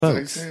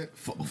Folks.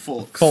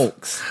 Folks.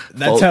 Folks.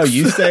 That's how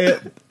you say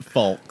it?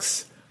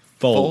 Folks.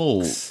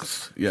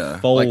 Folks. Yeah.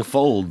 Like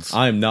folds.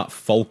 I am not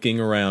folking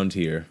around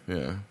here.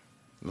 Yeah.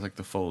 Like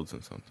the folds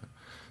and something.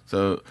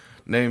 So,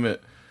 name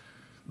it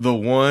the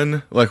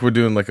one, like we're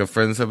doing like a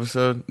Friends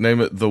episode. Name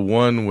it the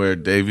one where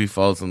Davvy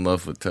falls in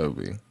love with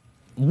Toby.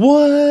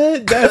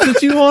 What? That's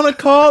what you want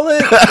to call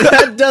it?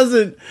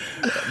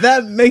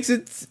 That makes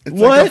it... It's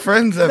what? like a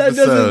Friends episode.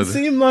 That doesn't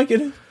seem like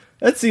it...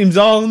 That seems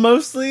all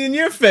mostly in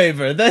your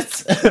favor.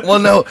 That's... Well,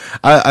 no.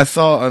 I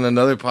saw on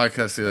another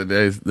podcast the other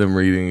day, them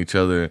reading each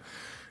other.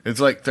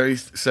 It's like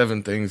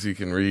 37 things you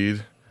can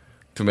read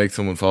to make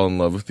someone fall in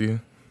love with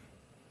you.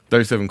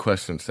 37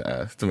 questions to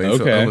ask to make.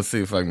 Okay. I'm gonna see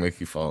if I can make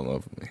you fall in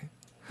love with me.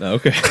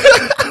 Okay.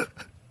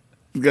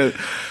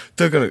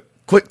 Took a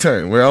quick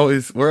turn.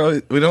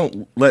 We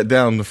don't let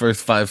down the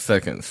first 5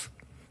 seconds.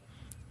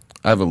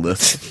 I have a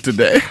lisp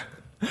today.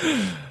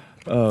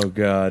 Oh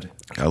God.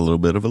 Got a little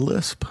bit of a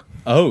lisp.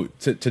 Oh,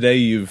 today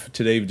you've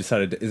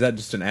decided. Is that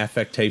just an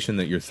affectation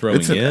that you're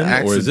throwing in,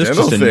 or is this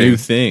just a thing. New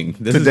thing?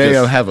 Today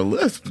I have a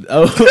lisp.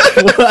 Oh,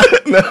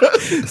 what? No.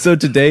 So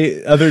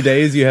other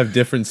days you have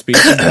different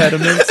speech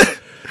impediments.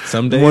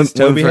 Some days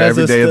Toby one for has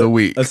every day of the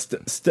week. A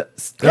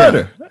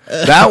stutter.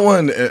 Yeah. That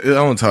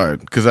one's hard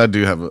because I have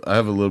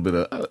a little bit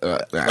of.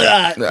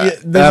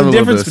 There's a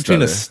difference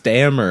between a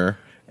stammer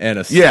and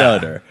a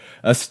stutter.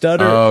 A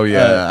stutter. Oh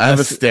yeah, I have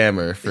a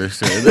stammer for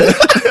sure.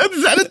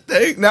 Is that a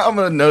thing? Now I'm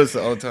gonna notice it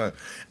all the time.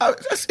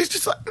 It's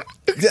just like,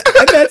 and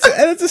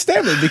that's a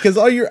stammer because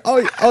what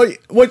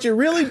you're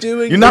really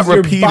doing. You're not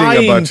repeating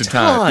a bunch of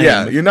times.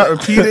 Yeah, you're not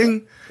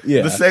repeating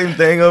the same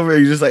thing over.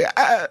 You're just like,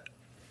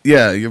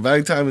 yeah, you're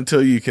buying time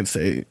until you can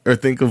say or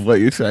think of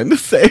what you're trying to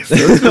say. So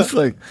it's just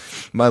like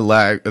my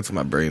lag. That's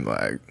my brain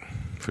lag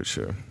for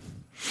sure.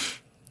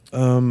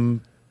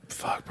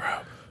 Fuck,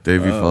 bro.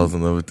 Davvy falls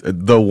in love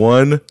with the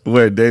one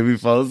where Davvy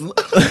falls in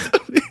love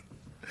with me.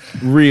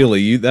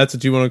 Really? That's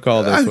what you want to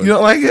call this one? You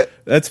don't like it?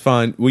 That's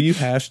fine. Will you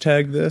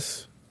hashtag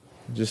this?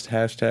 Just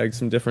hashtag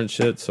some different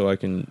shit so I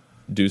can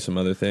do some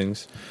other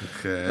things.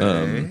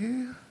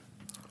 Okay.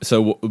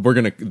 So we're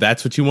going to...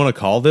 That's what you want to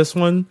call this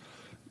one?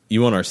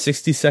 You want our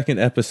 60-second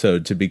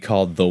episode to be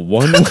called The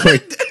One Where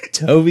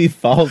Toby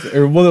falls...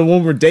 Or the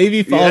one where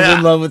Davvy falls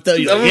in love with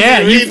Toby.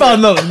 Yeah, you fall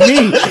in love with me.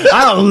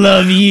 I don't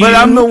love you. But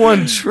I'm the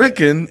one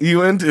tricking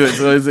you into it.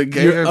 So is it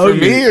gayer for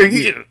me or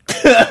you?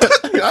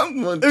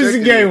 I'm the one There's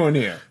a gay one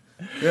here.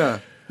 Yeah.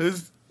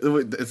 Is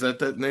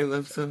that name of the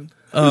episode?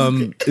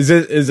 Is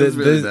it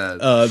really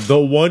the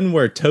one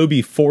where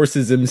Toby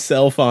forces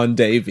himself on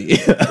Davvy?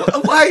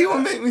 Why you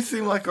want to make me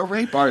seem like a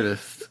rape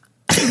artist?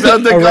 A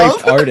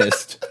rape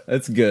artist.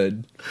 That's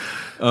good.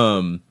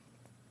 Oh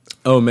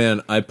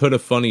man, I put a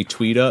funny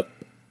tweet up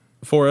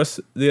for us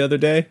the other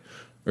day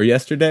or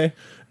yesterday.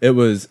 It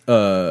was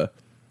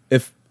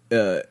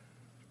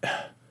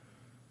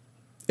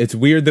it's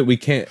weird that we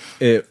can't.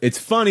 It's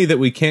funny that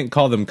we can't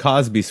call them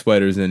Cosby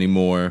sweaters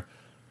anymore.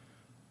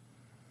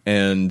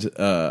 And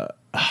fuck,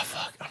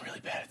 I'm really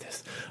bad at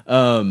this.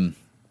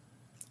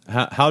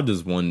 How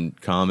does one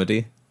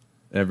comedy?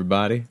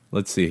 Everybody,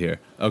 let's see here.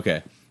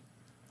 Okay.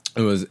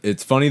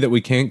 It's funny that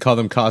we can't call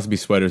them Cosby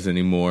sweaters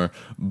anymore,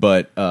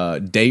 but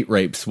date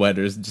rape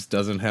sweaters just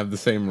doesn't have the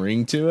same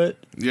ring to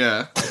it.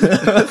 Yeah.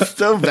 It's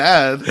so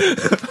bad.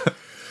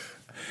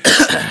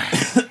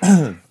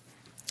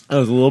 I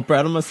was a little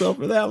proud of myself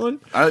for that one.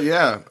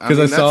 Yeah. Because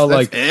I saw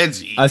like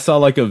edgy. I saw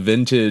like a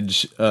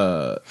vintage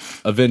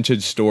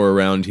store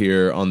around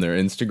here on their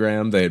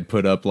Instagram. They had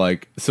put up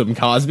like some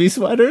Cosby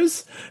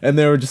sweaters, and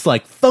they were just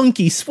like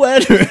funky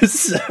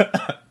sweaters.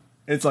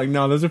 It's like,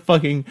 no, those are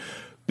fucking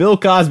Bill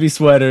Cosby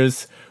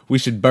sweaters. We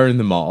should burn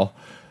them all.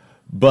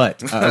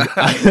 But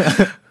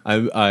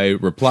I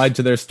replied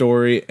to their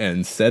story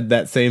and said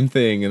that same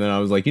thing, and then I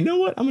was like, you know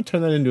what? I'm gonna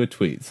turn that into a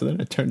tweet. So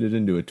then I turned it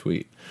into a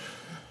tweet.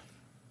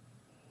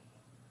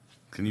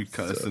 Can you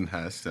cuss in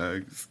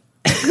hashtags?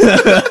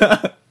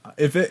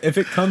 If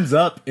it comes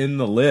up in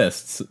the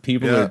lists,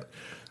 people are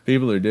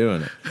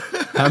doing it.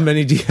 How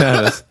many do you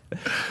have?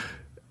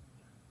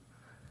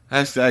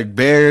 Hashtag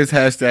bears,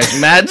 hashtag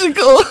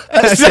magical,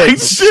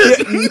 hashtag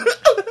shit.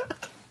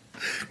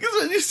 Because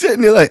when you're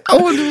sitting, you're like, I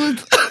wonder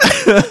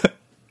what.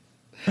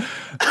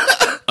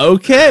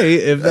 Okay,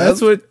 if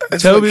that's what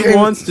Toby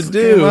wants to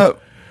do.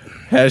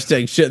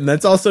 Hashtag shit. And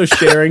that's also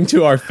sharing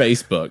to our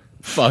Facebook.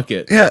 Fuck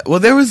it. Yeah, well,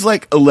 there was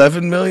like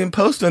 11 million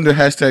posts under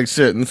hashtag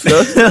shit and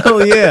stuff.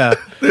 Hell yeah.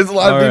 There's a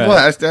lot of people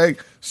hashtag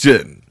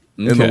shitting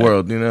in the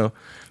world, you know.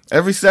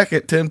 Every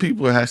second, 10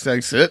 people are hashtag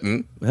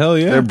shitting. Hell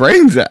yeah. Their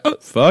brains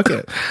out. Fuck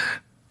it.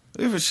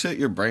 You ever shit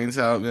your brains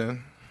out,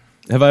 man?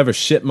 Have I ever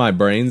shit my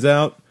brains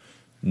out?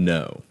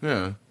 No.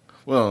 Yeah.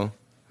 Well,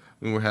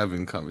 when we're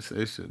having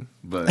conversation,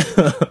 but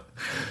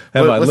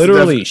have I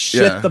literally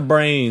shit the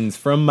brains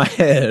from my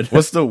head?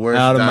 What's the worst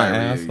out of my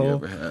diarrhea asshole? you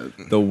ever had?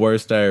 The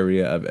worst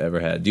diarrhea I've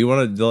ever had. Do you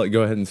want to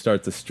go ahead and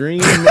start the stream?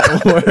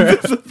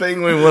 That's the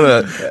thing we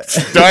want to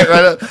start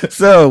right up.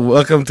 So,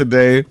 welcome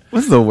today.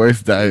 What's the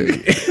worst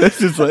diarrhea? It's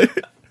just like,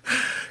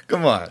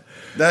 come on.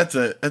 That's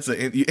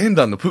you end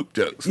on the poop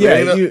jokes.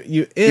 Yeah, man.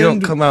 you end you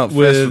don't come out fresh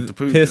with the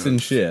poop piss jokes.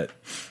 and shit.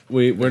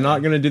 We're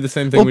not going to do the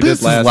same thing we did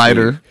piss last is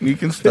lighter. week. You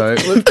can start.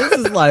 Piss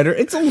is lighter.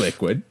 It's a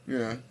liquid.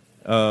 Yeah.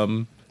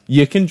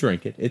 You can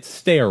drink it. It's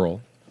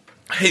sterile.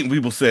 I hate when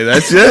people say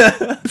that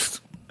shit.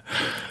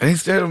 It ain't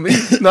sterile to me.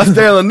 Not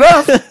sterile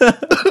enough.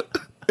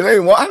 It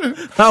ain't water.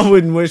 I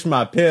wouldn't wish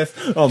my piss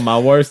on my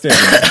worst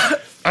enemy.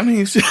 I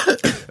mean, shit.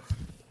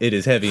 It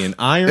is heavy in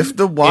iron, If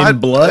the water, in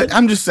blood.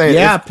 I'm just saying,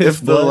 Yeah, if piss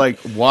the blood. like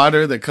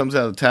water that comes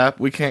out of the tap,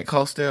 we can't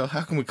call sterile.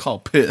 How can we call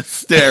piss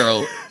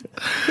sterile?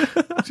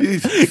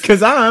 Jesus,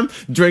 Because I'm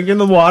drinking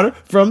the water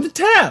from the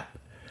tap.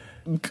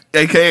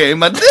 AKA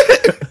my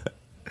dick.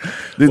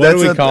 Dude, What are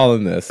we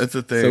calling this? That's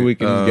a thing. So we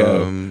can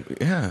go.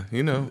 Yeah,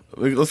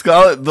 let's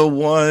call it the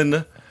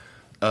one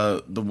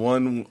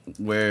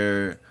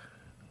where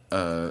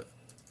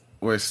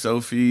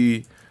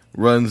Sophie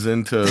runs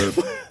into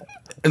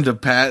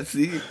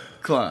Patsy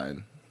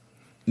Cline.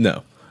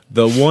 No.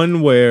 The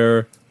one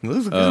where... This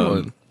is a good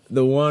one.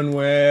 The one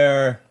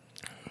where...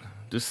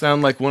 Just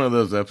sound like one of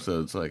those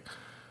episodes, like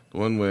the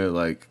one where,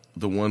 like,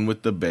 the one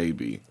with the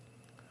baby.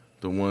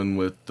 The one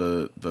with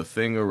the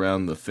thing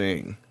around the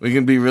thing. We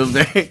can be real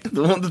vague.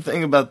 The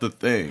thing about the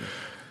thing.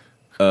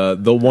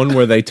 the one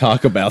where they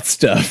talk about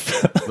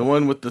stuff. The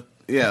one with the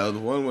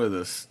one where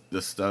the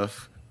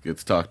stuff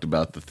gets talked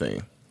about the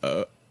thing.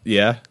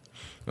 Yeah.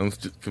 I'm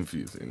just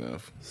confusing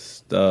enough.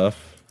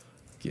 Stuff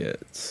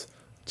gets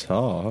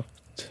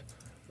talked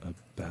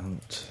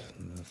about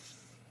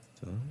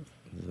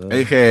the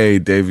AKA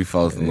Davvy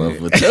falls in love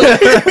with it.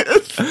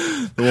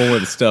 the one where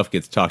the stuff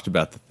gets talked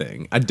about the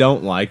thing. I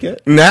don't like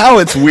it. Now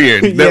it's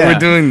weird that Yeah. we're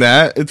doing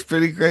that. It's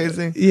pretty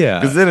crazy. Yeah.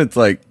 Because then it's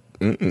like,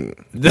 you're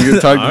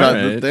talking about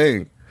the Alright.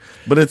 thing.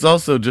 But it's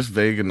also just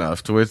vague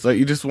enough to where it's like,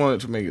 you just want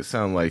it to make it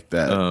sound like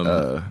that.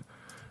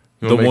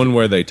 The one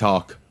where they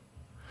talk.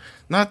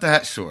 Not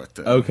that short,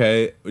 though.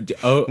 Okay.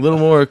 Oh, A little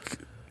more.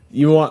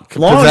 you want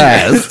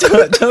longer.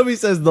 Toby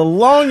says the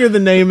longer the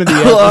name of the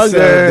episode,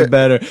 Longer. the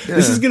better. Yeah.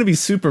 This is going to be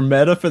super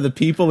meta for the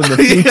people in the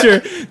future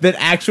that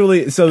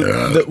actually. So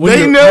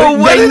They know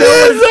what it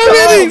is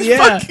already.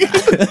 Yeah.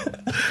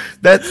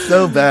 That's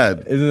so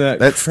bad. Isn't that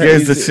That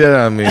scares the crazy? shit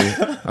out of me.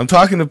 I'm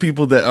talking to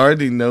people that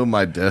already know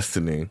my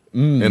destiny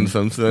in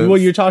some sense. Well,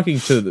 you're talking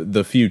to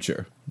the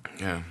future.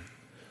 Yeah.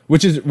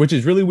 Which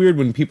is really weird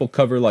when people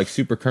cover like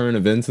super current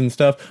events and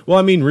stuff. Well,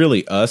 I mean,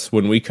 really, us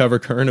when we cover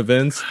current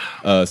events,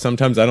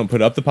 sometimes I don't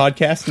put up the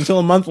podcast until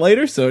a month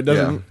later, so it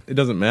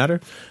doesn't matter.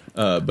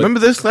 But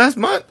Remember this last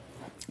month?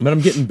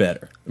 I'm getting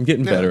better. I'm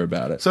getting better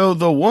about it. So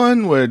the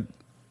one where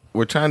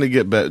we're trying to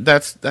get better,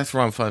 that's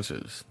Ron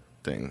Funch's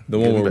thing. The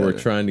one Getting where we're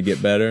better. trying to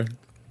get better.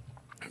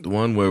 The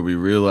one where we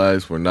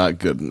realize we're not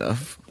good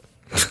enough.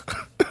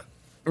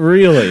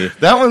 Really?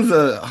 That one's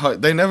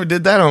hard. They never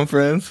did that on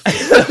Friends.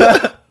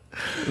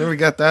 Never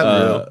got that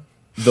real.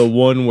 The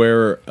one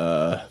where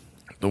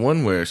The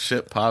one where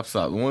shit pops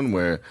up. The one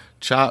where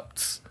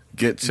chops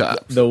get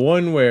chopped. the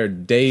one where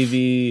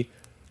Davvy.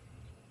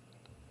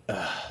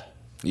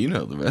 You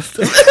know the rest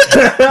of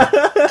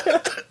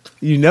it.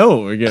 You know what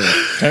we're gonna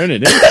turn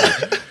it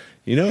into.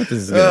 You know what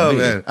this is gonna Oh be.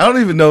 man, I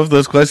don't even know if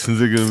those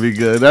questions are gonna be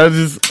good. I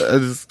just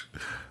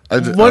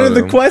What are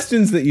the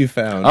questions that you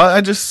found?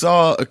 I just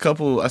saw a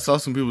couple. I saw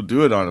some people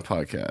do it on a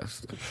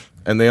podcast,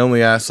 and they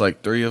only asked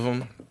like 3 of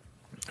them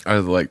out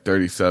of like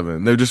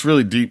 37. They're just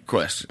really deep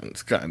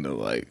questions, kind of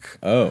like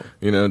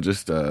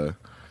just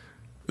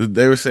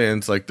they were saying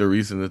it's like the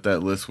reason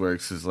that list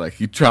works is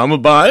like you trauma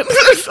bond,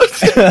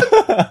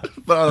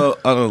 but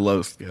on a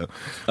low scale.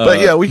 But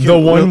yeah, we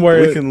can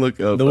we can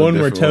look up the one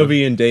where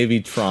Toby and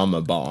Davvy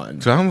trauma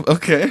bond. trauma.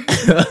 Okay,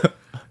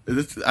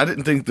 I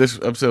didn't think this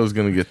episode was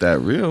gonna get that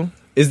real.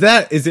 Is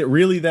it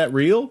really that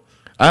real?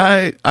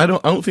 I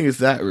don't think it's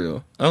that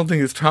real. I don't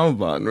think it's trauma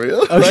bond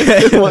real.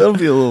 Okay. It'll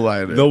be a little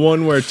lighter. The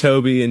one where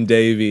Toby and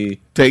Davvy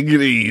Take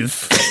it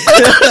easy.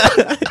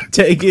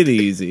 take it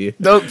easy.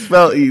 Don't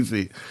spell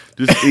easy.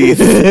 Just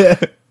easy.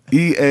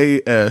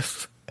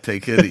 EAS.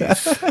 Take it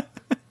easy.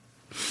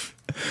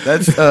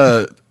 That's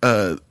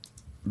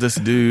this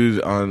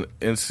dude on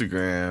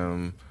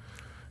Instagram.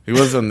 He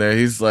was on there.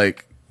 He's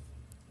like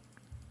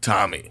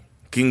Tommy,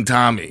 King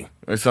Tommy,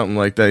 or something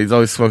like that. He's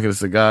always smoking a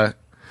cigar.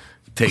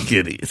 Take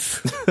it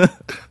easy.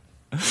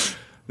 This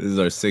is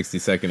our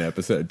 60-second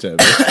episode,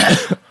 Toby.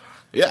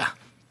 Yeah.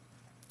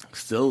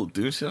 Still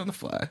doing shit on the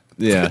fly.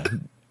 Yeah.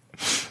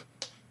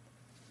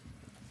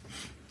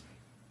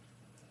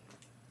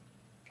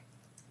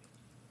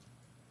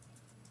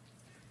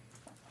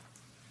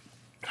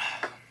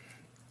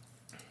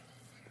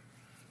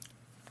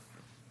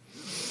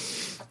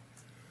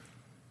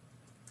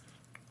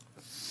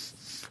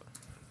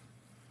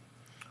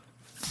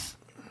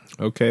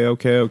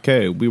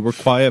 Okay. We were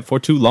quiet for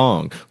too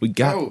long. We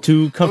got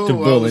too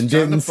comfortable and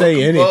didn't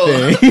say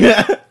anything.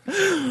 Yeah.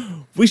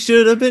 We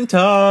should have been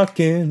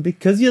talking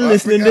because you're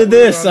listening to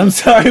this. I'm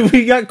sorry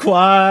we got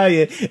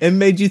quiet and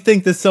made you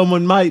think that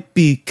someone might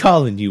be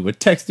calling you or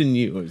texting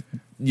you or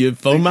your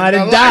phone might Thinking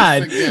have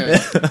about life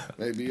died. again.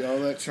 Maybe all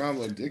that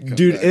trauma did come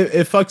Dude, back.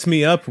 it fucks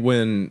me up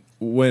when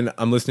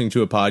I'm listening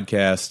to a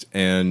podcast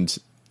and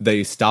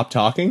they stop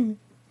talking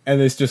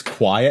and it's just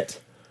quiet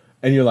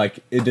and you're like,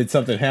 did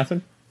something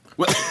happen?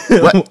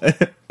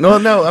 What? No,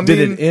 I mean... Did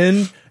it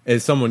end?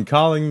 Is someone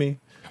calling me?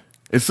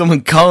 Is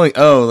someone calling?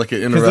 Oh, like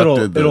it 'Cause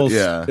interrupted.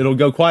 it'll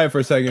go quiet for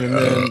a second and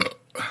then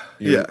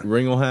yeah.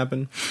 ring will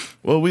happen.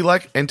 Well, we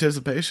like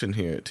anticipation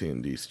here at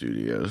T&D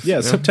Studios.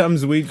 Yeah,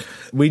 sometimes we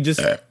just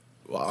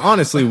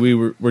honestly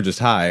we're just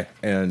high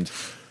and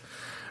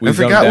I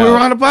forgot we were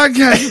on a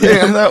podcast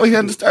today. I thought we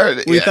hadn't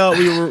started. We thought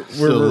we were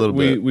Still a little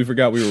bit. we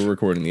forgot we were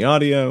recording the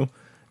audio,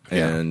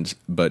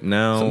 but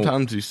now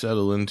Sometimes you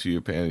settle into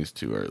your panties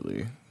too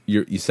early.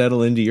 you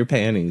settle into your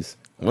panties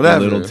Whatever.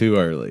 a little too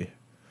early.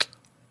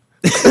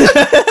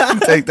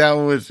 Take that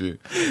one with you.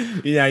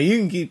 Yeah, you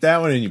can keep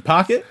that one in your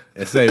pocket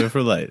and save it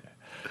for later.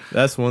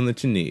 That's one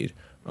that you need.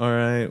 All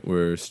right,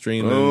 we're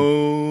streaming.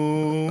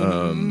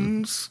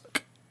 Boom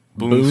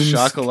Boom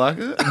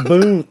shakalaka.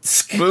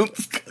 Boomsk.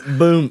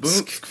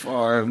 Boomsk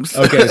Farms.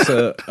 Okay,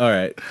 so all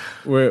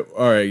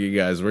right, you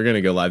guys. We're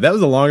gonna go live. That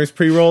was the longest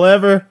pre-roll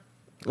ever.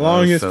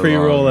 Longest so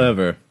pre-roll long.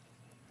 ever.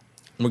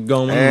 We're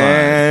going live.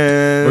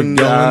 And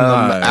We're going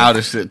live. out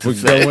of shit to We're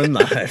say. going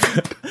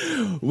live.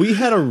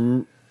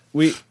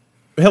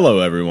 Hello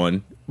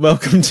everyone.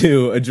 Welcome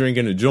to A Drink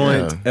and a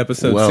Joint,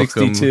 episode Welcome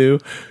 62.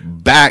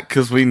 Back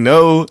because we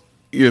know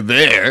you're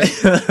there.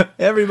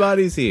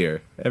 Everybody's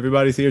here.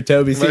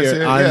 Toby's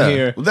here. I'm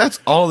here. Well, that's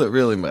all that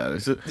really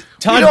matters. We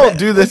Todd don't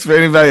do this for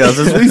anybody else,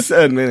 as we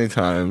said many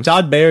times.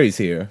 Todd Barry's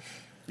here.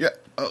 Yeah.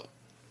 Oh,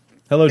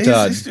 Hello,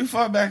 Todd. he's too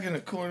far back in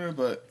the corner,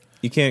 but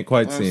You can't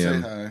quite I'll see say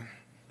him. hi.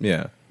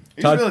 Yeah.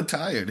 He's Todd, really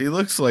tired. He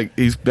looks like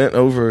he's bent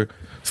over,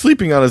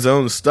 sleeping on his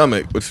own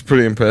stomach, which is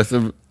pretty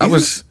impressive.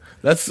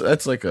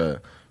 That's like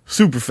a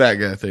super fat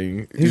guy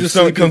thing. Your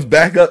stomach comes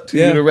back up to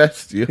you to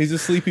rest you. he's a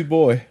sleepy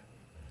boy.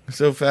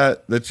 So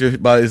fat that your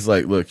body's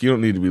like, look, you don't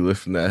need to be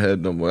lifting that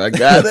head no more. I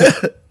got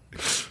it.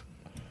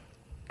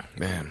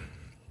 Man.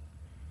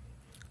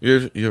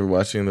 You're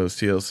watching those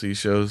TLC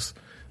shows?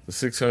 The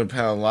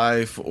 600-Pound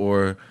Life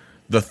or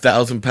the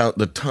 1,000-pound,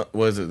 the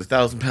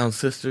 1,000-pound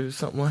Sisters,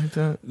 something like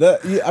that?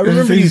 I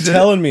remember you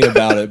telling me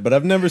about it, but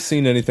I've never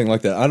seen anything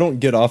like that. I don't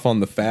get off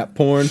on the fat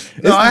porn.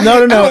 I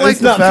No, don't like it's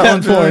the not fat fat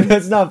ones, porn. really.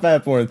 It's not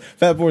fat porn.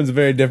 Fat porn's a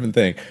very different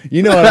thing.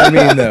 You know what I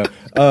mean, though.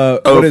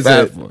 What is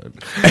fat it? porn.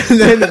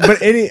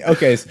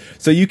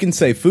 So you can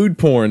say food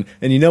porn,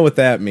 and you know what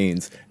that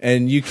means,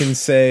 and you can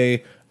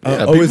say,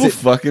 People is it?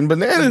 fucking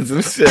bananas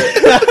and shit.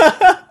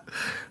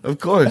 Of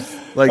course.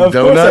 Like Of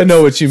donuts. course I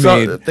know what you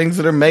mean. Things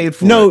that are made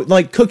for No, it.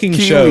 like cooking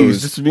Kiwis,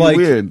 shows, just to be like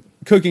weird.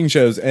 cooking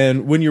shows,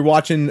 and when you're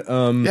watching,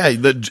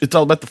 It's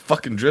all about the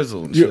fucking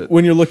drizzle and shit.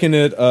 when you're looking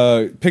at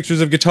pictures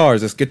of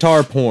guitars, it's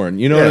guitar porn.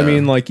 You know what I Yeah.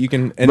 mean? Like you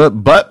can, But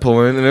butt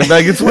porn and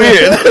everybody gets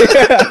weird.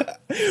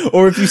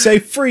 or if you say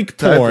freak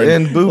Type porn,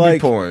 in booby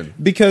like, porn.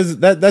 because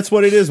that's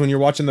what it is when you're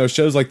watching those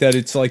shows like that.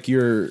 It's like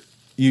you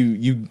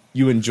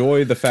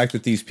enjoy the fact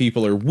that these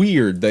people are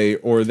weird. They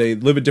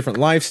live a different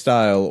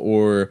lifestyle,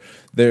 or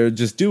they're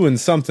just doing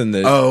something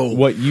that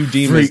what you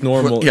deem as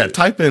normal. Yeah,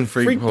 type in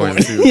freak porn.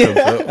 porn. See what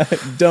comes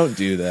up. Don't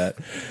do that.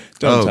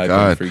 Don't type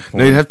in freak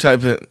porn. No, you'd have to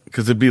type in,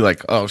 because it'd be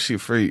like, oh, she a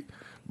freak.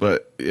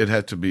 But you'd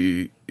have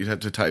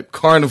to type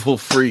carnival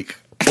freak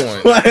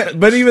porn.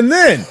 But even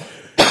then,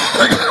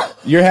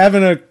 you're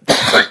having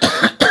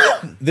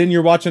then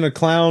you're watching a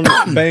clown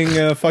bang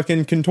a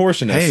fucking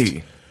contortionist.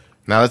 Hey,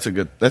 now that's a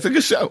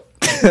good show.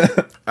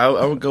 I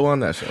would go on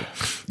that show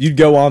You'd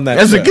go on that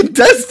as show. a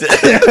contestant.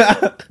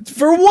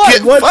 For what?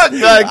 Get What?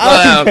 fucked by a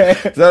clown. Okay.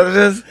 Is that what it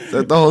is? Is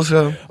that the whole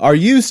show? Are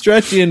you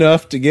stretchy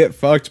enough to get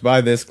fucked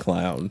by this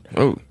clown?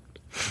 Oh,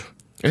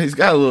 he's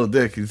got a little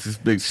dick. He's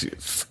just big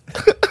shoes.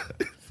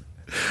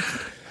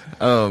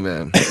 Oh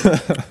man,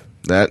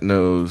 that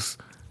nose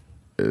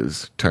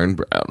is turned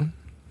brown.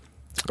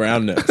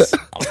 Brown nose.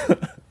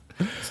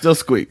 Still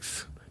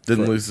squeaks.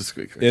 Didn't lose the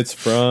squeak. It's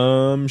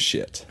from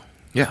shit.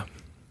 Yeah.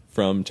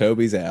 From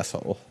Toby's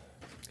asshole.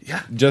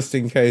 Yeah. Just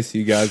in case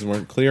you guys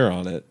weren't clear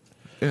on it.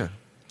 Yeah.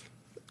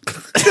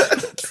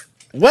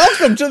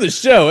 Welcome to the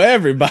show,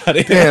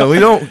 everybody. Yeah, we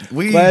don't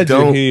Glad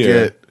you're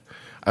here. get.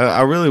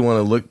 I really want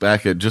to look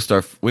back at just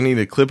we need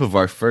a clip of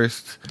our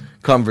first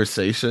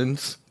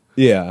conversations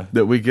Yeah.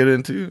 that we get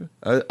into.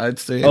 I'd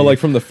say. Oh, like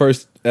from the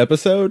first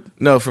episode?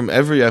 No, from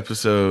every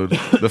episode,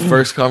 the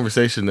first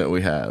conversation that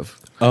we have.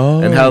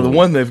 Oh. And how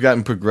they've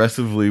gotten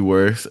progressively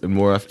worse and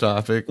more off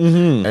topic.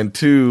 Mm-hmm. And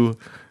two,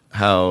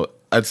 how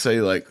I'd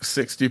say like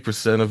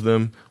 60% of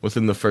them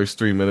within the first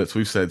 3 minutes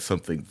we've said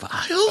something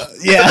vile.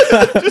 Yeah.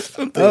 Just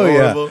something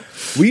horrible. Yeah.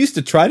 We used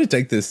to try to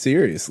take this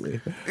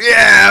seriously.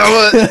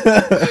 Yeah,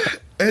 but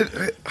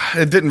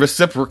it didn't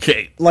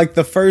reciprocate. Like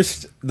the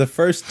first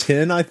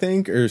 10, I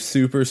think, are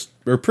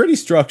pretty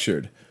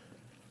structured.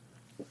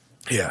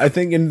 Yeah, I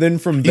think, and then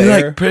from you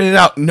there, like printed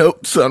out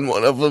notes on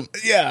one of them.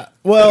 yeah.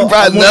 Well,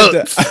 Write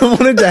notes. I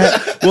wanted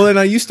to. Well, and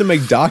I used to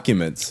make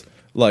documents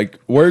like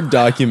Word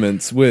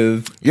documents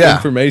with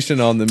information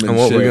on them and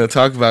what shit. we're going to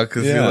talk about,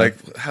 because you're like,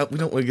 we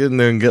don't want to get in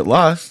there and get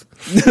lost.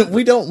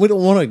 we don't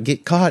want to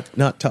get caught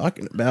not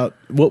talking about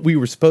what we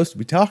were supposed to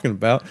be talking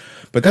about.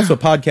 But that's what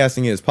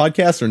podcasting is.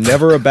 Podcasts are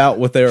never about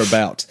what they're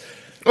about.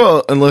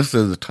 Well, unless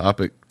there's a type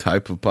of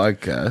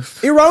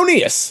podcast.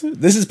 Erroneous.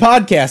 This is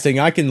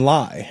podcasting. I can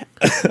lie.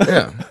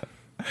 Yeah.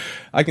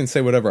 I can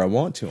say whatever I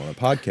want to on a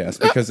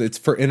podcast because it's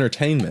for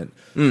entertainment.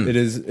 It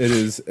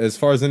is as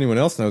far as anyone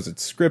else knows,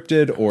 it's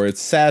scripted or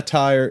it's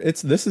satire.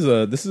 This is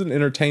an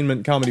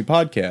entertainment comedy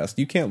podcast.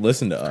 You can't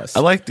listen to us.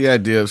 I like the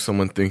idea of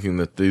someone thinking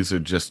that these are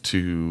just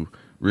two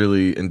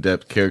really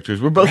in-depth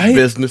characters. We're both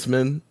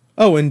businessmen.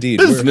 Oh, indeed.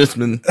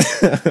 Businessmen.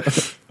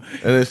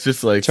 And it's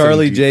just like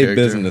Charlie J.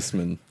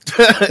 Businessman.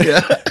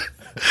 Yeah.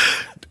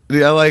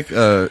 Dude, I like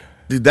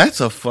dude,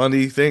 that's a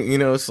funny thing. You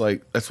know, it's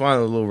like that's why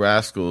the Little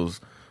Rascals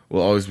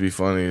will always be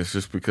funny. It's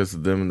just because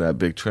of them and that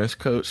big trench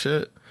coat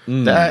shit.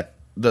 That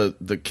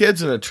the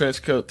kids in a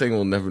trench coat thing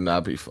will never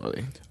not be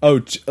funny.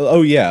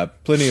 Oh yeah,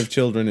 plenty of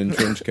children in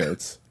trench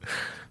coats.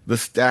 The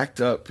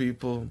stacked up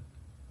people,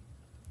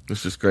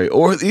 it's just great.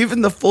 Or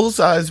even the full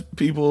size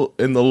people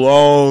in the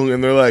long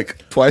and they're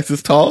like twice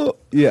as tall.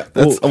 Yeah,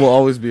 that will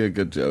always be a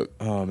good joke.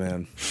 Oh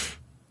man.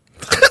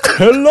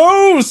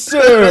 Hello,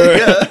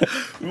 sir.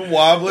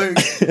 Wobbling.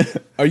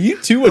 Are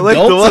you two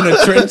adults in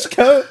a trench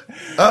coat?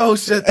 Oh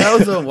shit, that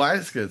was a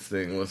Wise Kids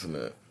thing, wasn't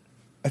it?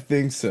 I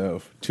think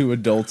so. Two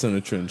adults in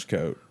a trench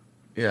coat.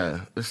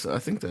 Yeah, I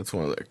think that's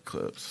one of their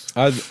clips.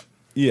 I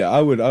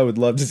would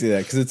love to see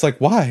that because it's like,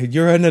 why?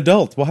 You're an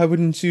adult. Why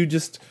wouldn't you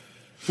just?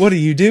 What are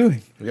you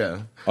doing?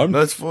 Yeah,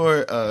 no, it's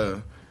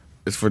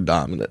for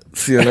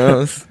dominance. You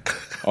know,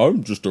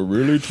 I'm just a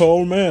really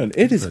tall man.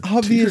 It is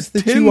obvious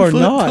that you are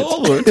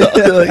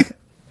not.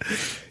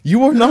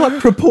 You are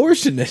not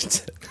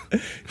proportionate.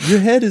 Your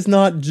head is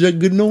not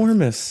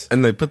ginormous.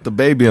 And they put the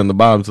baby on the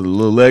bottom so the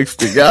little legs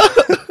stick out.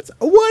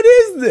 What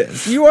is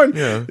this? You are.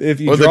 Yeah. If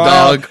you or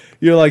draw, the dog.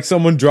 You're like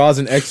someone draws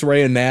an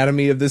X-ray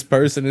anatomy of this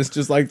person. It's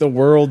just like the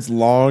world's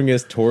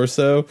longest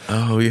torso.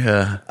 Oh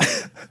yeah.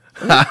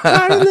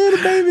 Tiny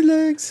little baby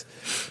legs.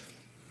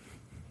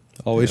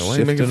 Always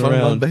shifting making fun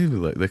around. Of my baby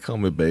legs. They call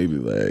me baby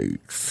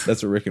legs.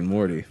 That's a Rick and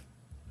Morty.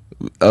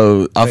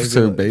 Oh,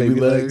 Officer Baby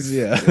Legs?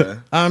 Yeah.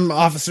 I'm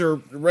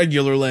Officer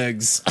Regular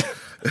Legs.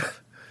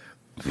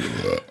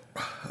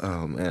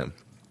 Oh, man.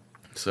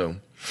 So,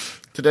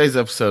 today's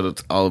episode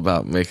is all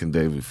about making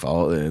Davvy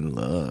fall in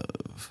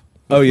love.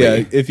 Oh,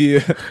 yeah. If you...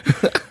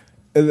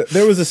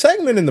 There was a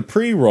segment in the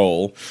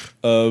pre-roll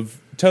of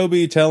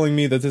Toby telling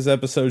me that this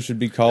episode should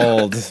be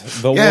called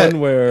the one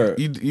where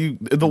the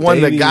one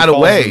Davvy that got falls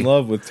away. in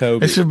love with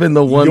Toby. It should have been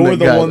the one. You're that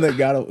the got, one that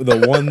got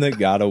the one that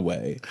got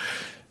away.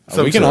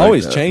 We can like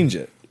always that. change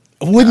it.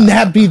 Wouldn't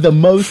that be the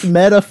most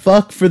meta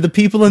fuck for the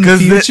people in the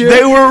future?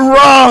 They were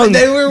wrong.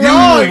 They were you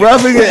wrong. Were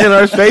rubbing it in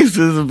our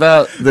faces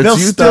about that. They'll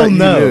you still thought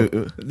know. You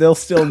knew. They'll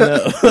still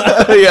know.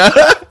 Yeah.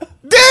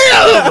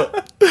 Damn.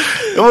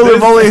 It would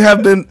have only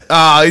have been.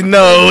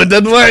 No, it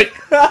doesn't work.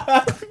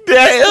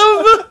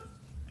 Damn.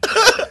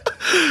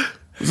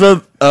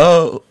 So,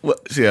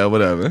 yeah,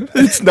 whatever.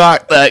 It's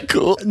not that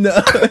cool.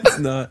 No, it's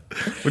not.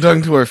 We're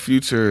talking to our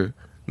future.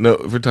 No,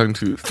 we're talking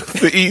to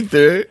the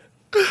ether.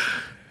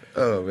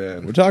 Oh,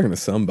 man. We're talking to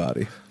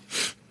somebody.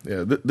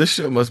 Yeah, this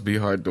show must be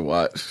hard to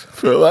watch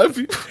for a lot of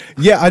people.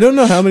 Yeah, I don't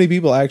know how many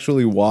people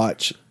actually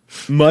watch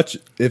much,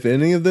 if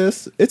any, of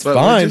this. It's But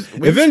fine.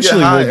 we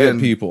Eventually just we'll get and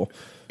people.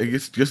 It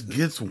just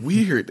gets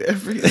weird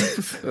every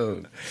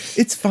episode.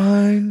 It's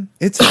fine.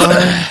 It's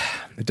fine.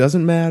 It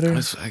doesn't matter.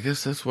 I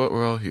guess that's what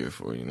we're all here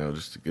for,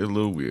 just to get a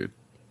little weird.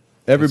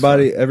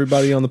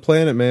 Everybody on the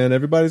planet, man.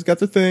 Everybody's got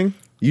their thing.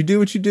 You do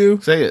what you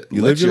do. Say it.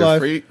 You Let live your life.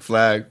 Freak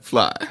flag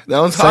fly. That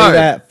one's Say hard.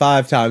 that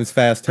 5 times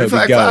fast, Toby.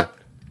 Flag, Go. fly.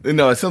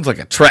 No, it sounds like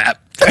a trap.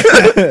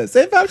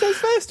 Say it 5 times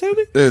fast,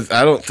 Toby.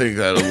 I don't think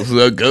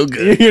that'll go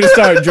good. You're going to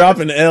start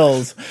dropping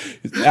L's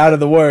out of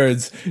the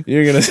words.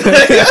 You're going to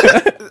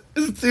say...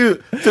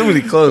 Too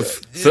many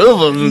close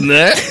syllables in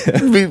that.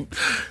 Be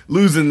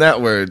losing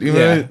that word. You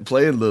know,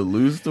 playing the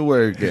lose the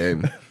word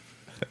game.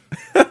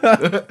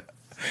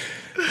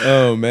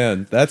 Oh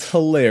man, that's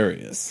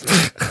hilarious.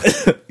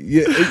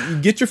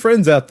 Get your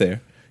friends out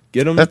there.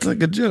 Get them. That's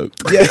like a joke.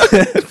 Yeah.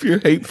 If you're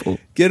hateful,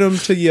 get them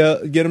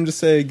to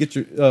say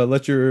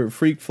let your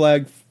freak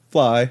flag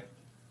fly.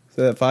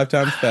 Say that 5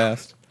 times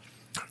fast.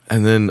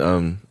 And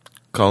then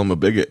call them a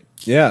bigot.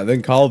 Yeah,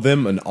 then call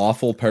them an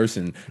awful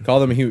person. Call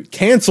them a huge...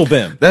 Cancel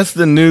them. That's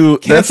the new...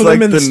 Cancel that's like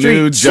them in the street.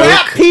 new joke.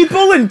 Trap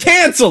people and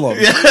cancel them.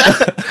 Yeah.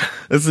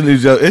 That's the new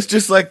joke. It's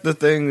just like the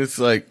thing. It's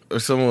like, or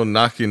someone will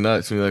knock you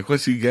nuts and be like,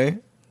 "What's he gay?"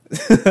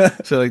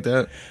 Shit like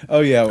that.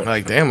 Oh yeah.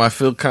 Like, damn, I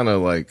feel kind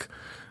of like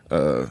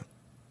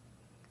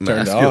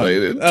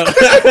emasculated.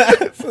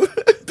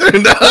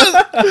 Turned on.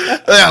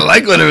 I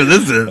like whatever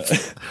this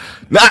is.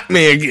 Knock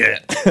me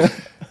again.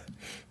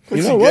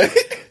 You know what?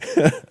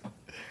 Did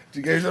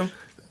you get some?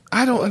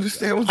 I don't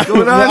understand what's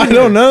going on. I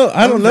don't know.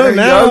 I don't know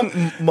now.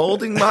 Young,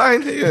 molding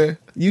mind here.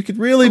 You could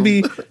really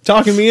be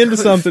talking me into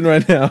something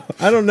right now.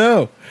 I don't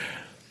know.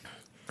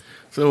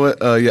 So what?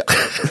 Yeah.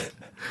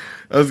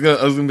 I was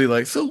gonna be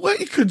like, so what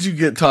could you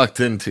get talked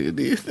into?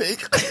 Do you think?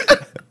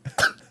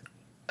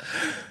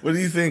 What do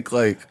you think?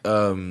 Like,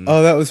 oh,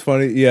 that was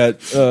funny. Yeah.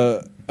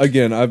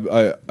 Again,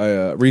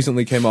 I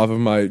recently came off of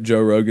my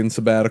Joe Rogan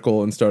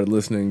sabbatical and started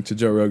listening to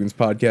Joe Rogan's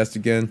podcast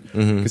again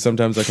because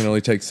sometimes I can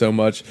only take so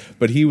much.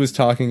 But he was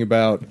talking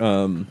about,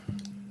 oh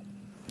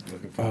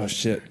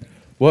shit.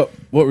 What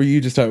were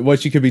you just talking?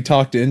 What you could be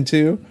talked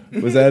into?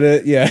 Was that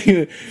it?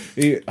 Yeah.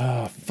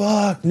 Oh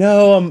fuck!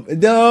 No!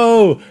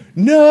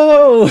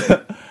 No!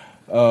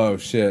 Oh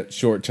shit!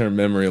 Short-term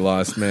memory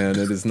loss, man.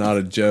 It is not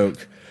a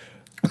joke.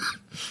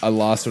 I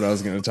lost what I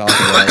was going to talk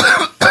about.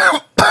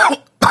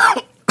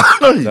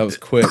 That was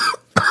quick.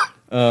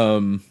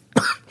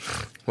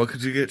 What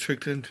could you get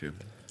tricked into?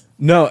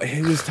 No,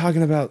 he was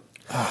talking about.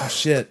 Oh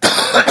shit!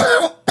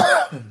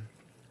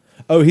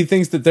 Oh, he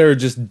thinks that they're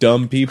just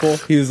dumb people.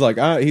 He's like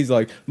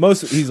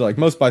most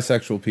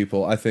bisexual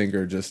people I think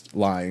are just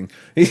lying.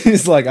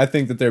 He's like, I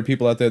think that there are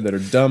people out there that are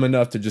dumb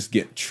enough to just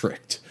get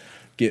tricked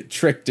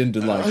into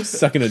like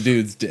sucking a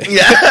dude's dick.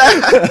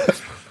 Yeah,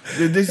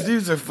 dude, these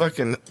dudes are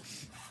fucking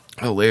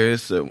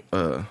hilarious. So,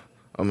 oh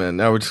man,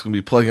 now we're just gonna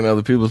be plugging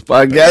other people's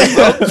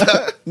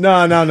podcasts.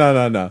 No.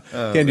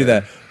 Can't do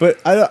that. But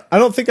I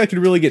don't think I could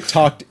really get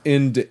talked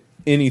into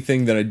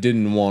anything that I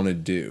didn't want to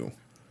do.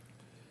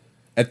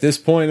 At this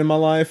point in my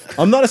life,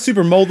 I'm not a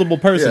super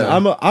moldable person.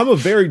 Yeah. I'm a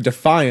very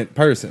defiant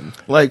person.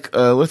 Like,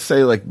 let's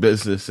say like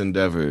business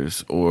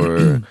endeavors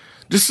or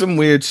just some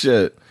weird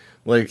shit.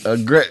 Like a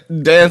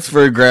dance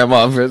for a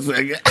grandma for a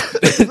second.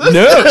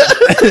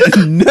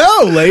 No,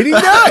 lady,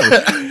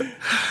 no.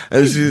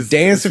 And she's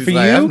dancing for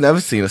like, you. I've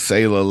never seen a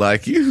sailor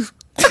like you.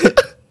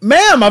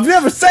 Ma'am, I've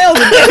never sailed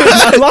a day in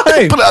my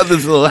life. Put on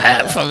this little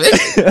hat for me.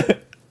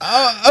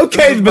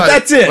 Okay, but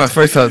that's it. My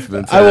first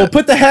husband. I will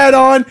put the hat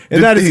on,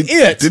 and that is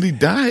it. Did he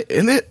die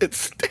in it? It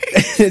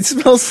stinks. It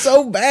smells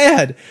so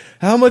bad.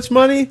 How much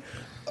money?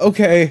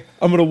 Okay,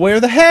 I'm gonna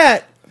wear the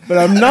hat, but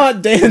I'm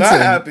not dancing. Not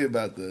happy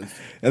about this.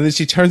 And then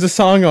she turns a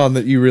song on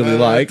that you really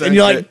like, and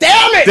you're like,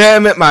 "Damn it!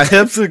 Damn it! My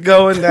hips are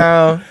going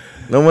down."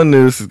 No one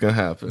knew this was gonna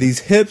happen. These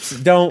hips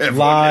don't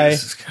lie.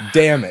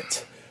 Damn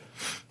it!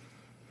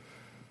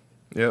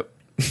 Yep.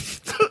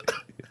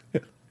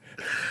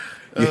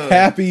 You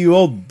happy, you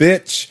old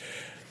bitch?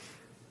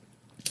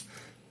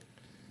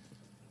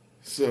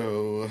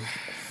 So,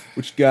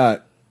 what you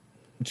got?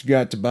 What you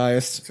got,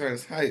 Tobias? Trying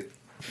to type.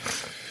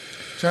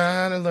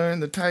 Trying to learn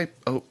the type.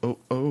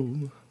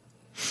 Oh.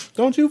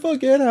 Don't you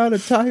forget how to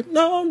type.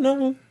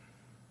 No.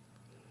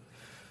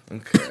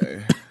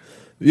 Okay.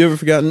 You ever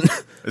forgotten?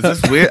 Is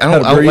this weird? I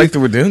don't like that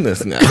we're doing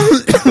this now.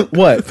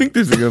 What? I think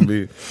there's gonna be.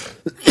 You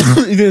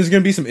think there's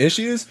gonna be some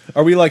issues?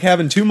 Are we like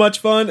having too much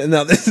fun, and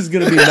now this is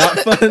gonna be not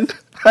fun?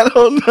 I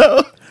don't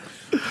know.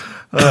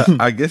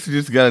 I guess you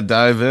just gotta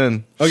dive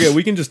in. Okay,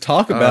 we can just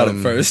talk about it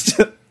first.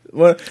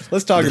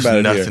 Let's talk about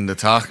it. Nothing to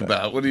talk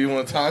about. What do you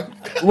want to talk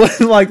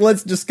about?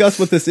 Let's discuss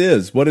what this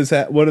is. What are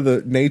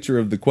the nature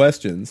of the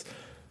questions?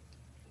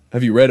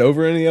 Have you read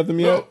over any of them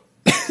yet?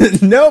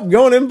 Nope,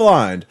 going in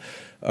blind.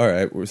 All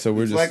right, so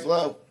we're just like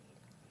love.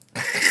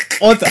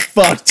 What the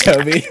fuck,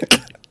 Toby?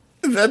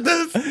 Is that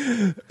this?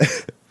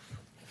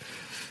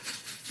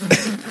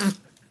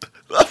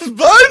 Love's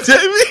blind,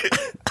 Toby.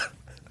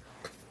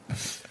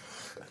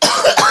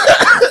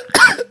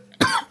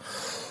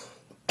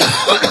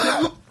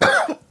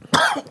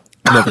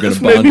 I'm never gonna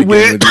bond again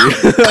with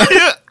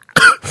you.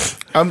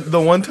 I'm the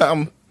one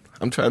time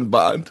I'm trying to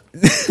bond.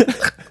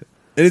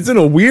 And it's in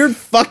a weird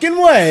fucking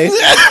way.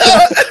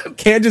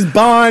 Can't just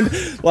bond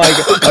like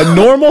a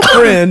normal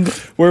friend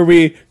where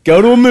we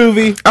go to a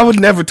movie. I would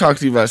never talk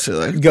to you about shit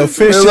like go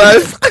fishing.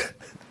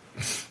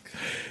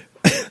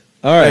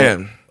 All right.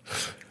 Man.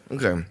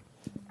 Okay.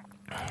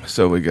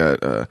 So we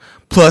got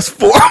plus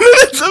 4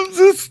 minutes of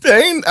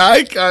sustained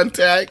eye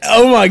contact.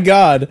 Oh my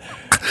god.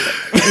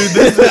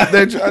 Dude,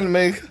 they're trying to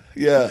make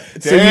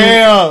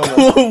Damn.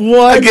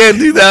 What? I can't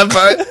do that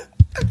part.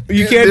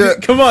 You can't do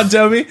it. Come on,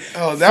 Toby.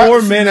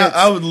 4 minutes.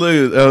 I would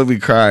lose. I would be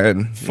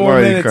crying. 4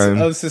 minutes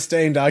of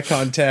sustained eye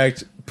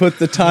contact. Put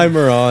the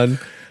timer on.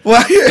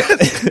 Well,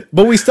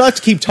 but we still have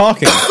to keep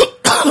talking.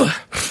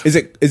 Is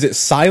it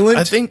silent?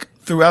 I think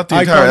throughout the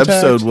entire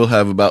episode we'll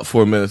have about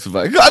 4 minutes of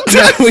eye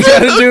contact. We got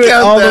to do it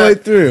all the way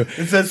through.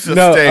 It says sustained.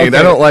 No, okay. I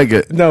don't like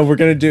it. No, we're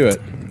gonna do it.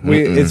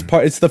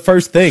 It's the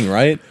first thing,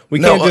 right?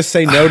 We can't just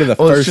say no to the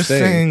first it's just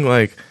thing. Saying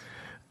like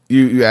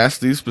you ask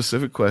these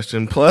specific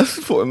question plus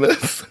 4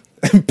 minutes.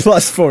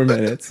 Plus 4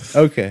 minutes.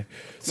 Okay.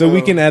 So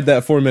we can add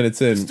that 4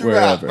 minutes in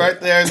wherever. Right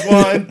there.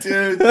 1,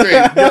 2, 3.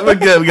 We're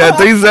good. We got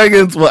 3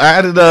 seconds. We'll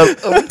add it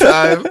up over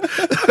time.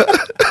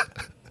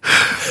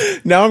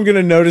 Now I'm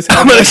gonna notice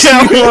how I'm gonna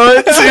count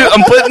 1, 2.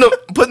 I'm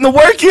putting the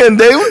work in,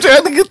 Dave. I'm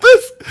trying to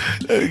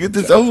get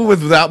this over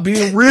with without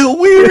being real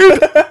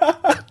weird.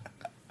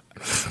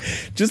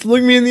 Just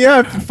look me in the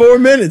eye for 4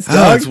 minutes, dog.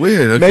 Oh, it's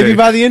weird. Okay. Maybe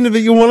by the end of it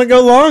you'll want to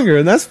go longer,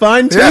 and that's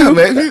fine too. Yeah,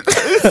 maybe.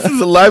 This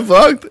is a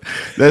lifelong.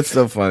 That's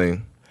so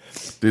funny,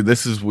 dude.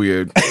 This is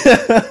weird.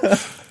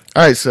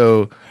 All right,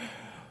 so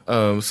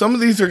some of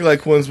these are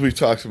like ones we've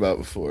talked about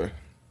before.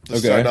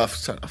 Let's Okay.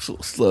 start off a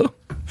little slow.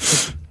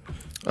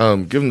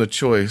 Given the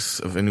choice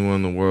of anyone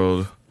in the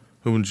world,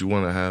 who would you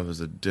want to have as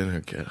a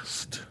dinner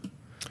guest?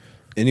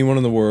 Anyone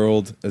in the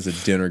world as a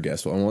dinner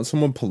guest. Well, I want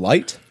someone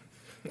polite.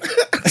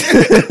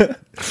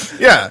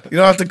 Yeah, you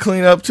don't have to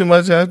clean up too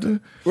much after.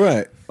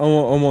 Right. I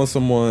want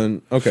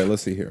someone. Okay,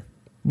 let's see here.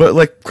 But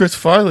like Chris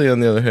Farley, on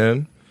the other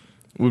hand,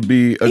 would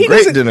be a He great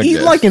doesn't dinner eat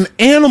guest. like an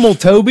animal,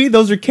 Toby.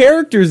 Those are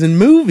characters in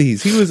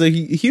movies. He was a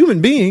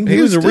human being.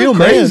 He was a still real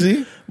crazy.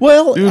 man.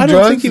 Well, Doing I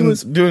don't think drugs he and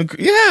was. doing.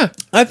 Yeah,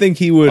 I think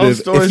he would All have.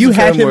 stories If you of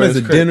had him him where as a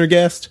it's crazy. dinner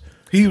guest,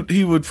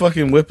 he would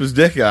fucking whip his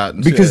dick out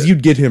and because shit.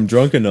 you'd get him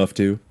drunk enough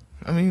to.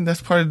 I mean,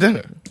 that's part of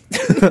dinner.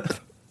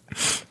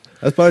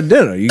 That's part of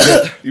dinner. You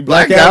get You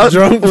black blackout out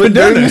drunk for when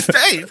dinner. you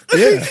stay.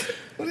 Yeah.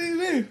 What do you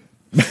mean?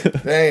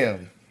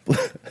 Damn.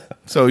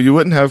 So you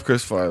wouldn't have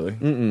Chris Farley.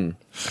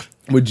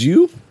 Would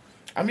you?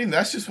 I mean,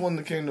 that's just one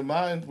that came to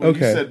mind when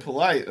Okay. you said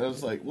polite. I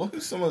was like, well,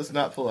 who's someone that's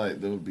not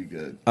polite that would be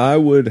good? I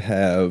would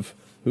have.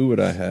 Who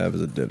would I have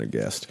as a dinner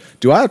guest?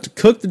 Do I have to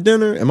cook the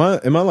dinner? Am I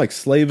like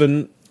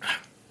slaving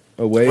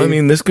away? Well, I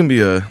mean, this can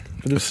be a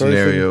this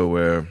scenario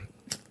where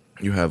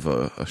you have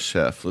a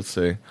chef. Let's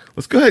say,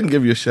 let's go ahead and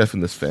give you a chef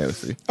in this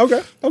fantasy.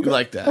 okay. You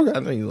like that? Okay. I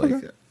know you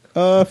like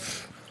it.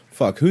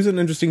 Fuck. Who's an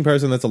interesting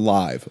person that's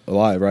alive?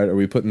 Alive, right? Are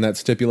we putting that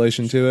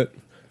stipulation to it?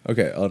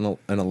 Okay, an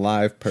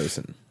alive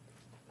person.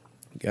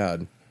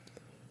 God.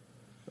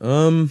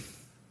 Now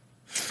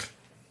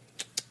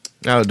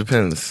it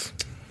depends,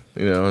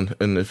 and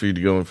if you're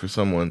going for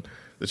someone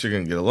that you're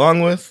going to get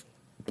along with,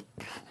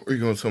 or you're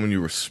going with someone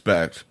you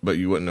respect but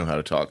you wouldn't know how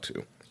to talk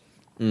to.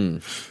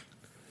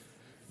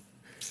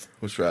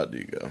 Which route do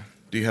you go?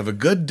 Do you have a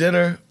good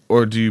dinner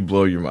or do you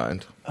blow your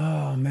mind?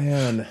 Oh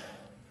man.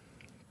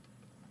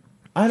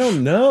 I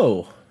don't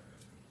know.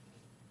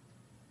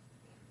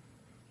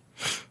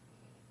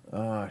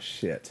 Oh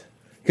shit.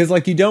 Because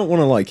like you don't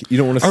want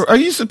to. Are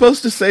you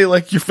supposed to say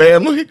like your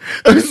family?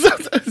 Or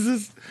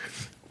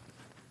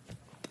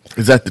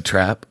is that the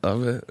trap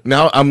of it?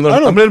 Now I'm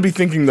gonna be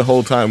thinking the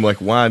whole time like,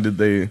 why did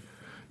they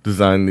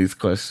design these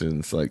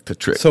questions like to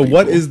trick? So people?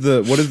 what is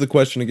the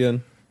question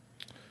again?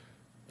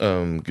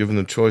 Given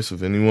the choice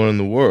of anyone in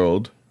the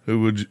world,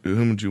 whom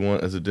would you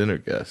want as a dinner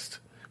guest?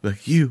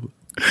 Like you,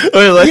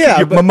 or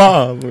like my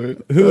mom. Or,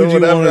 Who would you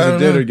whatever, want I as a don't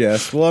dinner know.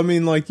 guest? Well, I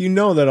mean, like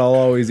that I'll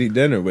always eat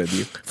dinner with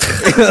you.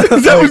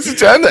 Is that what you're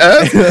trying to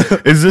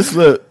ask? Is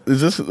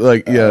this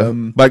like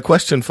by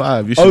question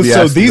 5? You should be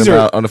so asking these them are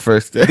out on the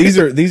first day.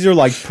 these are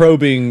like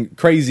probing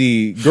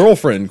crazy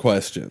girlfriend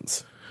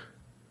questions.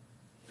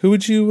 Who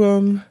would you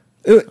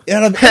out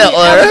of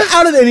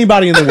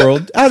anybody in the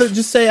world? Out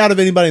of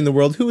anybody in the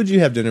world, who would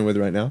you have dinner with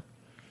right now?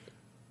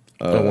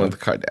 One of the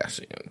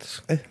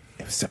Kardashians. It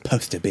was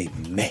supposed to be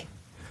me.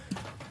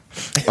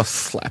 I'll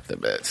slap the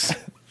bitch.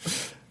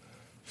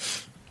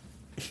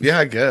 Yeah,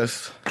 I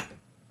guess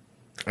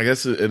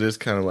it is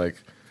kind of like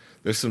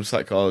there's some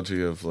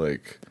psychology of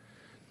like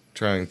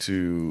trying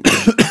to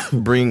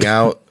bring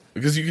out,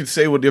 because you can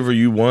say whatever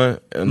you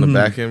want in the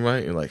back end,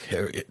 right? You're like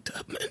Harriet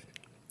Tubman.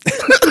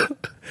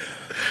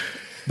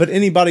 But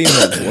anybody in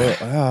the world,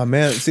 oh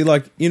man, see,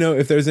 like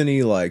if there's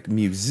any like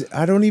music,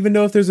 I don't even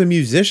know if there's a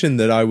musician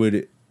that I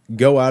would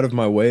go out of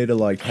my way to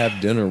like have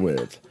dinner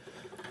with,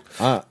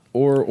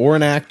 or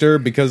an actor,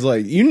 because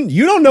like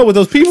you don't know what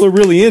those people are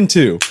really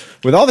into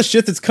with all the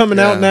shit that's coming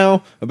out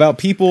now about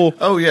people.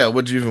 Oh yeah,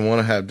 would you even want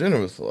to have dinner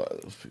with a lot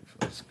of those people?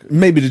 That's good.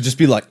 Maybe to just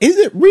be like, is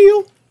it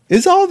real?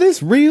 Is all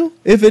this real?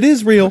 If it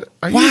is real,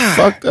 Are why? you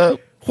fucked up?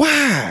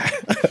 Why?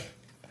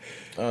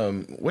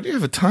 What do you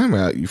have a timer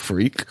out, you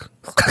freak?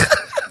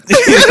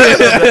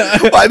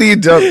 Why do you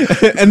jump?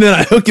 And then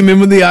I hook him in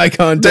with the eye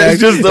contact. That's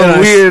just and a I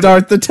weird.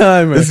 start the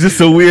timer. It's just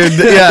a weird.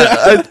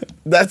 Yeah,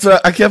 that's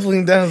what I kept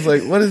looking down. I was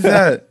like, what is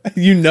that?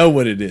 You know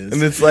what it is.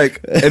 And it's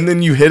like, and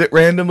then you hit it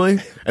randomly,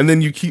 and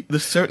then you keep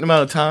this certain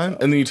amount of time,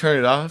 and then you turn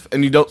it off,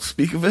 and you don't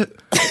speak of it.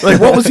 Like,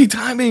 what was he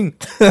timing?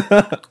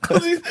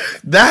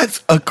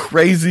 That's a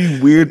crazy,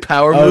 weird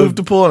power move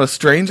to pull on a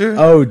stranger.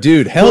 Oh,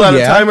 dude, hell Pull out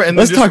yeah! a timer and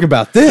then Let's talk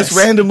about this.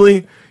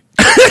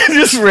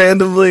 Just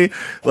randomly,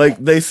 like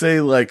they say,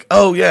 like,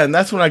 oh yeah, and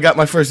that's when I got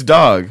my first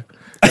dog.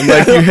 And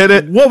like you hit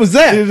it. What was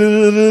that?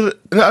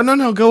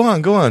 No, go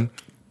on.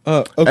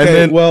 Okay, And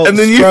then, well, and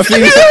then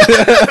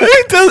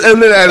Scruffy.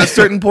 and then at a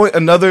certain point,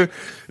 another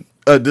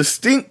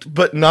distinct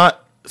but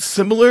not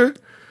similar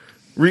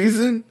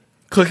reason.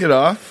 Click it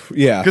off.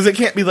 Yeah. Because it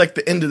can't be like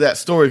the end of that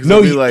story. No,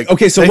 it'll be like,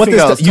 okay, so they what think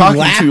this I was you talking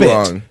lap too it.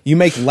 long. You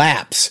make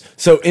laps.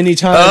 So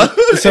anytime,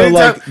 so Anytime-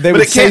 like they but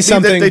would it can't say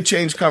something. be that they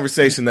change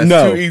conversation. That's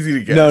no, too easy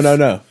to guess. No. What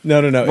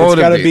It's would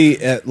it got to be?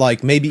 be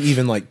like maybe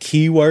even like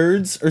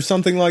keywords or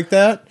something like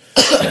that.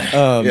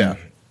 Yeah.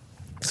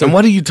 So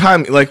what are you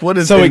timing? Like, what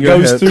is So in it your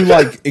goes head? through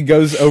like it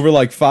goes over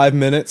like 5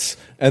 minutes,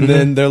 and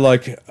then they're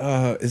like,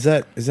 "Is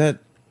that?"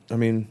 I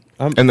mean,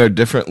 And they're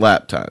different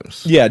lap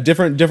times. Yeah,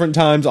 different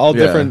times, all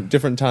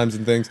different times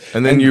and things.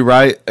 And then you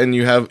write and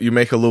you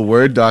make a little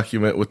Word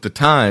document with the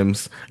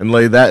times and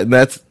lay that, and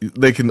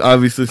they can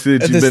obviously see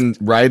that you've been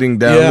writing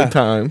down the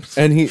times.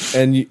 And he's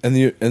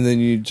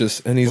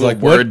like,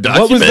 Word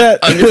what was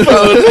that on your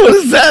phone? What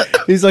is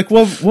that? He's like,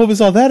 what was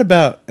all that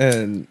about?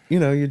 And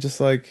you're just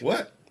like,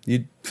 what?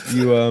 You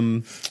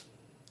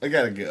I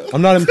gotta go.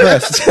 I'm not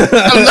impressed.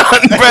 I'm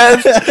not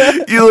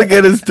impressed. You look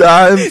at his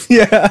times.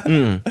 Yeah.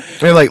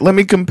 You're like, let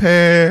me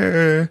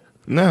compare.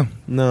 No,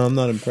 I'm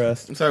not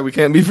impressed. I'm sorry, we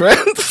can't be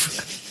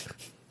friends.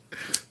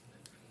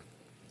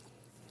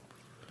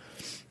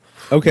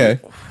 Okay,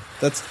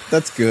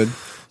 that's good.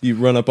 You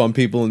run up on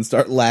people and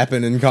start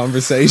lapping in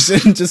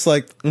conversation, just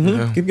like,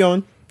 keep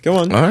going, go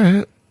on. All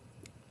right.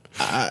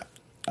 I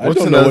What's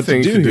don't know another what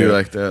thing to you do could here. do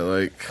like that?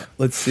 Like,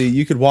 let's see.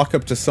 You could walk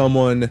up to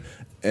someone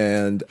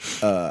and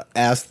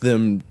ask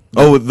them.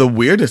 oh, the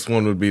weirdest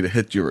one would be to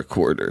hit your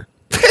recorder.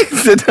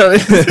 Sit down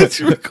and hit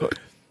your recorder.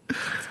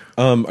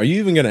 Are you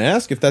even going to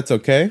ask if that's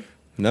okay?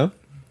 No,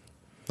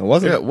 I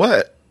wasn't. Yeah,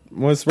 what?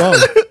 What's wrong?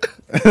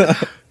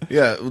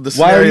 Yeah, the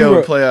scenario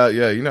would play out.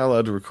 Yeah, you're not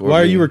allowed to record.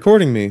 Why are me. you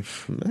recording me?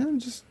 Man, I'm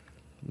just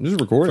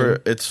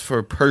recording. It's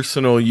for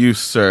personal use,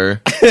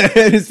 sir.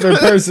 It is for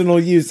personal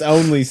use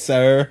only,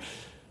 sir.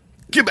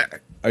 Get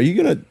back. Are you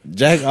gonna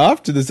jack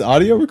off to this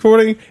audio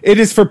recording? It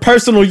is for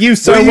personal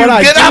use, sir. Will What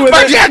you get I do off with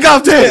my it? jack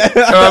off tit?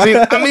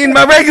 I mean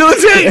my regular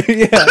tit.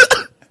 Yeah.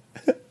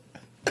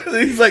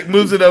 He's like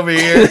moves it over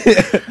here.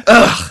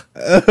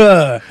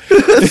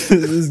 This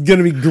is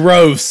gonna be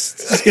gross.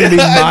 It's gonna be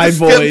my Just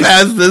voice. Get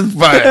past this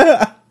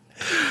part.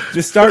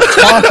 Just start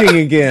talking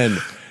again.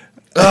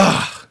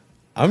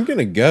 I'm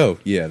gonna go.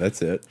 Yeah,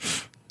 that's it.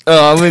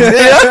 Oh, I mean,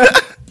 yeah.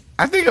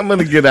 I think I'm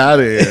gonna get out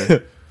of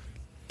here.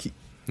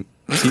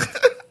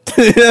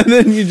 And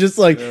then you just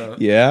like,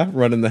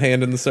 running the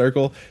hand in the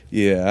circle.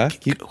 Yeah,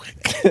 keep.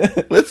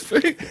 Let's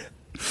freak.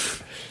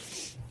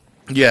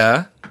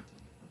 Yeah.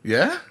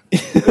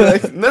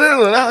 Like, no,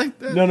 not like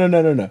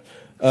that.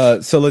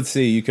 No. So let's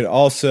see. You could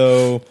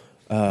also,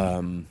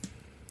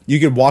 you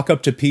could walk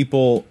up to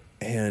people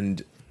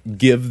and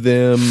give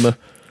them.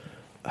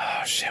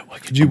 Oh shit!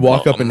 What could you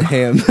walk up and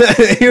hand?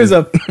 Here's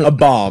a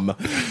bomb.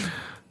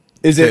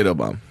 Is it potato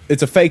bomb?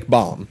 It's a fake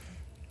bomb.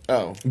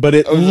 Oh, but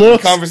it looks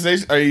looks.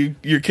 Conversation? Are you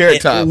your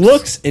carrot tops? It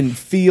looks and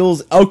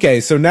feels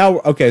okay.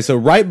 So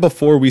right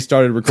before we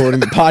started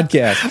recording the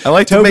podcast, I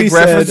like Toby to make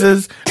said,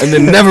 references and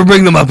then never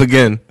bring them up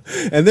again.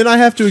 and then I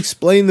have to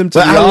explain them to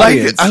But the I like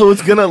audience. it. I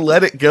was gonna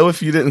let it go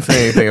if you didn't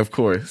say anything, of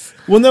course.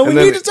 Well, no, we And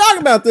then- need to talk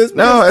about this.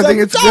 No, I think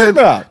it's talk good.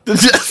 about To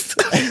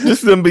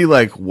just them be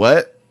like,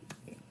 what?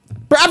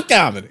 prop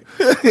comedy,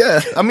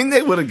 Yeah, I mean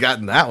they would have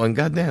gotten that one.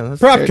 Goddamn, that's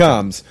prop carrot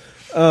coms.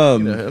 You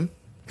know him,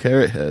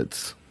 Carrot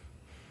Heads,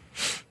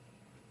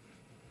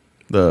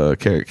 the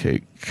carrot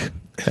cake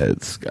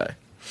heads guy.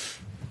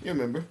 You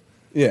remember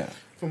Yeah.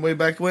 from way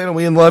back when? Are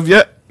we in love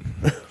yet?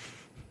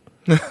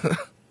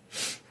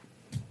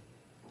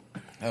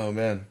 Oh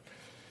man.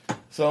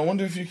 So I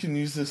wonder if you can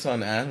use this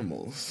on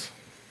animals.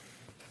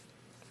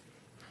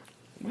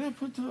 Did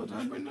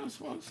I bring those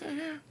smokes in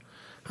here?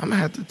 I'm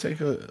gonna have to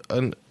take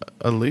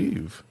a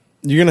leave.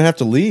 You're gonna have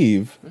to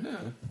leave. Yeah,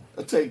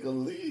 I'll take a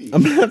leave.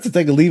 I'm gonna have to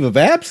take a leave of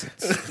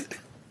absence.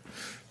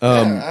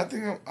 Yeah, I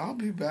think I'll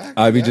be back.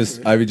 Ivy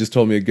just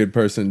told me a good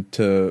person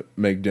to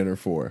make dinner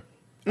for.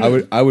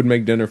 I would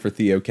make dinner for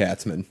Theo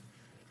Katzman.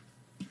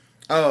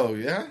 Oh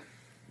yeah.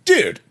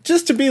 Dude,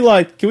 just to be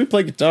like, can we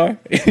play guitar?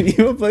 You want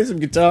to play some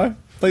guitar?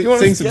 You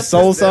Sing some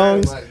soul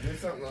songs? Like, do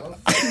something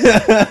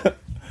else?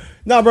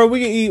 Nah, bro, we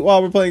can eat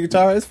while we're playing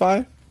guitar. It's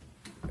fine.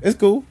 It's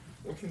cool.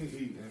 What can you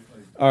eat?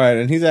 All right,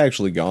 and he's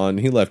actually gone.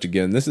 He left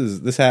again.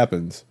 This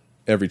happens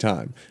every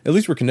time. At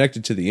least we're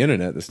connected to the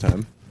internet this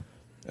time.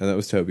 And that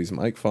was Toby's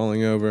mic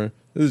falling over.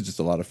 This is just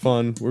a lot of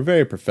fun. We're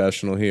very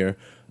professional here.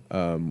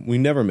 We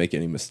never make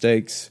any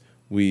mistakes.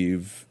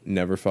 We've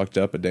never fucked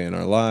up a day in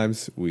our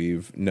lives.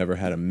 We've never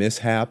had a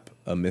mishap,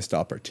 a missed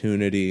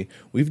opportunity.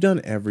 We've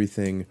done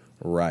everything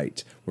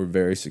right. We're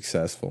very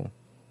successful.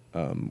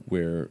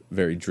 We're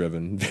very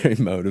driven, very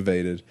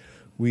motivated.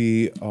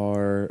 We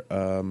are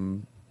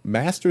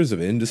masters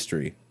of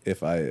industry,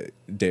 if I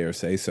dare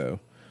say so.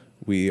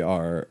 We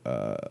are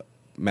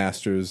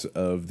masters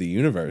of the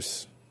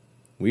universe.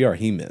 We are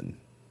He-Men.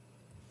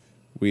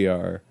 We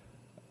are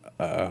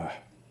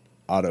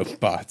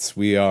Autobots.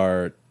 We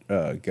are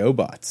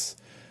GoBots.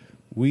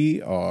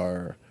 We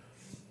are...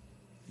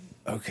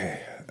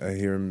 Okay, I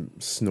hear him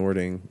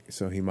snorting,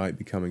 so he might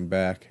be coming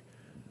back.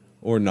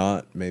 Or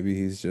not. Maybe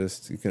he's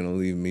just going to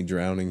leave me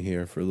drowning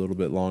here for a little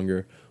bit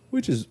longer,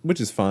 which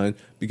is fine,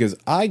 because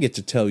I get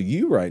to tell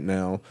you right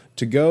now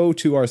to go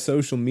to our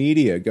social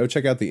media. Go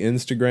check out the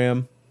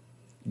Instagram.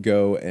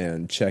 Go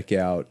and check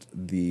out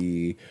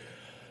the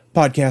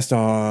podcast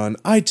on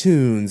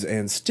iTunes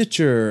and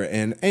Stitcher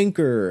and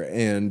Anchor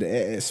and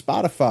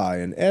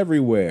Spotify and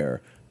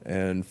everywhere.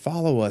 And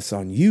follow us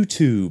on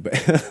YouTube.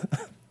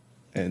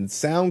 and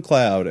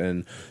SoundCloud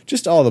and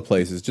just all the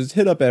places. Just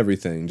hit up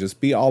everything.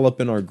 Just be all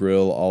up in our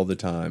grill all the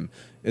time.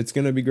 It's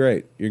going to be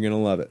great. You're going to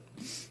love it.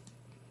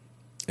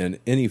 And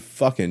any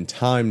fucking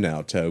time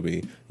now,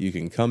 Toby, you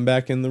can come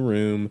back in the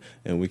room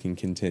and we can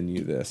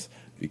continue this,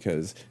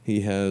 because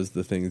he has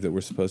the things that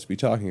we're supposed to be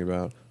talking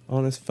about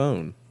on his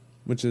phone,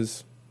 which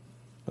is,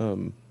 yeah,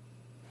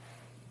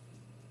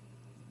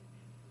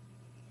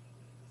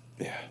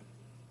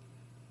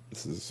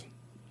 this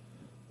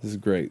is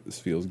great. This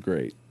feels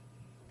great.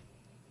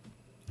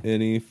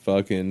 Any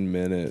fucking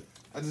minute.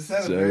 I just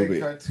had a very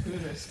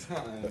cartoonish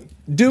time.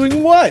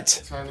 Doing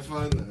what? Trying to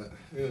find that.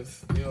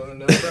 Yes. You want to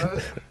know about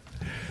it?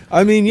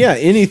 I mean, yeah,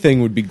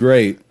 anything would be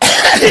great.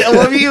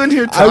 What are you in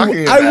here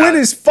talking about? I went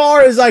as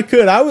far as I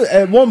could. I was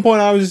at one point.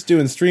 I was just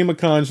doing stream of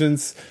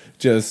conscience,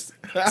 just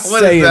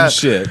saying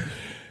shit.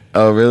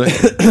 Oh, really?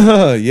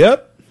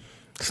 Yep.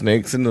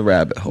 Snakes in the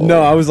rabbit hole.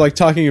 No, I was like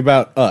talking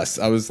about us.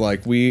 I was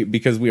like,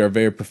 because we are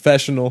very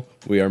professional.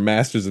 We are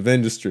masters of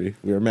industry.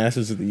 We are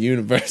masters of the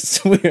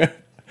universe. We are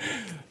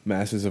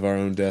masters of our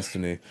own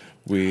destiny.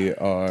 We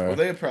are. Well,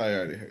 they probably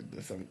already heard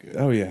this. I'm good.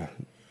 Oh yeah.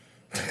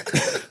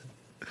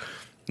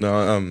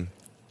 No,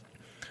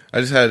 I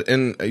just had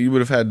you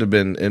would have had to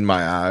been in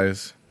my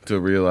eyes to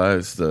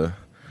realize the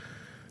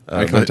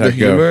eye contact. The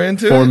humor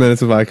into 4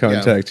 minutes of eye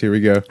contact. Yeah. Here we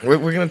go.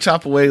 We're gonna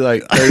chop away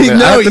like 30 minutes.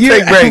 No, I have to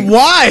take break.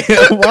 Why?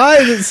 Why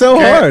is it so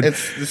hard?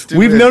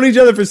 We've known each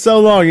other for so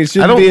long. It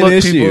shouldn't be an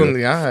issue. I don't look people in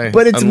the eye,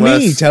 but it's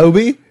me,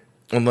 Toby.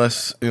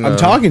 Unless you know, I'm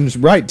talking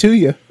right to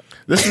you.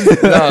 This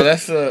is no,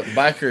 that's a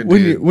biker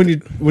dude.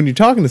 When you're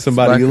talking to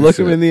somebody, you look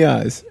them in the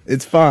eyes.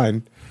 It's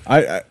fine.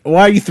 Why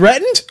are you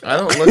threatened? I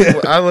don't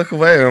look. I look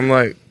away. And I'm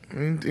like,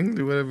 you can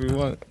do whatever you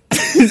want.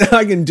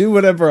 I can do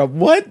whatever.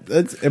 What?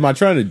 Am I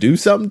trying to do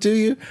something to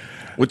you?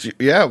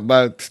 Yeah,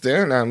 by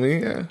staring at me.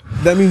 Yeah.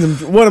 That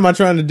means what am I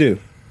trying to do?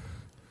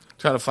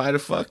 Try to fight a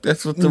fuck.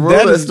 That's what the rule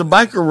is. That's the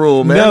biker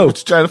rule, man. No, what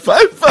you trying to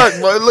fight a fuck,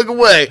 boy? Look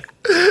away.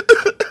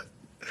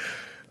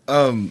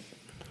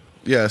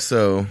 Yeah.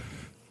 So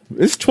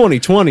it's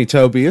 2020,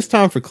 Toby. It's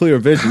time for clear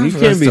vision. You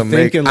can't be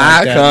thinking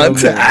like that. Eye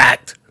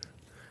contact.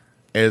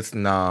 It's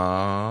not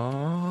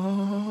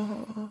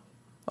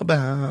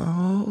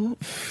about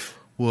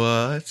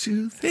what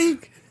you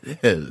think it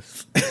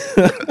is.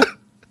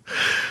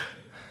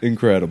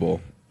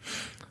 Incredible.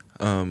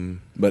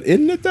 But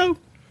isn't it though?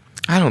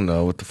 I don't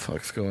know what the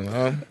fuck's going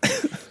on.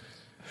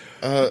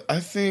 I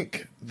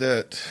think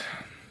that.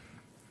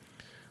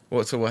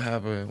 So what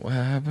happened? What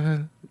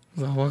happened?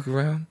 I walk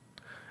around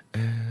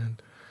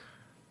and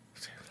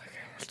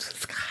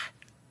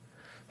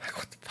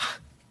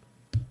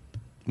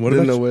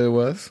Didn't know what it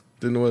was.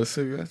 Didn't know what the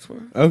cigarettes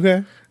were.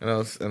 Okay. And I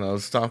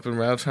was stomping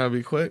around trying to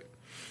be quick.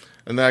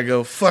 And then I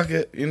go, fuck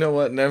it. You know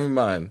what? Never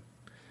mind.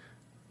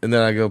 And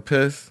then I go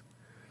piss.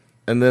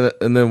 And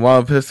then while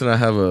I'm pissing, I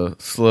have a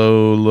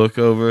slow look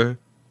over.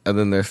 And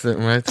then they're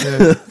sitting right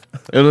there.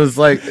 It was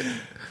like,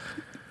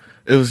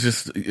 it was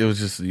just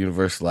the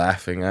universe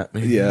laughing at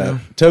me. Yeah. You know?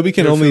 Toby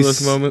can only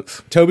those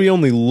moments. Toby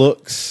only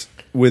looks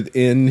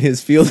within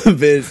his field of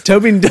vision.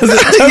 Toby doesn't.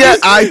 Yeah,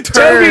 I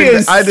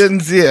turned. I didn't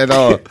see it at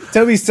all.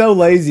 Toby's so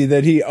lazy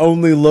that he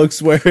only looks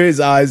where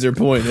his eyes are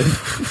pointed.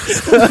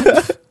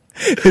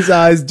 His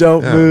eyes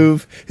don't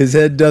move. His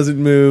head doesn't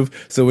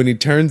move. So when he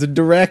turns a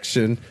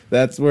direction,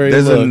 that's where he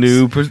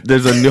looks.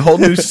 There's a new whole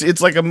new.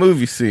 It's like a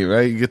movie scene,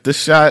 right? You get this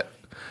shot.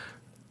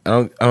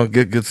 I don't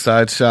get good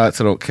side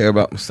shots. I don't care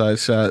about my side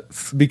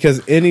shots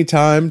because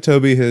anytime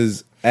Toby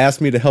has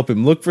asked me to help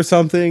him look for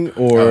something,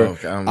 or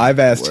I've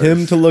asked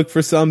him to look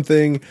for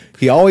something,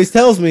 he always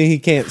tells me he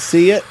can't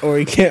see it or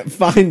he can't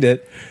find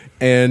it,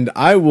 and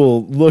I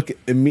will look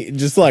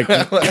just like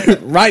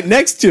right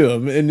next to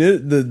him, and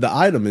the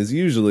item is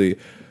usually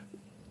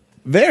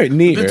very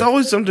neat. It's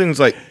always something that's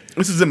like,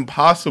 this is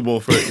impossible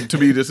for it to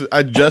be this.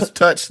 I just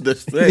touched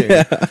this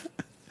thing.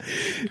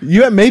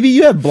 Yeah. Maybe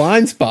you have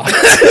blind spots.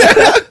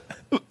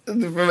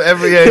 From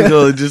every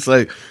angle, it's just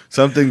like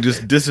something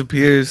just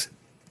disappears.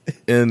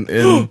 In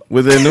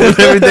within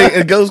everything,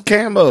 it goes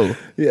camo.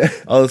 Yeah.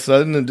 All of a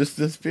sudden, it just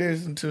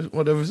disappears into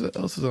whatever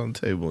else is on the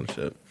table and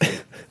shit.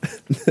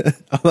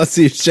 All I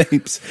see is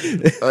shapes.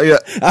 Oh yeah.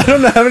 I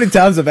don't know how many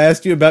times I've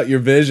asked you about your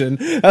vision.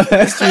 I've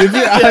asked you if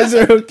your eyes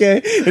are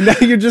okay, and now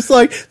you're just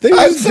like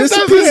things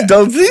disappear.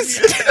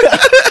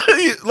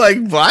 Don'tsies,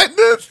 like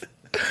blindness.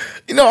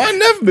 You know, I've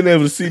never been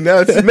able to see now.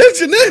 It's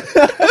mention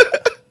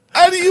it.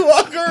 How do you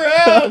walk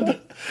around?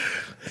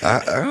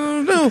 I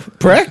don't know.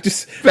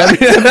 Practice. I've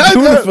been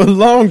doing it for a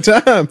long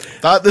time.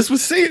 Thought this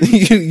was seen.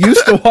 You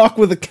used to walk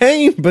with a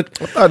cane,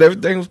 but I thought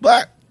everything was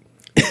black.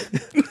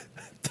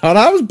 Thought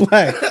I was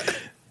black.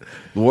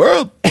 The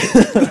world.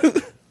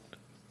 I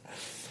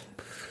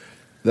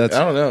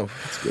don't know.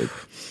 That's good.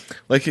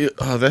 Like,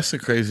 that's the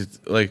crazy.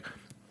 Like,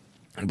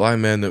 a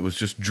blind man that was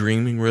just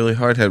dreaming really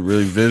hard, had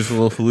really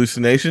visual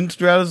hallucinations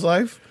throughout his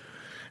life.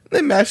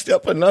 They matched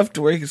up enough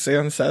to where he could stay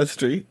on the side of the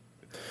street.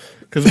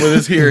 Because with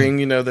his hearing,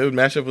 you know, they would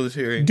match up with his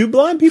hearing. Do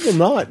blind people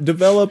not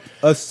develop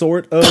a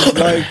sort of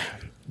like,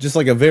 just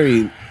like a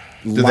very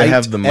Do they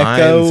have the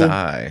mind's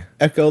eye?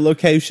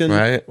 Echolocation,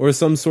 right? Or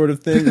some sort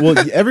of thing. Well,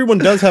 everyone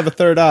does have a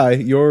third eye.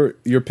 Your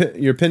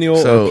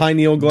pineal or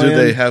pineal gland. Do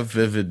they have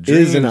vivid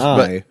dreams? Is an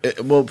eye.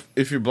 Well,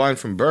 if you're blind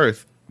from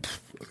birth,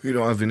 you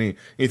don't have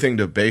anything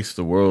to base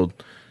the world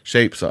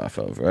shapes off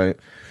of, right?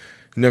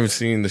 You've never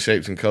seen the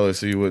shapes and colors,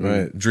 so you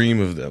wouldn't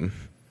dream of them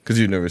because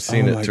you've never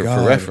seen it for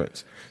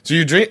reference. So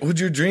would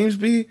your dreams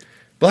be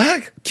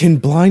black? Can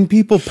blind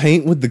people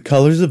paint with the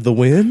colors of the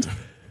wind?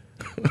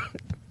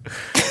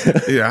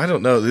 Yeah, I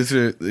don't know. These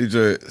are these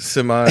are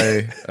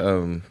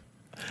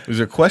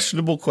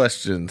questionable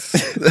questions.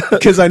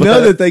 Because I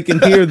know that they can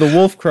hear the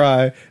wolf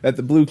cry at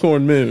the blue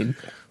corn moon.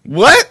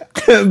 What?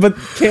 But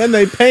can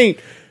they paint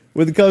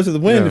with the colors of the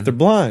wind if they're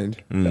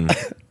blind?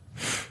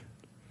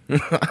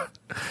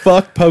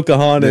 Fuck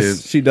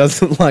Pocahontas. Dude. She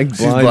doesn't like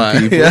blind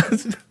people. Yeah.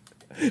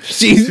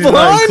 She's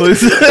blind.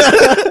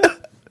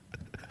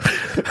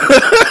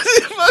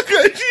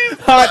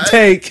 Hot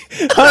take.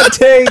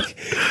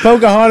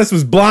 Pocahontas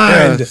was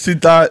blind. Yeah, she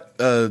thought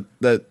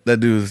that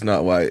dude was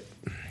not white.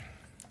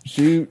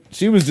 She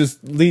was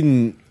just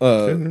leading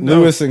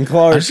Lewis and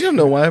Clark. She don't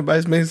know why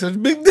everybody's making such a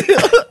big deal.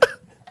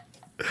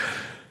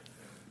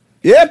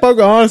 Yeah,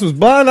 Pocahontas was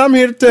blind. I'm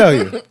here to tell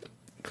you.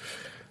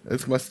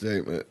 That's my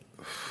statement.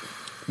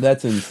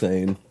 That's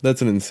insane.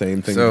 That's an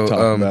insane thing to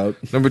talk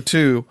about. Number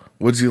 2,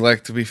 would you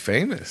like to be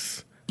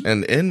famous?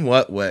 And in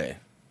what way?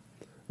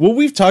 Well,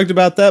 we've talked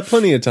about that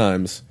plenty of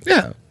times.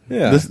 Yeah.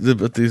 Yeah.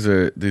 But these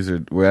are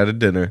we're at a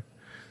dinner,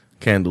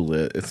 candle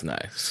lit. It's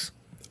nice.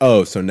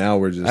 Oh, so now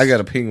we're just... I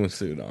got a penguin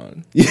suit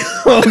on.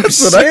 Oh,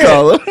 that's what I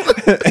call him.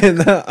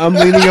 And I'm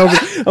leaning over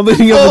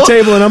the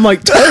table, and I'm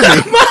like,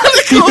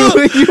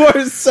 Toby, you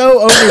are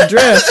so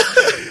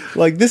overdressed.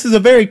 Like, this is a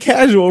very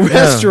casual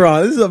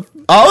restaurant. This is a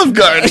Olive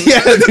Garden.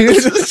 Yeah,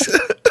 dude.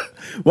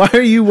 Why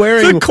are you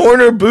wearing... It's a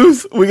corner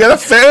booth. We got a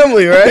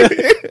family, right?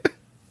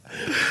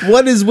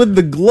 What is with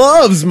the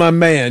gloves, my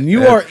man?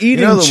 You are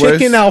eating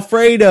chicken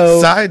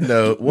Alfredo. Side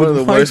note, one of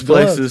the worst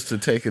places to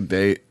take a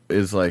date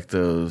is like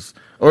those...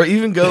 Or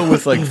even go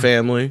with like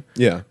family.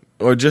 Yeah.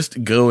 Or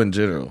just go in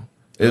general.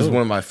 Is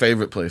one of my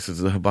favorite places,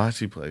 the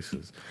hibachi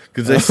places.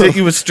 Because they sit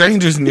you with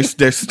strangers and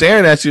they're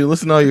staring at you and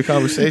listening to all your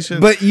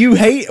conversations. But you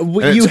hate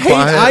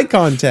eye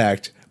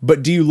contact.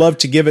 But do you love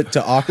to give it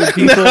to awkward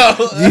people? No.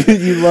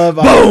 You love...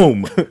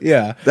 Boom!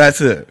 Yeah. That's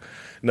it.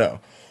 No.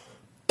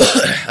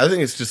 I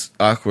think it's just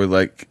awkward.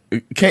 Like,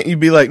 can't you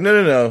be like,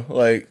 no.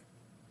 Like,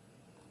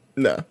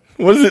 no.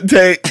 What does it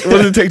take? What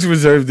does it take to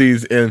preserve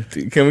these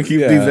empty? Can we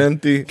keep these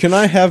empty? Can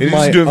I have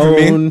my do it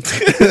own?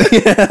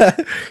 Yeah.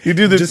 You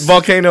do the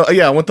volcano.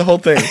 Yeah, I want the whole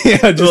thing.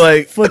 Yeah, just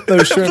like flip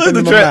those shrimp in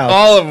the mouth.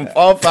 All of them,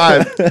 all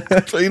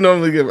 5. So you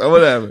normally give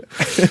whatever.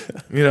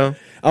 You know,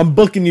 I'm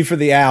booking you for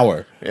the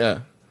hour.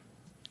 Yeah,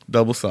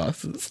 double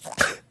sauces.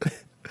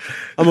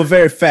 I'm a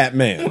very fat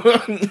man.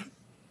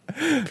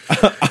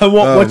 I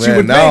want what you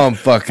would now make I'm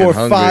fucking for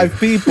hungry. 5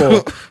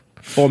 people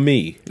for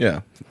me.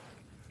 Yeah.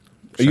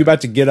 Are you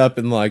about to get up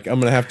and like, I'm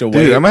going to have to wait?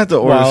 Dude, I'm going to have to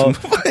order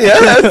some. Yeah,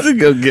 I have to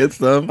go get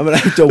some. I'm going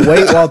to have to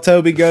wait while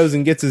Toby goes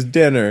and gets his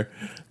dinner.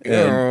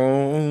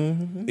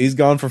 And he's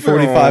gone for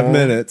 45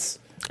 minutes.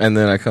 And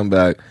then I come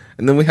back.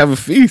 And then we have a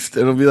feast.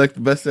 And it'll be like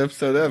the best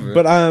episode ever.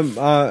 But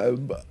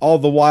all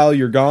the while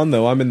you're gone,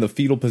 though, I'm in the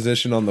fetal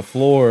position on the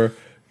floor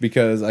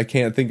because I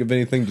can't think of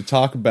anything to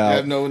talk about. I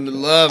have no one to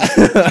love.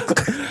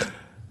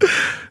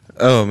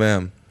 Oh,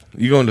 man.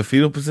 You go into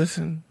fetal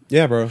position?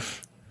 Yeah, bro.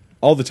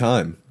 All the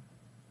time.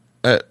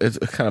 It's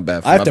kind of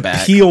bad for I have my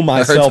back. to peel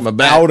myself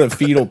out of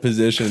fetal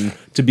position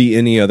to be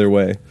any other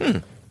way.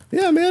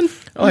 Yeah, man.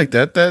 I like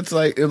that. That's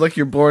like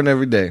you're born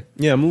every day.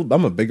 Yeah, I'm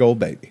a big old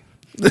baby.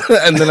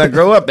 And then I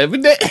grow up every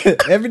day.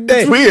 Every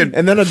day. It's weird.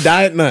 And then I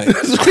die at night.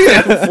 It's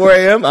weird. At 4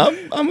 a.m.,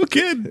 I'm a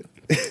kid.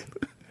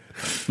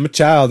 I'm a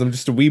child. I'm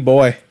just a wee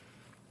boy.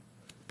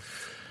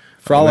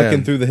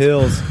 Frolicking through the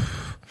hills.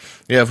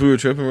 Yeah, if we were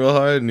tripping real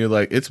hard and you're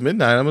like, it's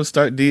midnight, I'm going to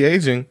start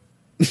de-aging.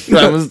 I'm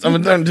going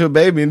to turn into a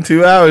baby in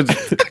 2 hours.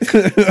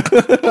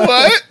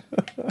 What?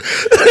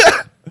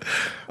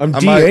 I'm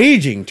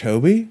de-aging,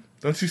 Toby.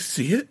 Don't you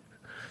see it?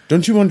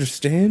 Don't you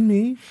understand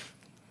me?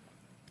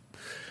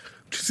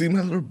 Don't you see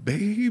my little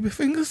baby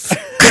fingers?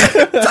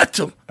 Touch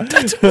them.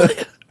 Touch them.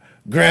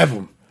 Grab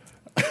them.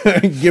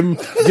 give him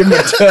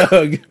a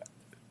tug.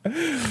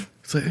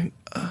 It's like,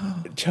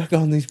 chuck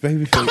on these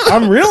baby feet.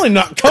 I'm really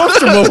not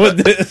comfortable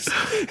with this.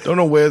 Don't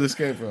know where this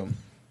came from.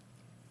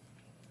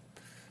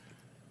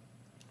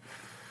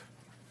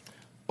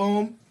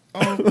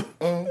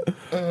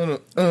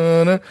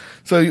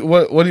 So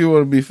what do you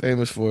want to be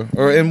famous for,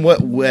 or in what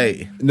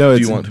way? No,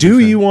 it's do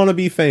you want to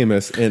be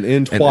famous, and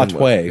in what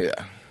way?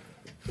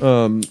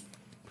 Yeah.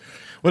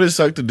 Would it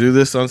suck to do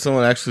this on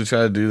someone actually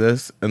try to do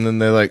this, and then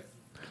they like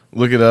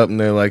look it up and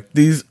they're like,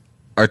 these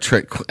are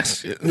trick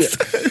questions.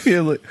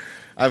 Yeah. Like,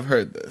 I've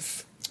heard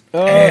this.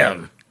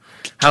 Damn.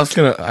 How's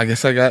gonna? I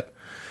guess I gotta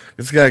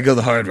go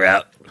the hard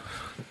route.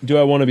 Do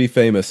I want to be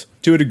famous?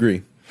 To a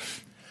degree.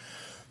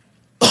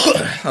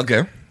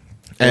 Okay.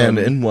 And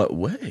in what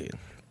way?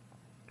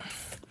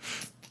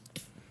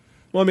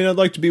 Well, I mean, I'd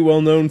like to be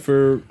well known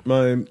for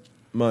my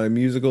my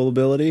musical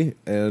ability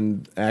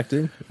and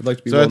acting. I'd like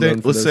to be So well I think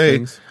known for let's those say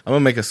things. I'm gonna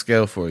make a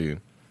scale for you.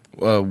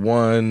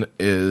 One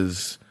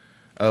is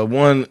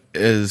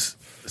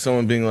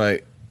someone being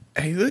like,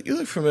 "Hey, you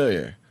look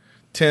familiar."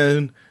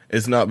 10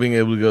 is not being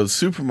able to go to the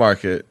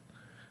supermarket,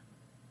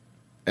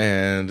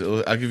 and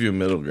I'll give you a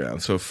middle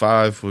ground. So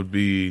 5 would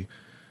be,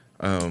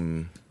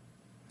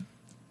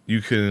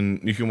 you can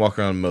walk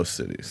around most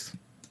cities.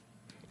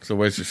 So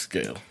where's your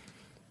scale?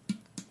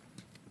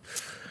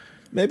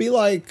 Maybe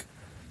like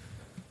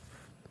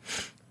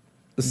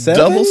a 7?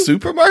 Double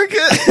supermarket?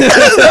 Is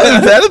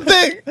that a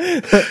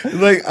thing?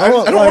 Like I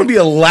don't want to be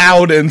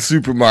allowed in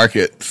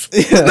supermarkets.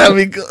 Yeah. That'd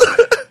be good.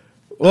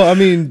 Well, I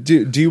mean,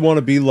 do you want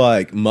to be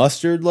like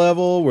mustard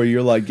level, where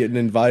you're like getting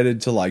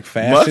invited to like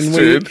Fashion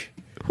Mustard? Week?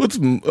 What's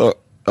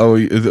are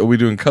we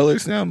doing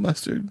colors now?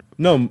 Mustard?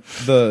 No,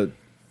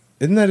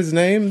 isn't that his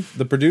name?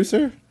 The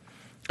producer?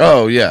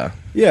 Oh yeah.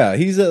 Yeah,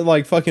 he's at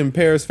like fucking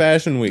Paris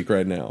Fashion Week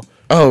right now.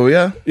 Oh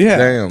yeah. Yeah.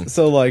 Damn.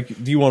 So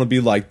like, do you want to be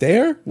like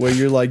there, where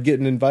you're like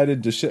getting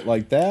invited to shit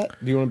like that?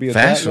 Do you want to be at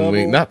that Fashion level?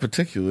 Week, not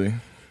particularly.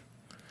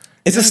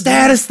 It's a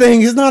status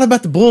thing. It's not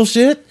about the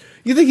bullshit.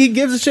 You think he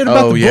gives a shit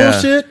about the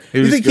bullshit?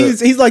 You think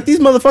he's like, these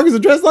motherfuckers are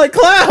dressed like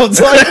clowns?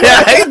 Like,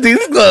 I hate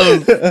these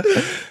clothes.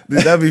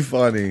 Dude, that'd be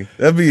funny.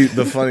 That'd be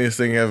the funniest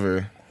thing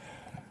ever.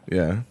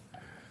 Yeah.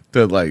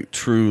 To like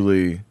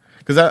truly,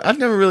 because I've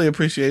never really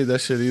appreciated that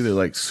shit either.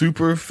 Like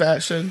super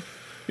fashion.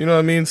 You know what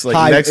I mean? It's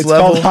like next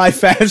level. It's called high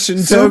fashion,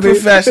 Super Toby.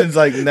 fashion's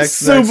like next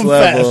Super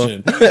level.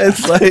 fashion.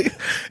 It's like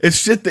it's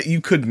shit that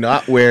you could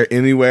not wear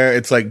anywhere.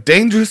 It's like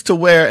dangerous to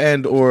wear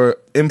and or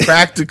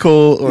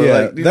impractical or Yeah,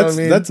 like you know what I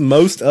mean? that's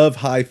most of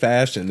high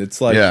fashion.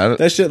 It's like Yeah,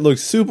 that shit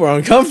looks super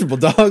uncomfortable,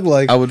 dog.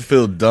 Like I would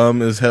feel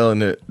dumb as hell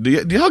in it. Do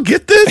y'all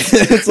get this?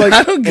 it's like,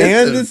 I don't get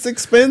and this. it's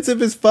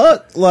expensive as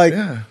fuck. Like,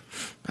 Yeah,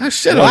 I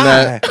shit why? on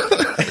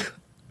that.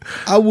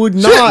 I would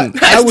not.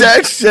 Shitting. I would,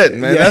 Hashtag shit,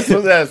 man. Yeah. That's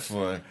what that's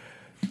for.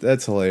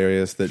 That's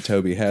hilarious that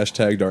Toby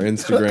hashtagged our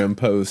Instagram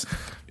post.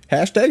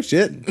 Hashtag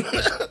shit.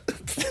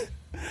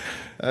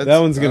 That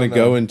one's going to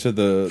go into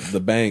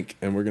the bank,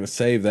 and we're going to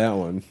save that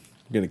one.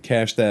 We're going to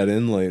cash that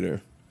in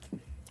later.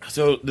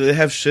 So, do they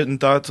have shitting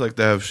thoughts like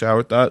they have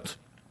shower thoughts?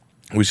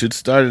 We should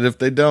start it. If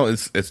they don't,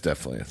 it's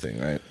definitely a thing,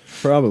 right?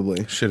 Probably.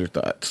 Shitter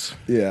thoughts.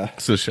 Yeah.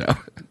 So shower.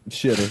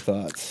 Shitter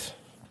thoughts.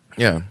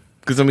 Yeah,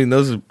 because I mean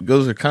those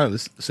are kind of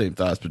the same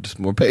thoughts, but just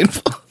more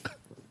painful.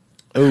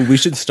 Oh, we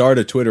should start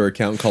a Twitter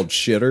account called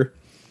Shitter,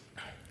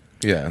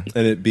 Yeah.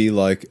 and it'd be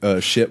like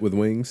shit with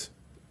wings,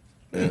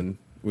 and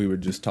we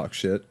would just talk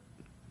shit.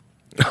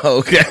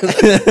 Okay.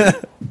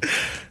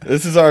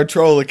 This is our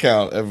troll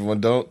account. Everyone,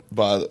 don't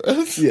bother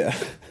us. Yeah.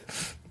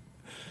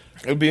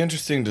 It'd be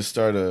interesting to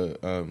start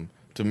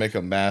to make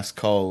a mass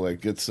call,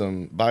 like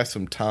buy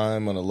some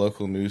time on a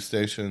local news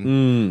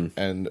station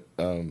and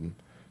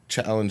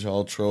challenge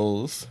all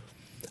trolls.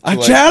 I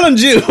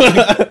challenge you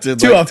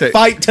to a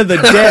fight to the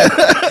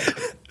death.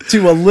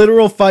 To a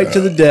literal fight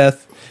to the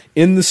death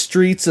in the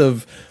streets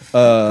of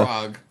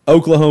Prague.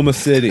 Oklahoma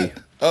City.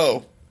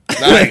 Oh,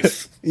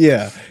 nice.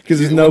 Yeah, because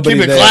there's nobody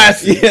keep it there.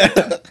 classy.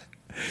 Yeah.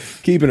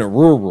 Keeping it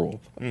rural.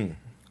 Yeah.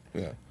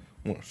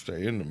 I want to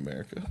stay in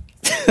America.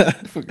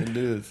 If we can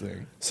do this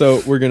thing.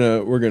 So we're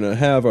gonna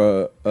have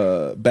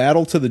a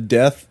battle to the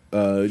death,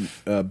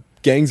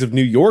 Gangs of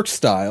New York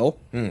style.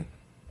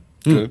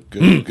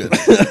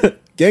 Good.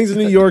 Gangs of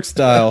New York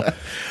style.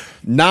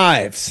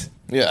 Knives,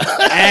 Yeah.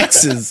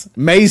 axes,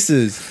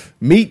 maces,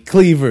 meat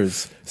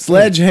cleavers,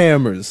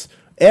 sledgehammers,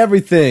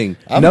 everything.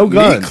 No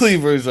guns. Meat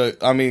cleavers.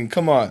 I mean,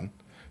 come on.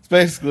 It's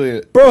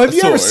basically Bro, have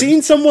you ever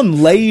seen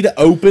someone laid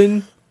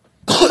open?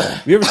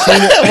 Have you ever seen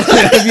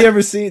it? Have you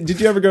ever seen? Did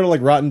you ever go to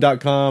like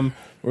rotten.com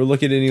or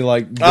look at any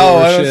like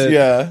gore shit?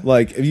 yeah.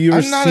 Like, have you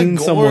ever I'm not seen a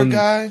gore someone?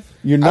 guy.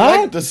 You're I not?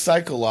 like the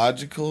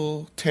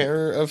psychological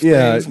terror of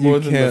Yeah, things more you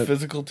than the can't-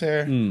 physical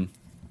terror.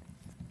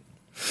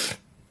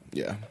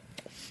 Yeah.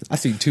 I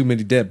see too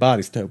many dead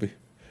bodies, Toby.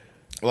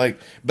 Like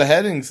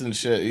beheadings and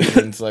shit,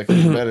 even it's like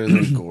better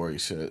than gory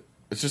shit.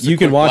 It's just You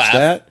can watch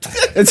laugh.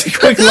 that. It's a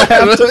quick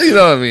laugh You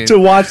know what I mean? to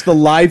watch the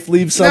life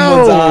leave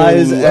someone's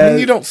eyes. I mean,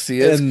 you don't see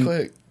it. It's and-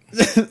 quick.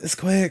 It's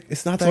quick.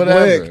 It's not that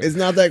Whatever. quick. It's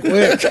not that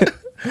quick.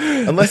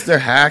 Unless they're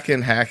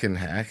hacking.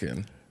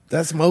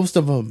 That's most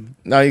of them.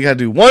 Now you gotta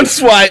do one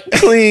swipe,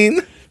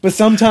 clean. But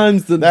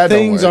sometimes the That don't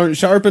things work. aren't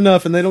sharp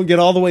enough, and they don't get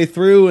all the way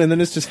through, and then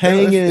it's just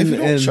hanging. If you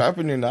don't and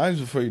sharpen your knives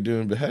before you're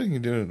doing beheading, you're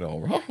doing it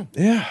all wrong.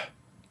 yeah,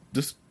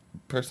 Just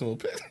personal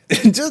opinion.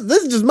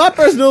 this is just my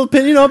personal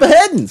opinion on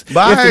beheadings.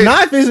 Bye. If the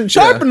knife isn't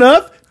sharp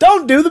enough,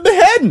 don't do the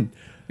beheading.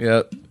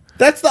 Yep.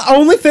 That's the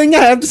only thing I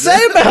have to say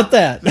about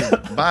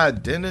that. Buy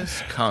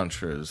Dennis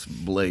Contra's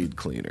blade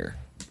cleaner.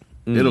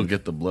 It'll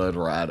get the blood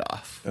right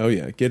off. Oh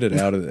yeah, get it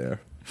out of there.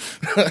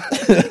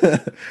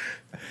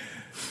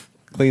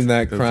 Clean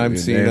that crime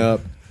your scene name.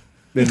 up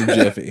in a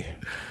jiffy.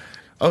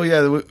 Oh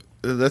yeah,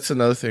 that's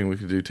another thing we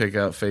could do. Take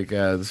out fake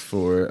ads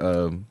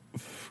for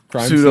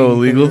crime pseudo scene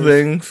illegal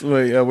fingers. things.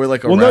 Where, yeah, we're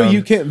like Well, around. no,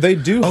 you can't. They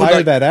do hire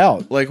like- that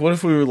out. Like, what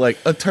if we were like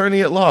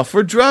attorney at law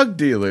for drug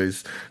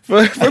dealers,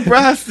 for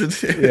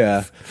prostitutes?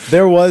 Yeah,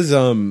 there was.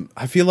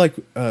 I feel like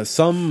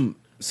some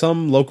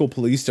local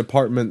police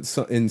department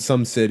in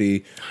some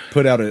city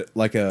put out a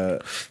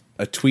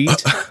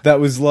tweet that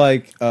was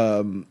like,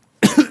 oh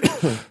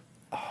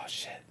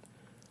shit.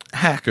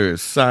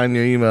 Hackers, sign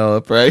your email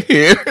up right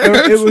here.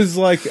 It was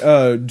like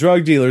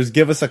drug dealers,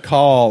 give us a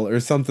call or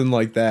something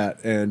like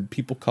that, and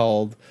people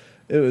called.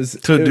 It was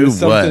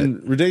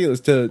something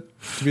ridiculous to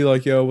be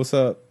like, yo, what's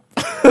up?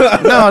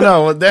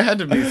 No, there had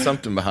to be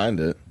something behind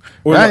it,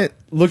 Or right?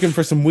 looking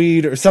for some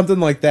weed or something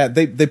like that.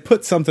 They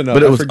put something up,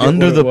 But it I was forget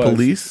under what the it was.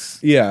 police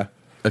Yeah.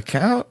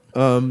 account.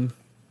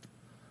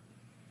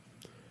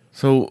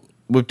 So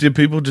did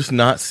people just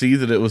not see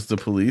that it was the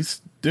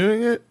police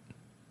doing it?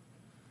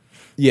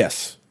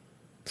 Yes.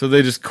 So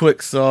they just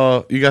quick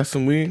saw you got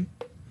some weed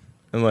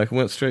and like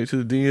went straight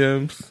to the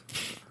DMs.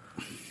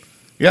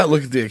 You gotta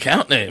look at the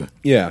account name.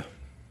 Yeah.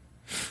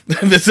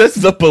 If it says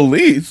the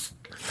police.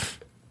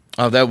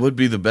 Oh, that would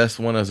be the best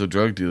one as a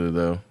drug dealer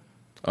though.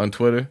 On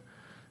Twitter.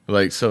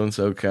 Like so and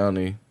so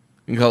county.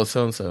 You can call it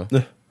so and so.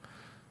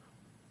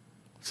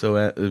 So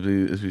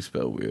it'd be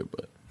spelled weird,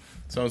 but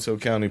so and so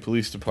county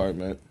police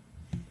department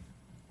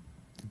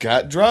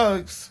got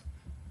drugs.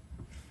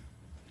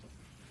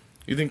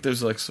 You think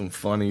there's like some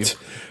funny?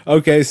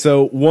 Okay,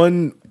 so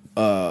one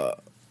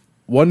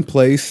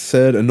place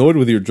said, annoyed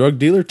with your drug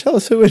dealer? Tell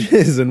us who it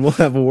is and we'll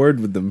have a word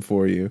with them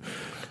for you.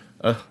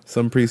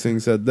 Some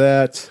precinct said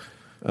that.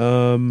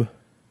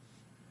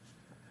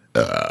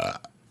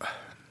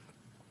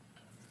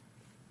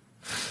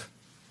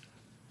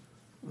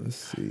 Let's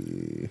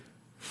see.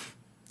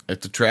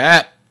 It's a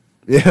trap.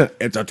 Yeah,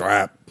 it's a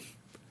trap.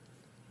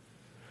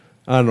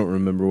 I don't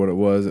remember what it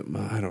was.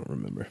 I don't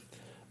remember.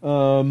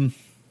 But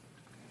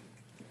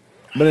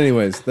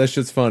anyways, that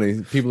shit's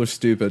funny. People are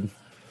stupid.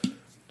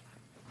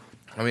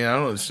 I mean, I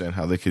don't understand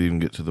how they could even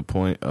get to the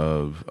point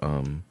of,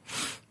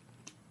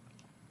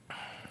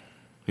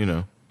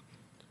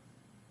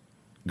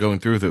 going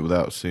through with it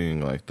without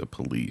seeing like the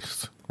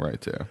police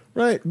right there.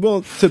 Right.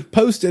 Well, to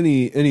post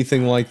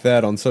anything like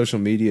that on social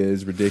media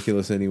is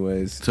ridiculous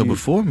anyways. So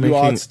before making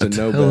a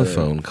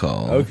telephone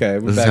call, okay,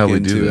 we're this back is how we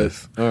into do it.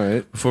 this. All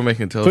right. Before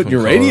making a telephone Putting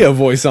your call, radio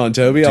voice on,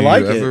 Toby. I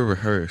like it. Do you ever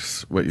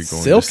rehearse what you're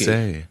going Silky. to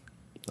say?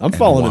 I'm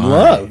falling in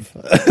love.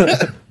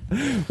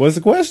 What's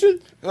the question?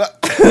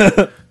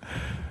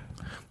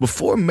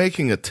 Before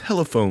making a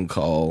telephone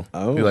call,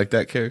 you like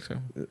that character?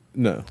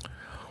 No.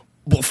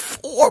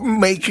 Before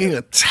making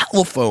a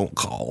telephone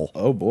call,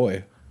 Oh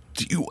boy.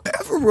 do you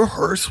ever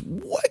rehearse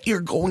what you're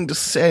going to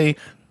say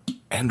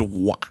and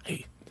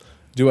why?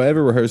 Do I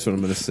ever rehearse what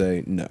I'm going to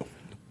say? No.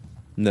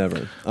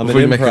 Never. I'm Before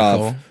you an make a improv.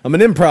 call? I'm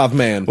an improv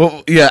man.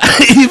 Well, yeah.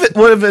 Even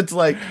what if it's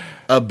like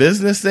a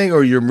business thing,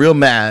 or you're real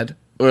mad,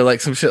 or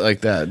like some shit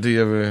like that? Do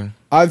you ever?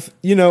 I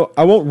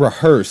won't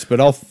rehearse, but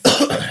I'll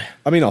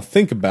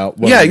think about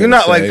what Yeah, I'm you're gonna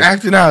not like say.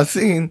 acting out a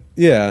scene,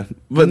 Yeah.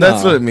 but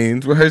that's nah. what it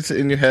means. Rehearse it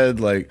in your head,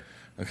 like,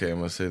 okay, I'm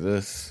gonna say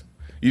this.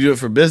 You do it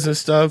for business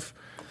stuff,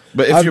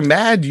 but if you're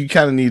mad, you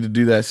kind of need to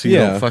do that so you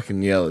Yeah. don't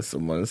fucking yell at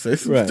someone and say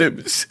some Right.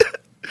 stupid shit.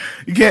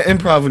 You can't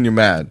improv when you're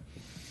mad.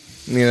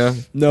 You know,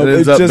 No, it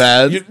ends it's up just-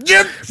 bad. you-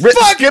 Rich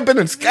skipping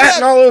and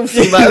scatting all over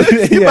somebody.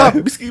 Ski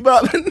bopping, ski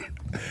bopping.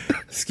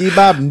 Ski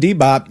bop and de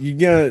bop. You're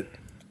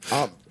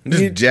gonna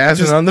Just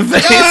jazzing on the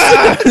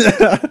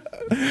face.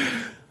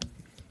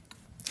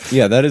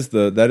 Yeah, that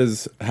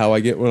is how I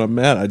get when I'm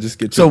mad. I just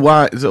get So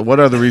what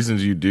are the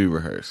reasons you do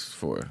rehearse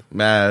for?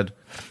 Mad.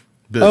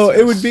 Business. Oh,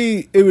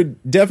 it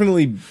would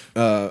definitely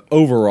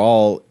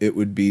overall it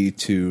would be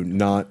to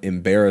not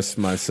embarrass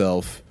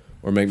myself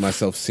or make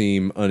myself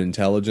seem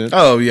unintelligent.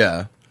 Oh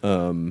yeah.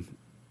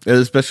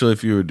 Especially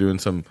if you were doing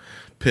some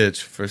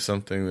pitch for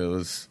something that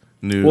was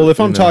new. Well, if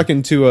I'm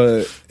talking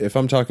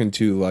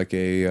to like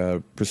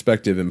a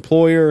prospective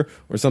employer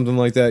or something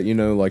like that,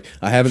 like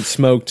I haven't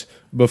smoked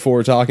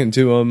before talking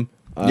to them.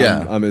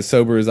 Yeah. I'm as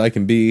sober as I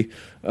can be.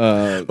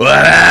 What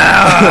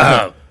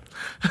up?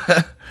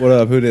 What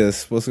up? Who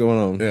this? What's going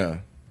on? Yeah.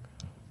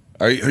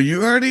 Are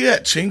you already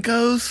at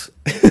Chinko's?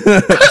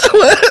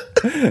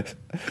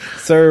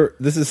 Sir,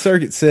 this is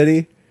Circuit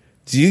City.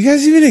 Do you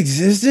guys even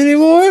exist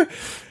anymore?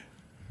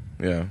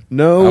 Yeah.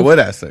 No. I would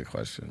ask that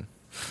question.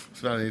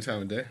 It's not any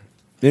time of day.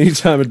 Any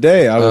time of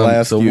day, I will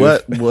ask so you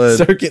what if would-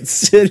 Circuit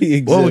City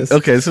exists.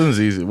 Okay, this one's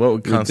easy. What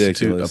would constitute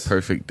Ridiculous. a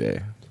perfect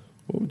day?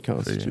 What would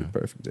constitute you? a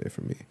perfect day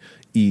for me?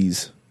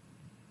 Ease.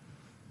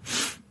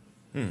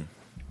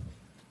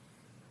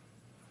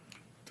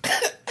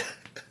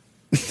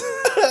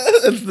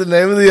 That's the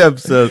name of the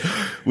episode.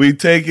 We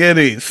take it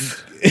easy.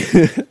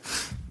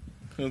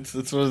 That's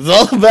what it's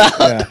all about.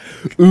 Yeah.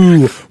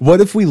 Ooh,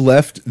 what if we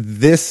left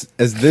this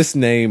as this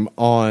name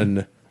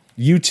on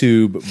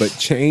YouTube, but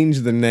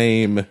change the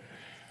name?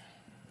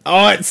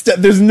 Oh,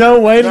 there's no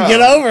way to get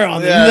over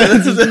on Yeah,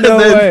 this. There's no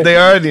way. they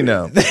already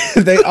know.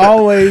 They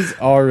always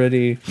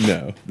already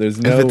know. There's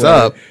no If it's way.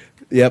 up,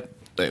 Yep.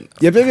 they know.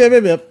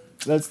 Yep.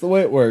 That's the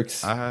way it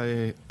works.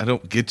 I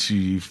don't get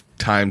you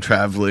time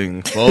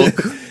traveling folk.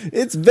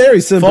 It's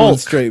very simple Folk. and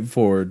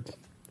straightforward.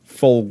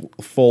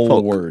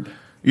 Forward.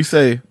 You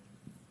say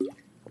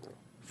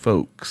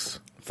folks.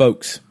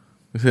 Folks.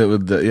 You say it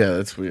with the, yeah,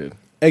 that's weird.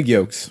 Egg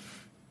yolks.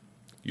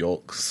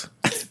 Yolks.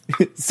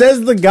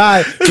 Says the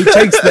guy who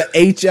takes the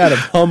H out of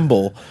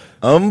humble.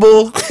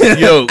 Humble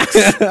yolks.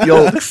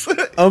 Yolks.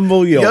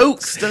 Humble yolks.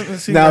 Yolks doesn't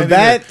seem Now right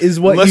that either. is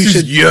what Unless you it's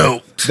should.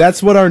 yoked.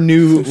 That's what our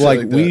new Something like.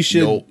 like We that.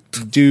 should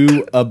Yoked.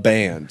 do a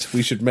band.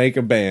 We should make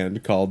a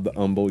band called the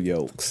Humble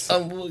Yolks.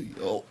 Humble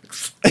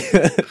yolks.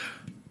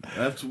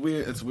 That's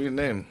weird. It's a weird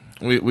name.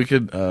 We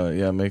could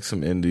make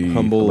some indie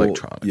Humble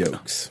electronic.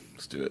 Yolks.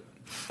 Let's do it.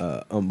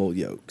 Humble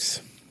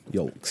Yolks.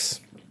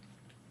 Yolks.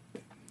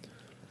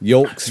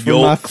 Yolks for my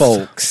Yolks.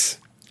 folks.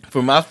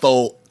 For my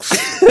folks.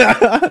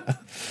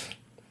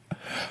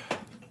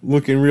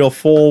 Looking real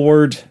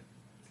forward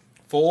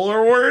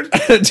Forward?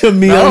 to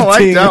me I don't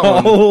like that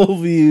one. all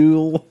of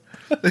you.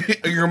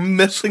 You're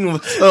missing the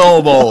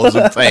syllables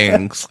and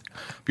things.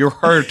 You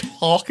heard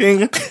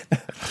talking?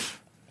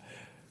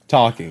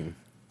 Talking.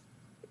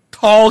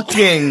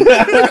 Talking.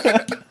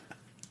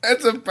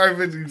 That's a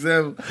perfect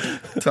example.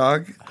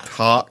 Talking.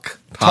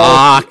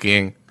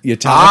 You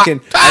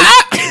talking?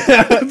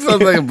 That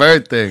sounds like a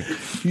bird thing.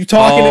 You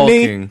talking to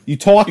me? You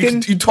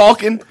talking? You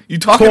talking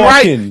Talking.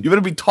 right. You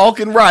better be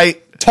talking right.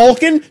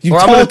 Talking? You Or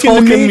I'm gonna talking to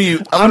talk in me?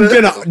 mute. I'm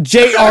gonna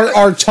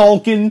J.R.R.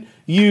 talking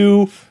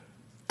you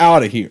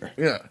out of here.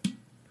 Yeah.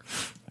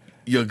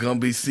 You're gonna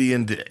be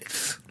seeing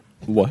dicks.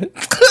 What?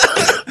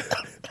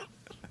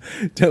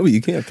 Toby,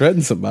 you can't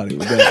threaten somebody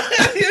with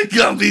that. You're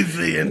gonna be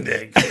seeing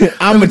dicks.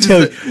 I'm gonna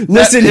tell you.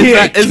 Listen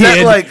here, Is that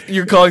kid. like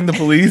you're calling the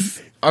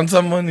police on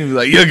someone? You'd be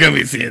like, you're gonna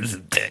be seeing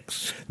some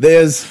dicks.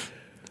 There's,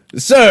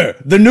 sir,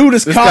 the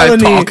nudist This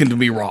colony. guy's talking to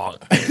me wrong.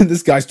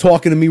 This guy's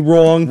talking to me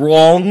wrong.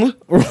 Wrong?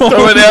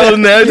 Throw it out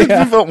in there.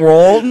 Yeah. Just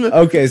wrong.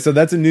 Okay, so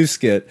that's a new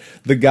skit.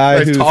 The guy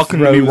Guy's who talking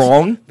to throws, me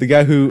wrong? The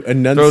guy who Throws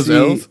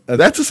enunciates. L's?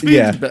 That's a speech.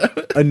 Yeah,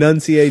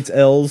 enunciates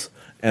L's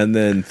and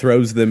then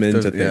throws them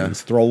into Yeah.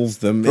 things. Throws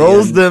them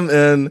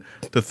in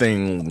to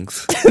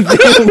things.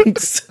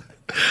 things.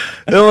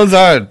 That one's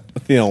hard.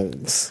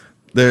 Things.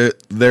 There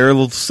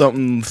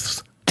something.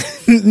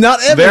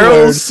 Not every There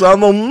word.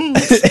 something.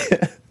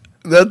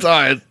 That's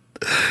hard.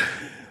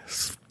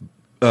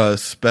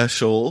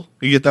 Special.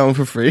 You get that one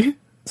for free?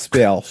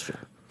 Special.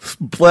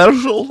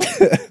 Special.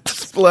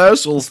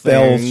 Special.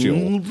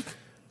 Special.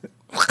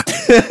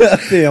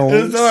 It's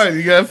Films. hard.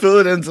 You gotta fill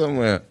it in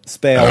somewhere.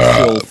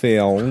 Special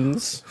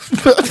films.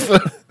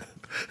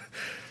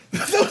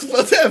 That was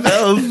supposed to have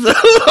L's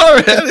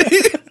already.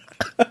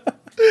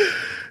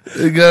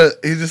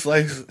 He just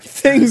likes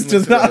Things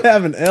does not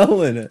have an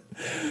L in it.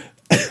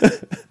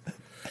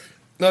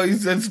 No, you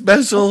said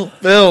special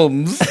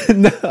films.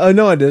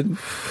 No, I didn't.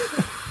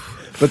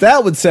 But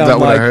that would sound Is that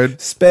what I like heard?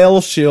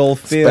 Spellshill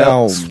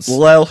films.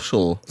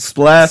 Splashel.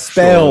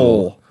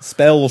 Spellshill.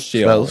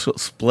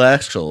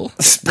 Splashel.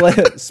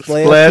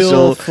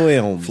 Splashel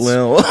films.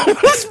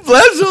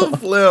 Splashel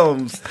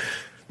films.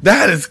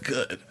 That is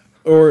good.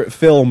 Or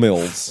film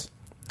mills.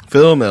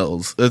 Film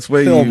mills. It's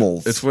where Film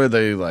mills. It's where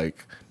they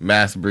like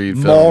mass breed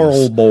films.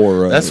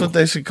 Marlboro. That's what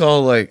they should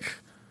call like,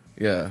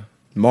 yeah,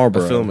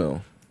 Marlboro. a film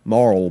mill.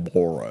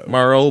 Marlboro.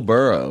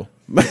 Marlboro.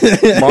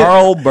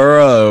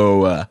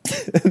 Marlboro.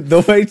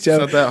 The way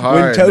not that when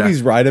hard.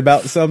 Toby's right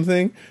about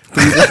something,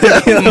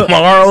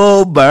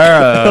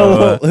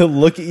 Marlboro. he'll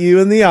look at you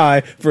in the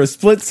eye for a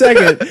split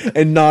second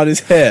and nod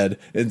his head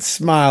and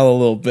smile a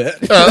little bit.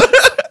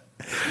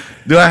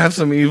 Do I have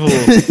some evil?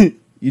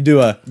 You do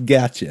a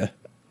gotcha.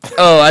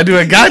 Oh, I do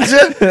a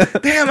gotcha.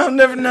 Damn, I've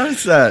never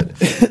noticed that.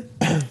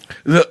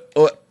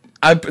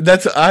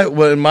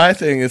 Well, my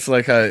thing is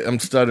like I'm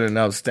stuttering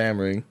out,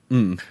 stammering.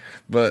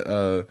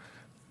 But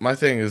my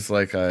thing is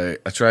like I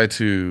try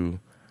to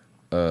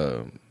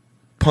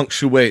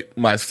punctuate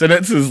my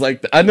sentences.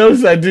 Like I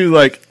notice I do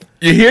like,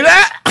 you hear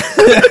that?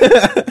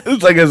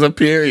 It's like as a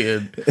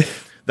period.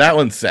 That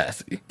one's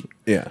sassy.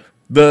 Yeah.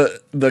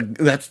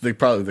 That's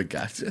probably the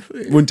gotcha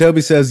thing. When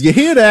Toby says, "You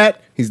hear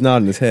that?" he's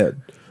nodding his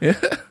head. Yeah,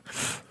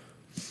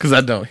 because I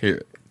don't hear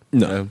it.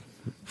 No.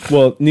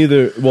 Well,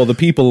 the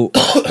people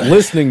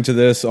listening to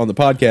this on the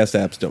podcast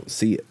apps don't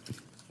see it.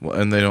 Well,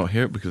 and they don't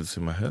hear it because it's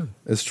in my head.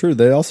 It's true.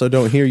 They also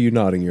don't hear you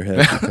nodding your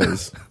head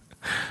because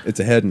it's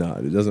a head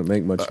nod. It doesn't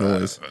make much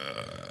noise.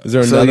 Is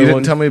there So you another didn't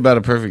one? tell me about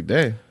a perfect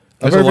day.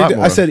 A There's a perfect lot day-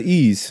 more. I said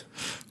ease.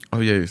 Oh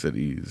yeah, you said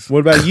ease. What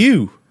about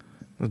you?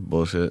 That's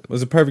bullshit.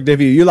 What's a perfect day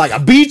for you? You're like a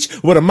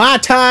beach with a Mai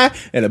Tai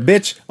and a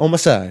bitch on my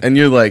side. And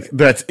you're like,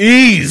 that's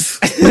ease.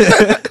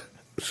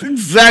 That's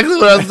exactly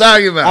what I was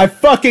talking about. I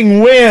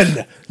fucking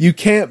win. You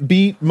can't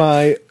beat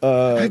my.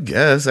 I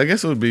guess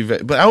it would be,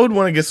 but I would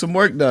want to get some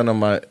work done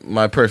on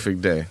my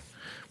perfect day.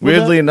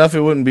 Weirdly enough,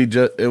 it wouldn't be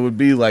it would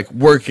be like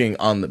working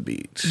on the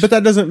beach. But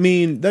that doesn't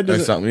mean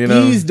something, you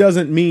know? Ease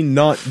doesn't mean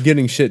not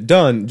getting shit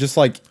done. Just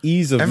like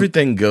ease of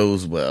Everything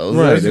goes well,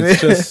 right. It's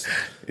just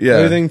yeah.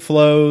 everything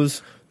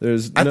flows.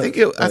 There's I think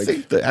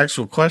the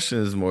actual question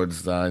is more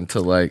designed to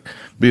like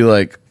be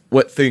like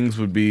what things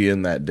would be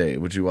in that day?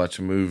 Would you watch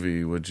a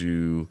movie? Would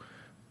you,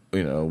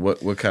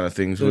 what kind of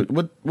things what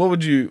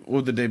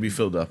would the day be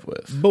filled up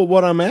with? But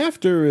what I'm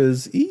after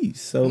is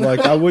ease. So like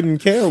I wouldn't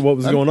care what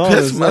was going on.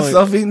 Piss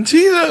myself eating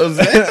Cheetos.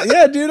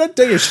 Yeah, dude, I'd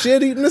take a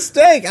shit eating a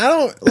steak. I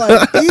don't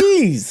like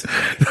ease.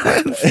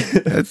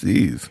 That's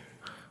ease.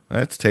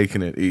 That's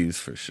taking it ease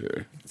for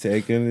sure.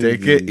 Take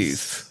it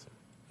ease.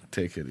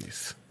 Take it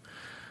ease.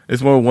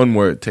 It's more one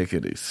word. Take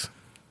it ease.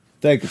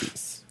 Take it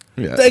ease.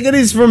 Yeah. Take it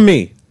ease from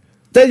me.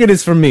 Take it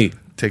ease from me.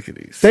 Take it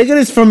ease. Take it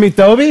ease from me,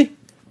 Toby.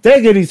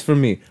 Take it ease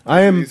from me.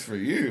 It's for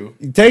you.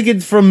 Take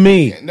it from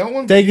me. No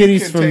one. Take it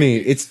ease from me.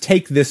 It's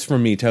take this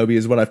from me, Toby.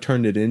 Is what I've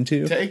turned it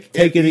into. Take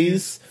it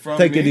ease.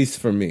 Take it ease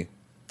from me.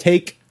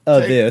 Take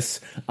this.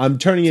 I'm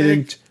turning it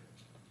into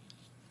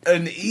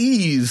an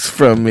ease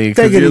from me.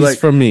 Take it ease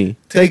from me.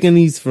 Take an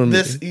ease from me.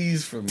 This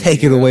ease from me.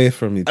 Take it away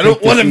from me. I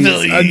don't want to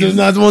feel ease. I do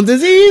not want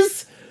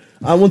disease.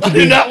 I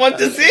do not want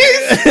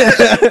disease.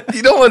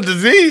 You don't want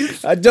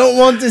disease. I don't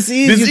want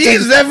disease.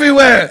 Disease is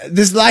everywhere.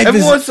 This life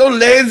Everyone's so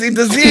lazy.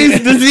 Disease. These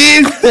people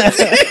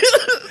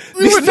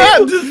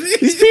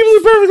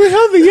are perfectly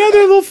healthy. Yeah,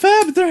 they're a little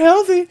fat, but they're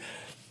healthy.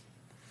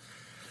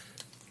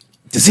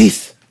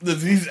 Disease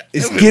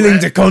is killing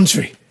the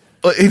country.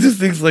 He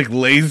just thinks like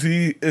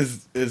lazy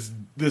is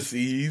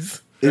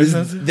disease.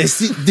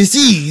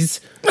 Disease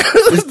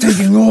is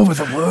taking over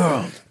the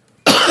world.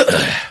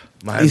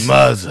 My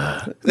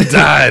mother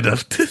died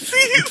of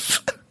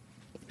disease.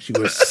 She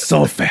was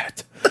so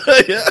fat.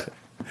 Yeah.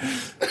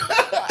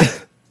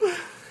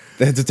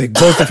 They had to take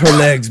both of her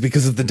legs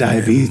because of the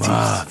diabetes.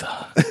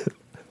 That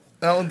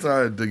one's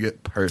hard to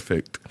get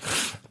perfect.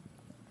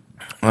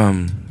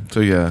 So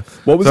yeah.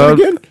 What was it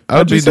again?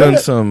 I'd be doing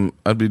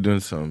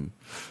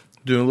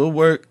a little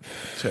work,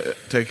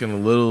 taking a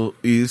little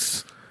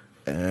ease,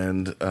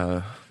 and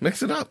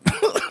mix it up.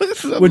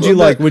 Would you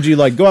like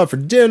go out for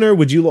dinner?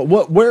 Would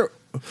you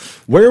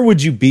where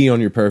would you be on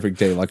your perfect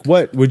day? Like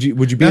what would you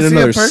be in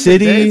another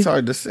city? It's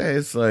hard to say.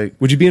 It's like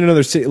would you be in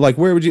another city? Like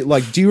where would you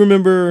do you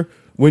remember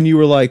when you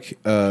were like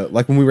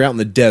when we were out in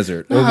the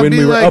desert or when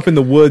we were up in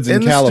the woods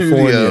in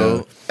California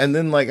studio, and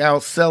then like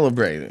out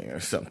celebrating or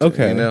something?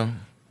 Okay,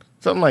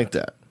 something like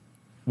that.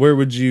 Where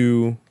would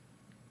you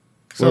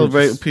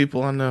celebrate with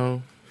people I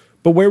know?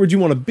 But where would you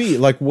want to be?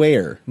 Like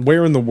where?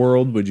 Where in the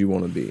world would you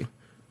want to be?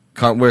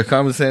 Where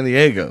Carmen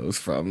Sandiego is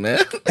from,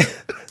 man.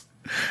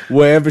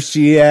 Wherever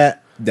she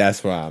at,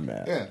 that's where I'm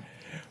at. Yeah.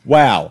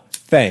 Wow.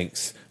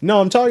 Thanks. No,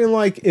 I'm talking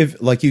like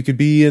if like you could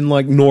be in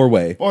like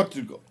Norway.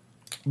 Portugal.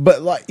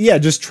 But like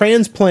just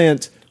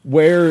transplant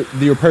where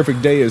your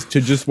perfect day is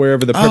to just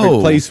wherever the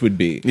perfect place would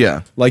be.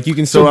 Yeah. Like you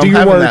can still do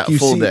your work. You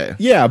full day.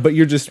 Yeah, but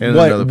you're just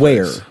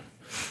where?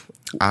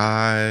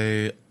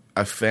 I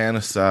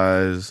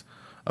fantasize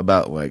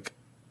about like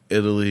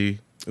Italy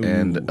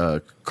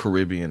and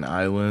Caribbean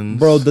islands.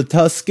 Bro, the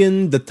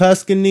Tuscany,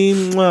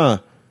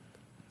 mwah.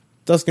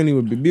 Tuscany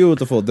would be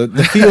beautiful. The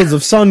fields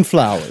of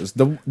sunflowers,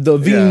 the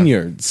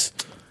vineyards.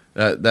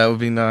 That would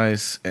be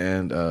nice,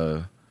 and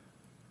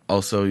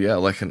also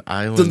like an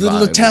island. The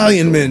little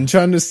Italian men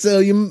trying to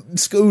sell you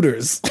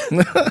scooters.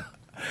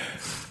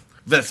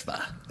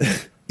 Vespa.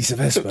 It's a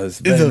Vespa. It's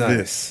very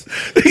nice.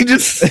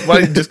 Just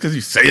because you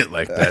say it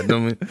like that,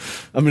 don't mean.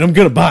 I mean, I'm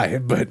gonna buy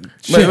it, but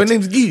my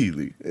name's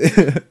Gili.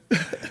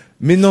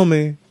 Mi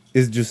nome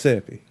is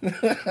Giuseppe.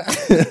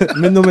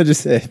 Mi nome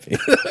Giuseppe.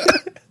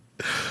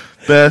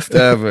 Best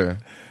ever.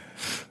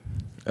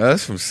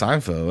 That's from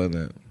Seinfeld, isn't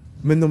it?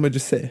 Mi nome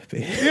Giuseppe.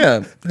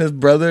 Yeah,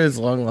 his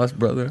long lost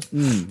brother.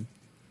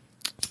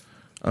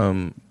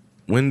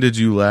 When did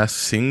you last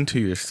sing to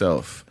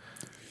yourself?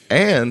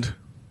 And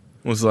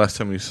when was the last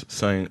time you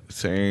sang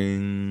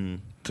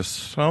to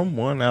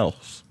someone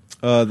else?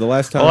 The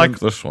last time I like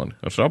this one.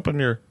 It's up in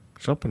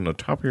the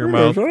top of your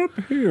mouth. It's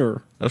up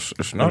here.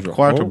 It's not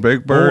quite a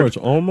big bird. It's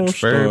almost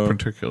very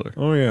particular.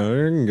 Oh yeah,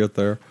 you can get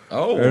there.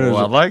 Oh,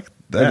 I like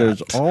that. It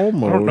is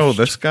almost. I don't know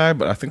this guy,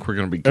 but I think we're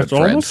gonna be good friends.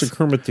 It's almost a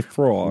Kermit the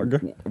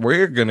Frog.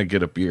 We're gonna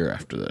get a beer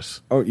after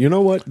this. Oh, you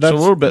know what? That's a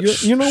little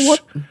bit. You know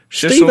what,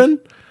 Steven?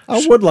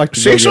 I would like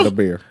to go get a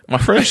beer. My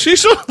friend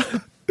Cecil.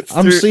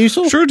 I'm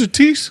Cecil. Sure to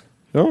tease.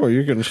 Oh,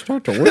 you're gonna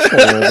start to whistle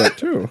a little bit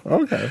too.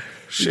 Okay,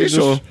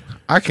 Cecil.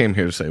 I came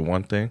here to say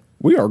one thing.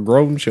 We are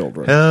grown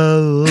children.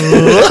 Hello.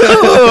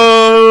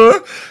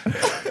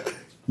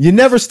 You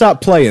never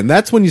stop playing.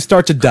 That's when you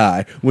start to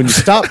die. When you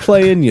stop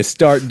playing, you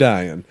start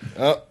dying.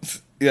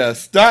 Yeah,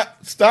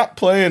 stop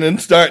playing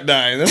and start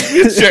dying. That's a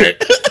good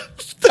shirt.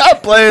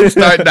 Stop playing and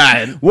start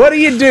dying. What are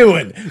you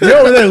doing? You're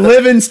over there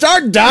living.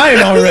 Start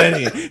dying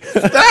already.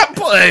 Stop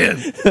playing.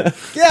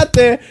 Get out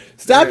there.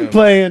 Stop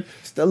playing.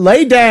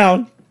 Lay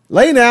down.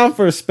 Lay down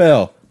for a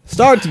spell.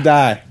 Start to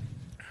die.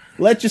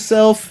 Let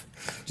yourself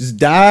just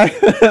die.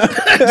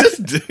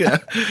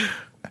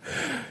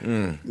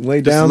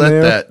 Lay down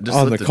there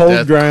on the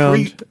cold ground,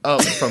 creep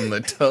up from the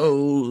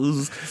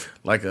toes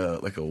like a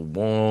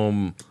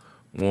warm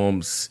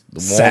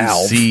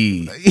salve.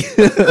 Sea.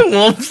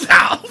 Warm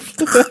salve.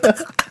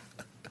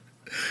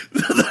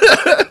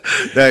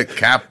 that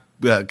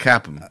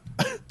cap them.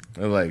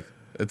 They're like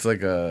It's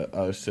like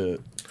oh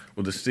shit,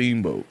 with the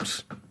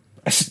steamboats.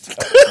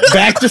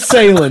 Back to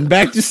sailing.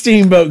 Back to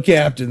steamboat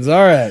captains.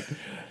 All right.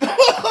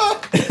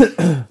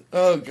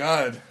 Oh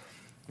God.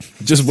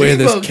 Just wear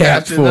this Steamboat cap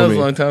Captain, for that was me.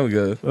 a long time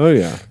ago. Oh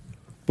yeah.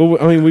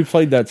 But I mean, we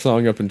played that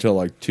song up until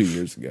like 2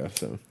 years ago.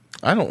 So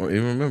I don't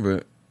even remember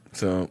it.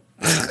 So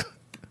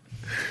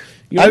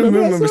you I remember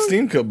remember that song?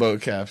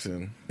 Steamboat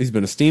Captain. He's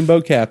been a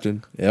steamboat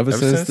captain ever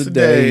since the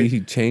day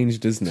he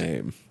changed his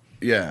name.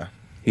 Yeah.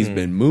 He's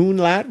been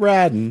moonlight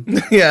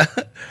riding Yeah.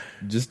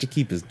 just to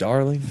keep his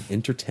darling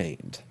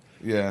entertained.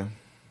 Yeah.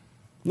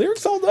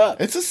 Lyrics hold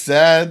up. It's a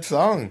sad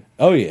song.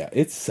 Oh yeah,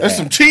 it's sad. There's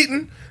some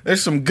cheating.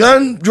 There's some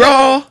gun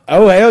draw.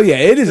 Oh hell yeah,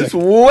 it is. It's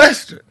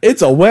Western.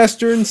 It's a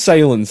Western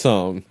sailing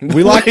song.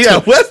 We like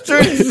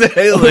Western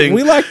sailing.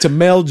 We like to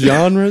meld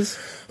genres.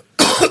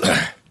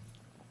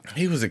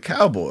 He was a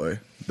cowboy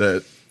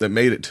that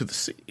made it to the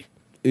sea.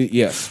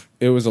 Yes,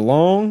 it was a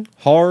long,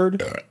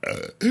 hard.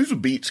 He was a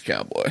beach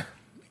cowboy.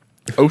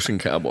 Ocean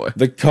cowboy.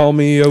 They call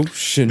me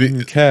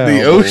Ocean Cowboy.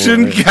 The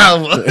ocean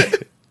cowboy.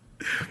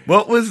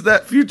 What was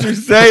that? Future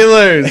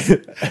Sailors.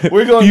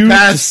 We're going Future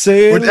past.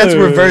 Sailors. That's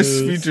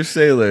reverse Future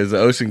Sailors. The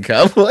ocean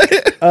cowboy.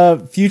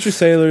 Future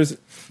Sailors.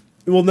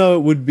 Well, no,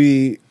 it would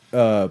be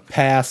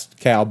past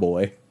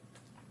cowboy.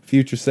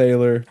 Future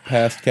Sailor,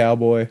 past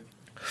cowboy.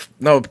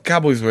 No,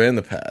 cowboys were in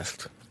the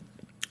past.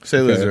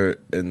 Sailors Okay. are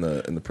in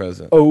the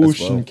present.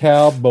 Ocean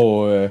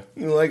Cowboy.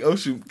 You like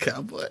ocean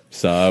cowboy?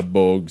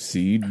 Cyborg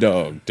Sea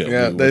Dog. Tell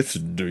Yeah, me that's-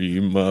 what you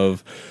dream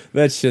of.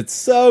 That shit's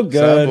so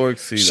good. Cyborg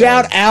Sea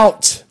Shout Dog.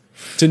 out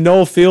to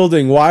Noel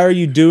Fielding. Why are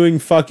you doing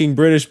fucking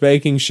British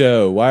Baking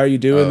Show? Why are you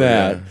doing Oh,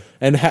 that? yeah.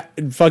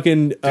 And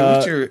fucking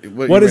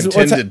what what you is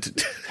intended to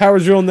do.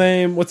 Howard's real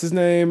name? What's his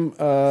name?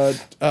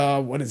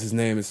 What is his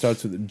name? It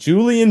starts with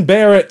Julian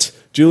Barrett.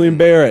 Julian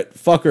Barrett.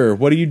 Fucker.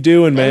 What are you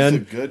doing, man?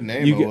 That's a good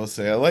name, You I get- will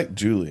say. I like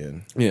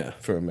Julian Yeah.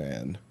 for a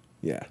man.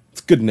 Yeah.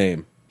 It's a good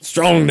name.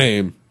 Strong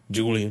name.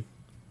 Julian.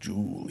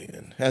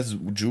 Julian. Has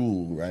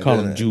Jewel right Call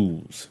in him it.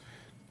 Jules.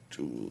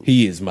 Jules.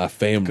 He is my Come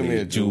family,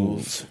 here,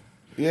 Jules. Jules.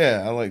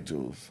 Yeah, I like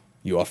Jules.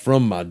 You are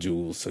from my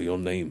Jules, so your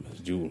name is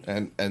Jules.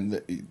 And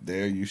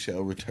there you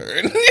shall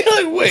return.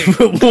 You're like,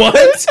 wait.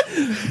 What?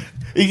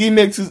 He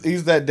mixes.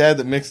 He's that dad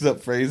that mixes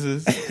up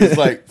phrases. It's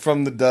like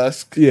from the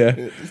dusk. Yeah.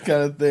 This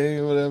kind of thing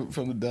or whatever,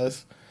 from the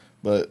dusk.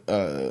 But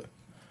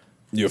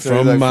You're So from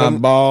he's like, my from-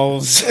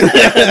 balls.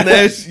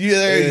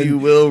 there you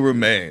will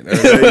remain. Or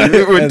there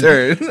you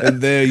return.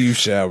 and there you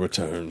shall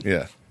return.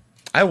 Yeah.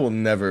 I will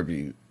never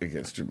be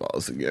against your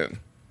balls again.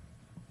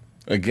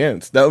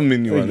 Against. That would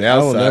mean you on the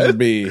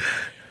outside.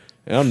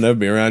 I'll never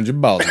be around your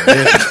balls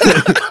again.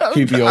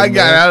 Keep you. I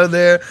got out of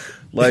there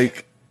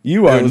like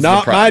You it are was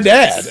not the my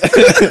dad.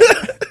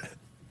 projects.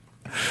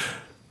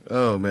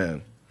 Oh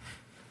man.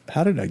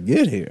 How did I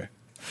get here?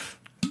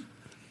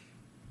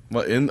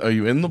 What are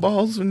you in the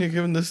balls when you're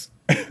giving this?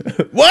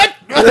 What?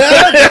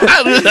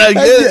 How did I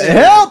get it?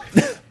 Help!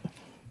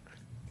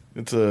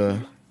 It's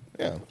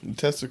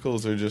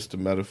testicles are just a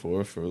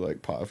metaphor for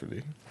like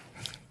poverty.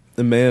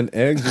 The man,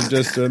 eggs are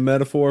just a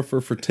metaphor for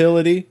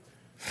fertility,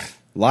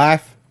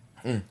 life,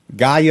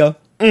 Gaia.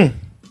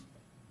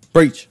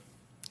 Preach.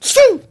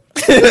 Sue.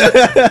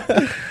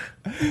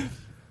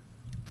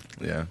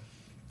 Yeah.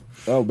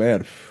 Oh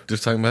man,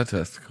 Just talking about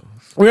testicles.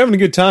 we're having a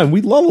good time.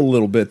 We lull a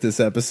little bit this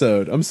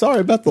episode. I'm sorry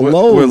about the We're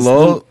lulls.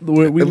 low.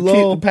 We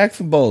lull. Pack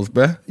some balls,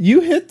 bruh.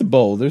 You hit the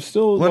bowl. There's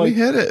still Let like, me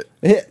hit it.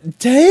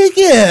 Take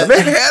it. Let me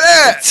hit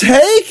it.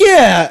 Take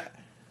it.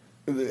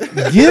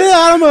 Get it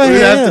out of my We'd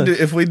have hand. to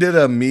do if we did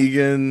a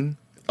Megan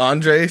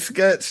Andre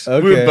sketch.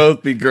 Okay. We would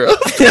both be girls.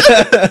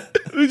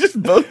 We'd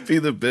just both be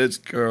the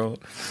bitch girl.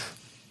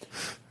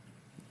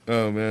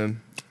 Oh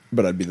man.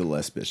 But I'd be the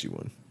less bitchy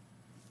one.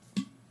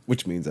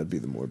 Which means I'd be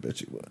the more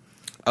bitchy one.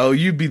 Oh,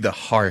 you'd be the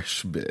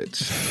harsh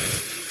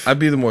bitch. I'd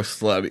be the more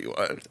slubby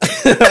one.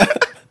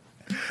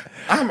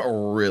 I'm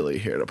really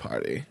here to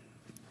party.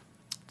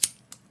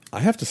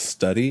 I have to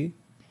study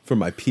for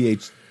my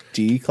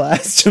PhD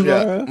class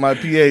tomorrow. Yeah, my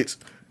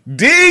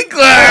PhD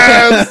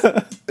class.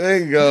 There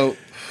you go.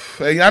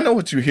 Hey, I know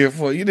what you're here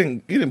for. You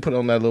didn't put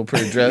on that little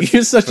pretty dress.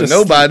 You're such for a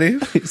nobody.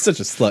 You're such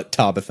a slut,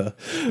 Tabitha.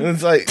 And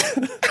it's like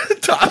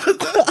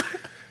Tabitha.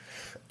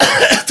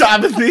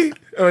 Tabitha.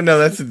 Oh no,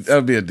 that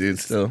would be a dude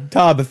still.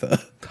 Tabitha.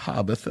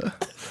 Tabitha.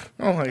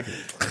 I don't like it.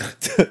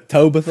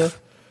 Tobitha.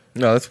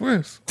 No, that's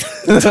worse.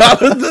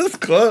 Tabitha's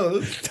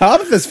close.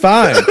 Tabitha's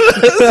fine.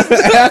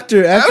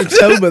 after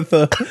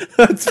Tobitha,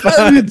 that's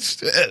fine.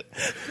 Shit.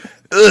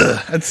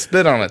 Ugh, I'd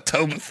spit on a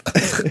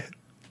Tabitha.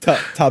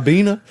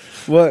 Tabina.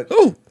 What?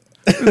 Ooh,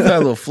 it's got a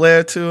little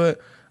flair to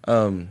it.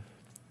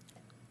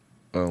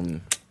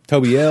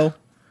 Toby L.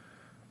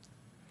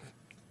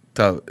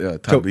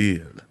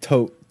 Toby.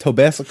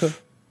 Tobesica.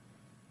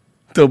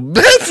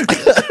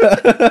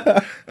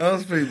 Tobesica. That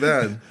was pretty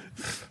bad.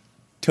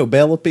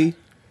 Tobelope.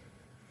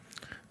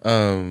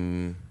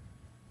 Oh,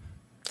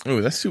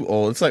 that's too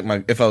old. It's like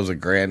if I was a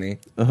granny.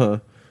 Uh-huh.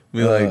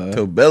 Be like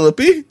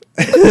Tobelope.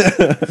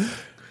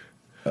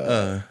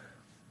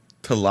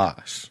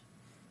 Talash.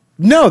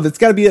 No, there's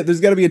got to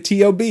be a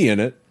T-O-B in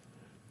it.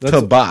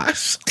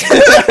 Tabash.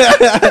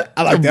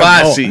 I like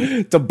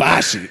Tabashi. that.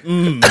 Tabashi.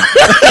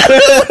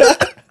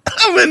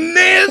 I'm a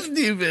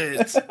nasty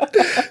bitch.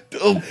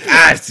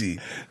 Tabashi.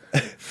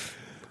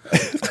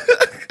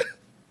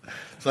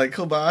 It's like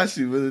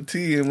Kobayashi with a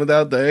T and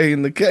without the A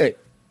and the K.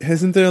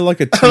 Isn't there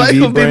like a TV I like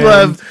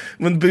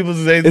when brand? people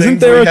say Isn't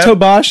things there a like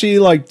Tobashi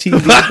like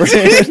TV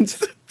brand?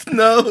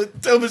 No,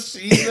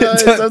 Toshiba.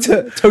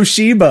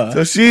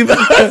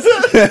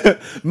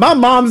 Toshiba. My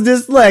mom's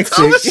dyslexic.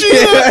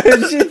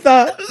 Toshiba. She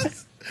thought.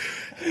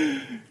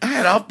 I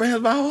had off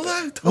brands my whole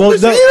life. Well,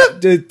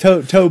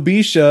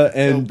 Tobisha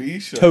and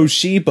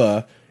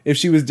Toshiba. If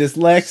she was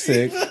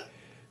dyslexic,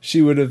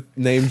 she would have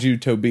named you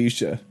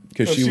Tobisha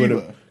because she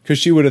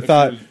would have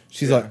thought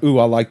she's like, ooh,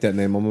 I like that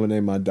name. I'm gonna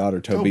name my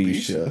daughter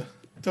Tobisha.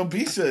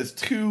 Tobisha is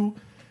too.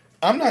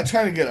 I'm not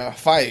trying to get a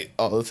fight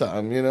all the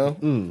time, you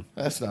know.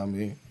 That's not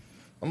me.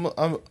 I'm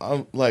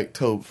like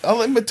Tob. I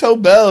like my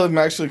Tobel. I'm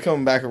actually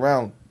coming back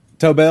around.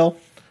 Tobel.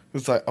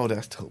 It's like, oh,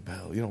 that's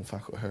Tobel. You don't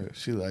fuck with her.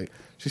 She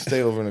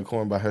stay over in the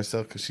corn by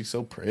herself because she's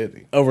so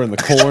pretty. Over in the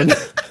corn.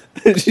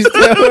 She's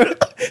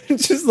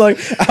just like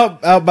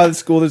out by the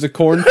school. There's a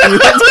cornfield.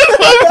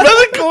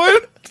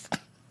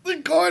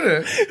 The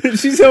corner.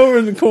 She's over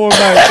in the corn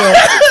by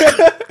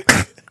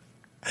herself.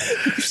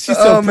 She's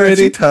so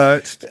pretty. Man, she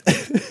touched.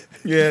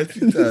 Yeah, she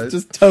touched.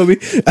 Just Toby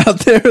out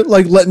there,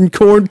 like letting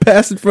corn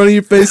pass in front of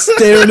your face,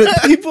 staring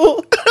at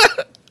people.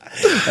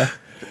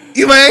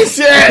 You ain't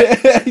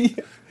shit.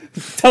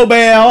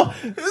 Tobel,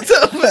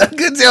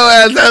 get your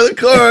ass out of the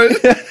corn.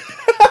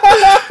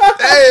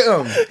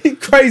 Damn. You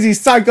crazy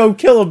psycho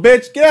killer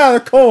bitch, get out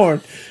of the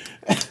corn.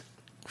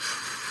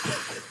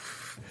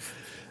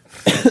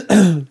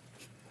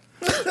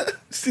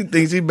 She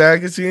thinks she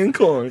back and she in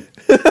corn.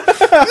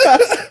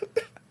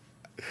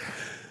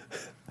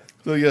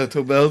 So yeah,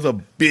 Tobel's a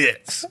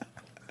bitch.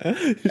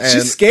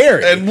 She's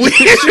scary. And weird.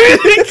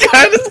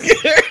 Kind of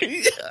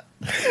scary.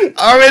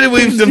 Already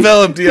we've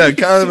developed,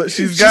 kind of.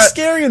 She's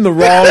scary in the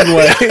wrong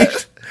way.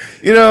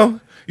 You know,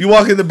 you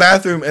walk in the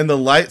bathroom and the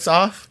light's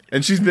off,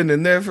 and she's been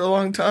in there for a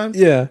long time.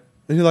 Yeah.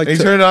 And you're like, and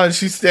you turn it on and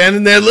she's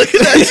standing there looking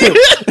at you.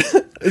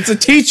 It's a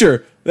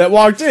teacher that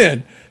walked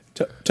in.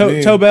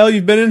 Tobel,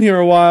 you've been in here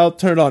a while.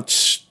 Turn it on.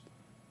 Shh.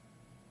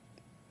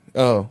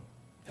 Oh.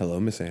 Hello,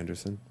 Miss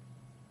Anderson.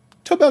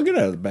 Tobel, get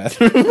out of the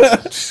bathroom.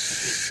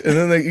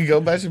 And then you go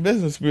about your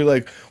business. Be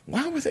like,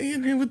 why were they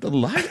in here with the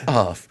light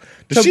off?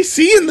 Does she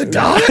see in the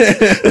dark?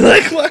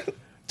 Like what?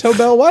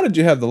 Tobel, why did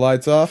you have the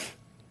lights off?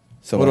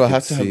 So what do I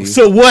have to see?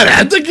 So what? I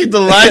have to keep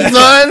the lights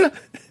on?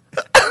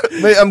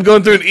 Wait, I'm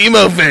going through an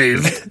emo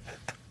phase.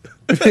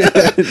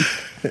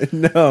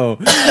 No.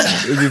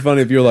 It'd be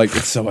funny if you were like,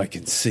 it's so I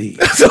can see.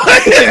 So I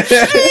can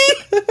see?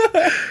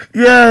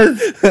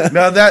 Yes.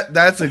 Now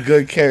that's a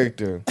good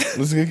character.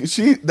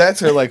 That's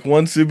her like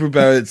one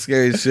superpower that's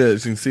scary as shit.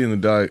 She can see in the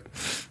dark.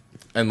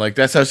 And like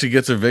that's how she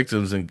gets her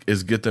victims and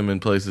is get them in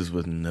places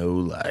with no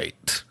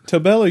light.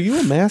 Tobel, are you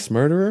a mass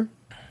murderer?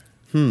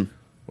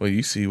 Well,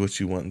 you see what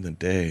you want in the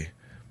day,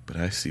 but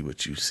I see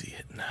what you see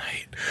at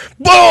night.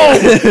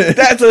 Boom!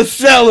 That's a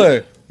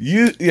seller.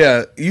 You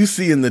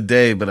see in the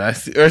day, but I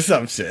see, or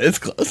some shit. It's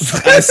close.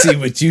 I see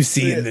what you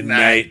see in the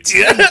night.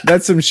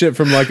 That's some shit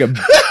from like a,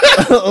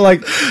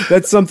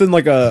 that's something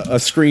like a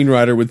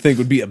screenwriter would think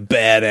would be a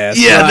badass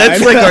line.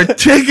 That's like our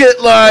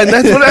ticket line.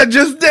 That's what I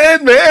just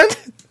did, man.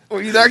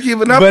 Well, you're not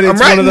keeping up. But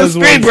it's one of those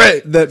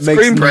screenplay.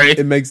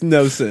 That makes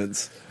no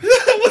sense.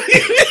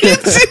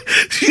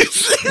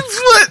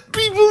 It's what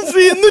people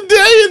see in the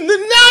day and the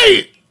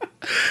night.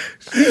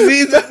 She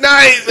sees the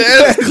night,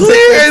 man. It's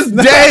clear as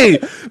day.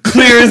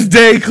 Clear as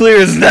day,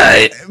 clear as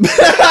night.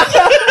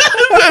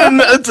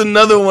 It's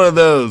another one of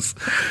those.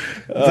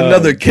 It's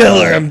another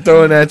killer I'm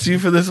throwing at you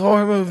for this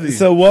horror movie.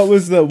 So what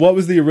was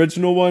the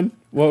original one?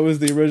 What was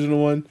the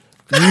original one?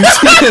 You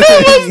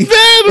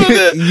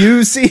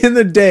see in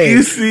the day.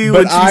 You see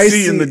what you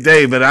see in the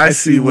day, but I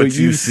see what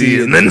you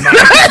see in the night.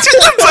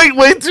 It's like,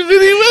 wait too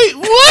many. Wait,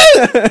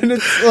 what? And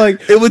it's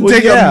like it would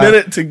take a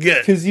minute to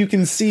get because you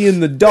can see in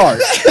the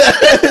dark.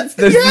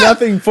 There's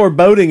nothing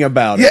foreboding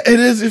about it. Yeah, it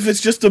is. If it's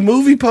just a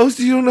movie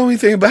poster, you don't know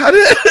anything about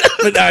it.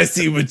 But I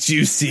see what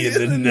you see in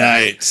the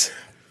night.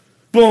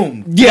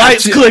 Boom.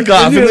 Lights click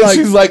off, and then like,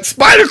 she's like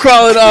spider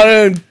crawling on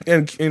her,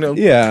 and you know,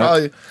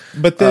 probably.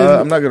 But then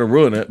I'm not gonna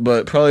ruin it,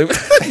 but probably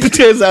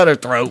tears out her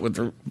throat with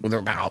her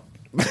mouth,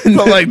 something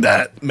like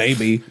that.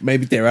 Maybe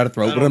tear out a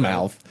throat with a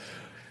mouth.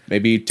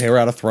 Maybe tear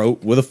out a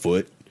throat with a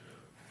foot.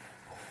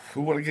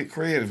 We want to get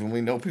creative, and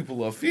we know people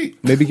love feet.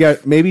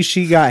 Maybe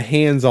she got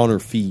hands on her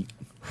feet.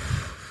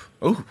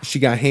 Oh, she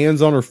got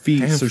hands on her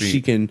feet, so feet.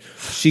 she can.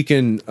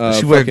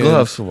 She wear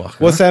gloves to walk.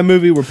 What's that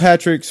movie where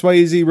Patrick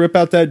Swayze rip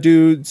out that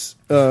dude's?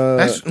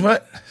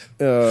 What?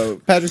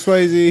 Patrick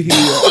Swayze.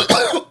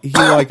 He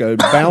like a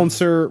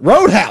bouncer.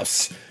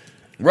 Roadhouse.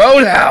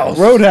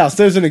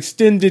 There's an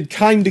extended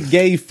kind of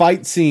gay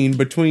fight scene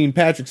between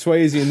Patrick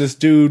Swayze and this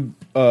dude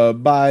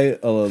by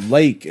a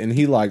lake, and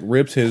he like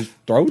rips his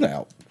throat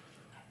out.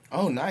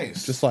 Oh,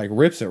 nice! Just like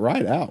rips it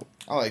right out.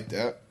 I like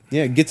that.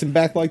 Yeah, it gets him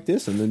back like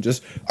this, and then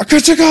just But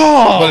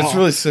it's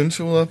really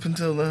sensual up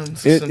until then.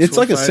 It's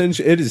like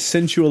it is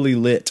sensually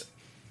lit.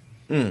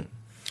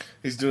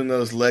 He's doing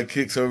those leg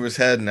kicks over his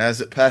head, and as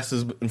it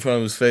passes in front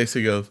of his face,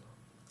 he goes.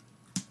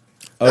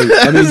 Oh,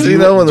 I mean, do you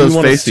know when those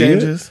face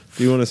changes?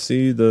 Do you want to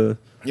see the?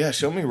 Yeah,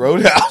 show me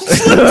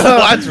Roadhouse. Let's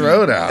watch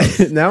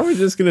Roadhouse. Now we're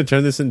just gonna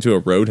turn this into a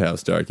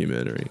Roadhouse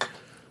documentary.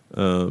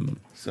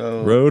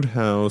 So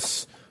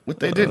Roadhouse. what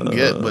they didn't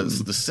get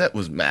was the set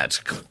was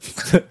magical.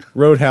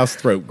 Roadhouse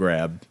throat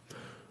grab.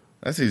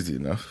 That's easy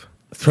enough.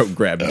 Throat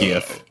grab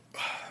gif.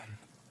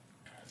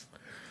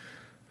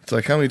 It's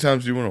like, how many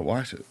times do you want to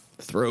watch it?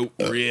 Throat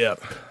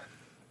rip.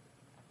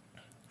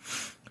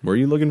 Were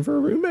you looking for a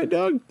roommate,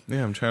 dog?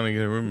 Yeah, I'm trying to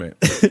get a roommate.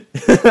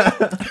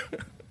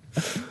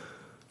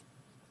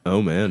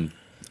 Oh, man.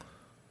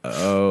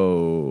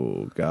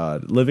 Oh,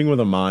 God. Living with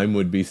a mime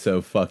would be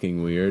so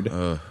fucking weird.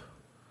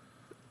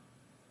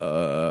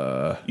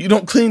 You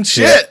don't clean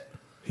shit.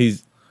 He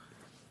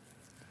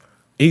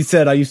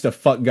said I used to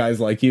fuck guys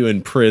like you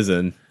in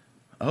prison.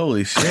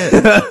 Holy shit.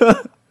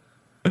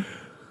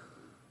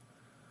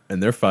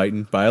 And they're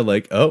fighting by a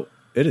lake. Oh,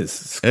 it is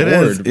scored. It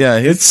is. Yeah,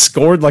 it's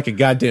scored like a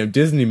goddamn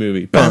Disney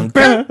movie.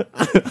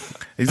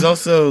 He's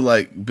also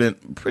like been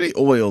pretty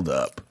oiled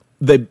up.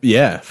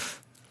 Yeah.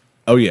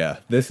 Oh yeah,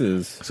 this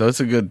is So it's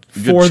a good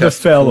for the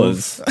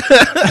fellas.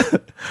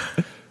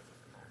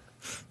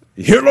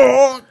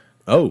 Hello.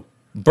 Oh,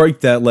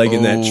 break that leg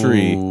in that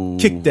tree.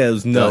 Kick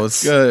those nuts. That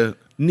was good.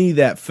 Knee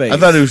that face. I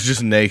thought he was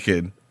just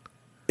naked.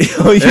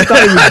 Oh, you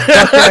thought he was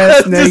buck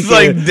ass naked? Just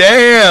like,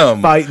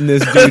 damn. Fighting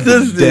this dude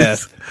to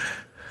death.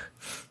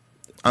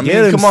 I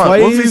mean, come on. What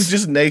if he's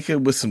just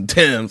naked with some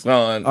Timbs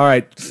on? All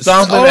right.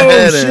 Stomping the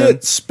head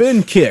in.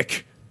 Spin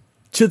kick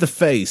to the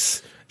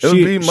face.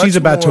 She's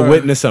about to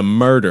witness a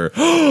murder.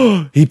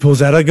 He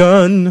pulls out a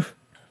gun.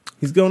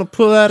 He's going to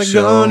pull out a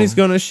gun. He's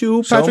going to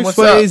shoot Patrick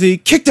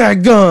Swayze. Kick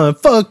that gun.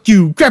 Fuck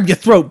you. Grab your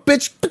throat,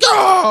 bitch.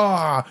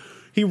 Ah!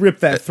 He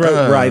ripped that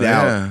throat right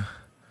out.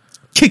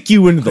 Kick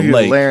you into the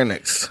lake.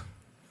 Larynx.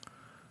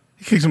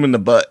 He kicks him in the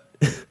butt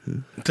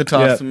to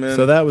toss him in.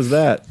 So that was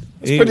that.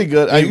 It's pretty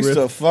good. I used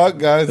to fuck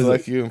guys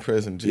like you in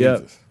prison.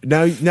 Jesus.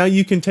 Yeah. Now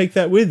you can take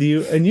that with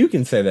you, and you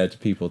can say that to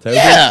people, Toby.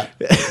 Yeah.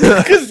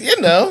 Because,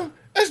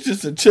 that's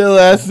just a chill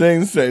ass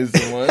thing to say to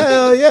someone.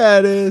 Hell yeah,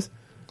 it is.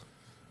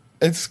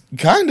 It's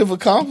kind of a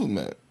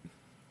compliment.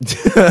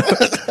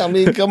 I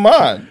mean, come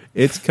on.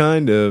 It's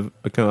kind of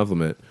a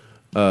compliment.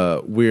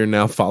 We are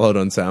now followed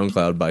on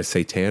SoundCloud by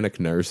satanic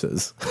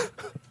nurses.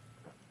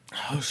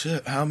 Oh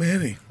shit! How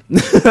many?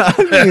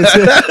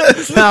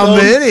 How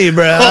many,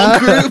 bro? Whole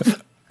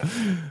group.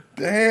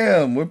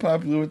 Damn, we're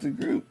popular with the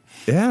group.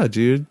 Yeah,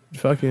 dude.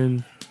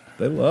 Fucking,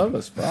 they love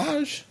us,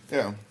 Bosh.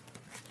 Yeah.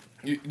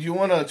 You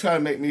want to try to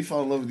make me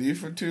fall in love with you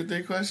for 2 or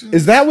 3 questions?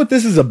 Is that what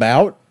this is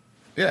about?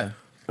 Yeah.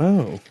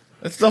 Oh.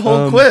 That's the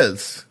whole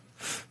quiz.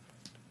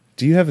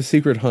 Do you have a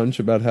secret hunch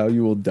about how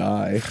you will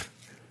die?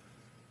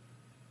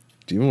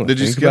 Do you want to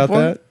think skip about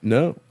one? that?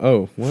 No.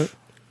 Oh, what?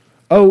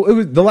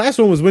 Oh, the last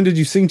one was when did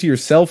you sing to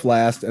yourself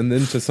last and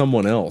then to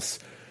someone else?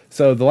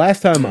 So the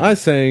last time I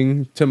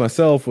sang to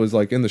myself was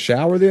like in the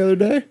shower the other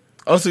day.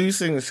 Oh, so you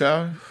sing in the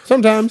shower?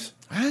 Sometimes.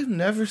 I've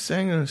never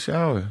sang in the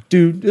shower.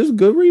 Dude, there's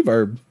good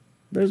reverb.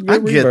 There's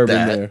good reverb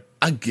in there.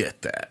 I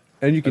get that.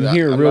 And you can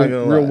hear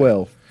real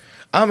well.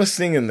 I'm a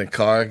sing in the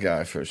car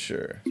guy for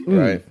sure,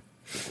 right?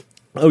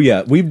 Oh,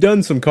 yeah. We've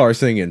done some car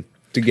singing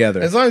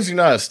together. As long as you're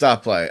not a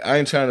stoplight. I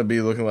ain't trying to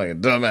be looking like a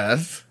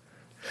dumbass.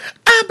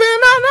 I've been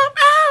on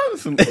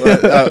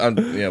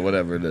the yeah,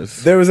 whatever it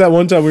is. There was that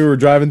one time we were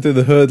driving through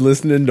the hood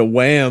listening to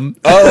Wham.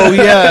 Oh,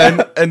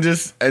 yeah. and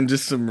just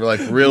some like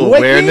real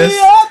awareness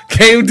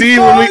came to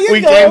you when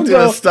we came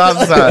to a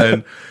stop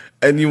sign.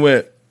 And you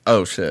went,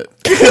 oh, shit.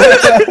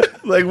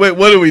 Like, wait,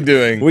 what are we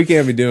doing? We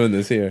can't be doing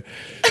this here.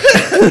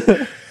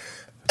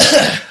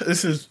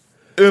 This is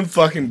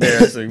fucking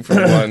embarrassing for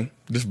one.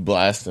 Just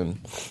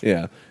blasting.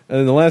 Yeah. And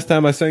then the last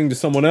time I sang to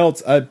someone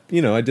else, I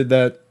did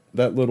that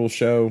little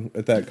show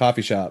at that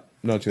coffee shop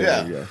not too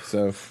long ago.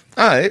 So,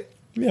 all right.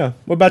 Yeah.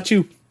 What about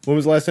you? When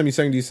was the last time you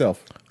sang to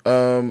yourself?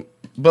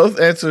 Both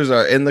answers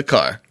are in the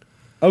car.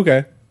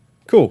 Okay.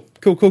 Cool.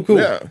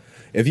 Yeah.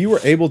 If you were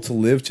able to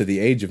live to the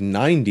age of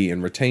 90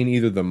 and retain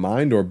either the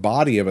mind or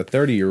body of a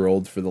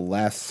 30-year-old for the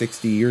last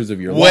 60 years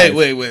of your life...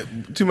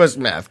 Wait. Too much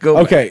math. Go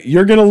Okay, back.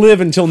 You're going to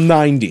live until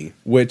 90,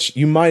 which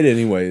you might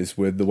anyways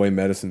with the way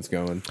medicine's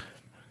going.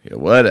 Yeah,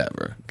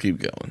 whatever. Keep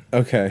going.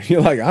 Okay.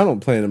 You're like, I don't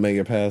plan to make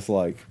it past,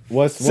 like...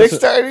 What's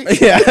 6:30?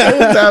 Yeah.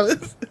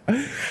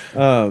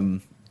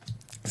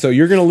 So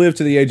you're going to live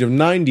to the age of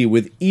 90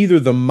 with either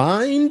the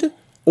mind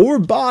or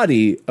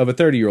body of a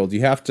 30-year-old.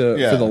 You have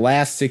to, for the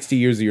last 60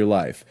 years of your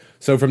life.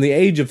 So from the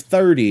age of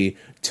 30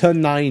 to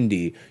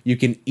 90, you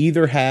can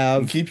either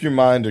have... Keep your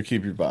mind or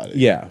keep your body.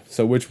 Yeah.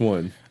 So which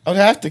one? I'd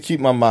have to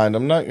keep my mind.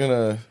 I'm not going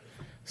to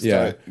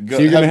So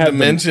you're gonna have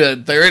dementia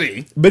at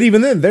 30. But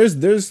even then, there's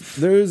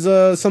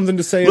something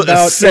to say about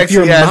a sexy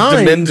if your ass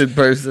mind, demented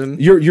person.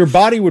 Your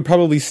body would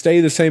probably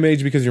stay the same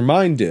age because your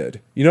mind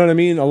did. You know what I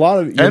mean? A lot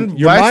of and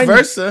your vice mind,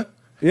 versa.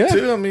 Yeah.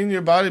 Two, I mean,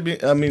 your body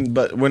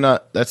but we're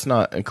not, that's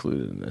not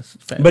included in this.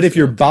 But if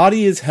your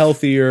body is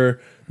healthier,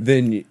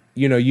 then,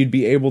 you'd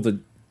be able to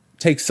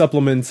take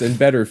supplements and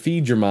better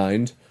feed your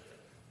mind.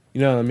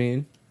 You know what I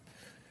mean?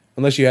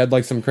 Unless you had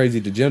like some crazy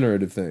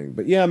degenerative thing.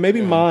 But yeah,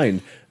 maybe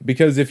mind.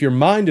 Because if your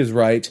mind is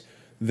right,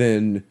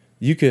 then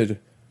you could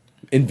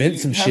invent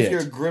some shit.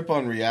 Have your grip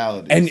on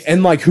reality.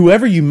 And like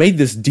whoever you made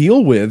this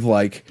deal with,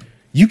 like,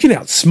 you can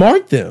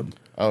outsmart them.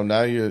 Oh,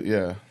 now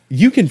yeah.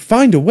 You can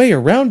find a way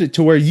around it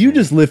to where you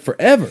just live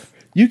forever.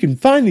 You can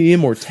find the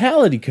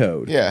immortality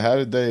code. Yeah,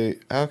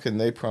 how can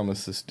they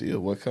promise this deal?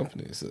 What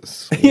company is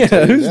this?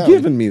 Yeah, who's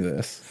giving me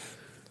this?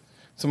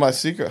 So my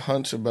secret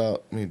hunch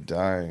about me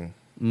dying.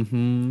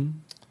 Mm-hmm.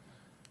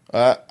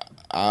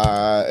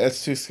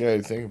 It's too scary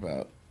to think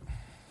about.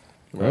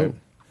 Right.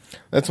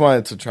 That's why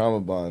it's a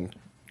trauma bond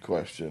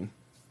question.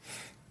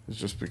 It's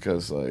just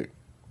because, like,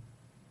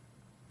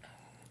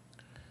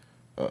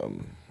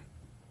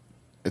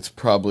 it's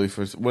probably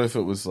for. What if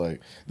it was like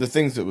the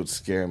things that would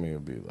scare me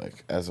would be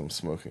like as I'm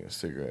smoking a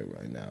cigarette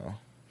right now,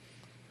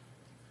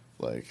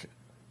 like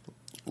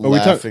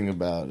laughing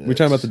about it. We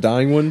talking about the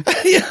dying one?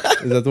 Yeah,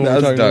 is that the one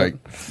we're talking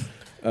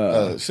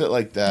about? Shit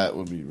like that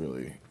would be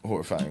really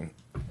horrifying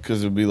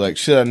because it would be like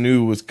shit I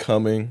knew was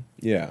coming.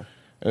 Yeah,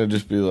 and it'd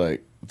just be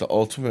like the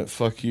ultimate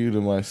fuck you to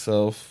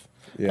myself.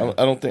 Yeah,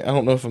 I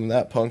don't know if I'm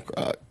that punk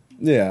rock.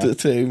 Yeah,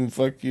 to even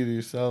fuck you to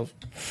yourself.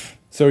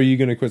 So are you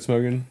gonna quit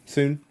smoking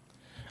soon?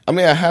 I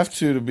mean, I have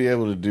to be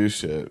able to do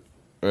shit,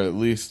 or at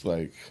least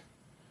like,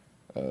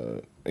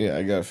 I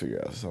gotta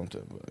figure out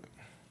something. But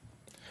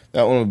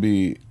that one would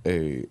be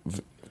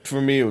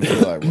for me, it would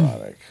feel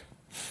ironic,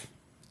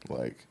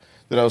 like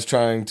that I was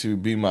trying to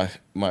be my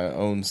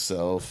own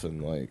self,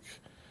 and like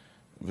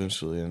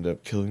eventually end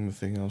up killing the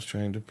thing I was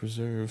trying to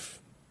preserve.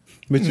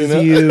 Which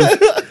is you.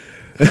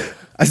 I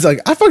was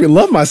like, I fucking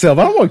love myself.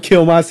 I don't want to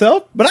kill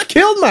myself, but I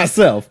killed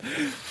myself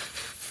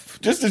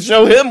just to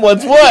show him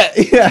what's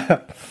what.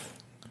 Yeah.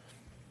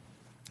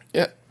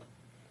 Yeah.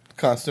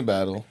 Constant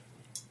battle.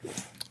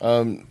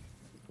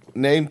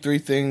 Name 3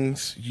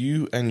 things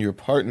you and your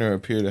partner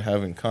appear to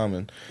have in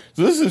common.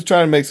 So this is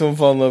trying to make someone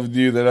fall in love with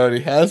you that already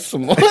has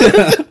someone.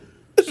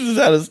 This is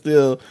how to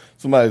steal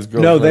somebody's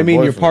girlfriend. No, they mean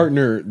boyfriend. your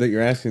partner that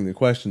you're asking the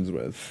questions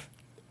with.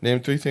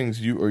 Name 3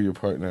 things you or your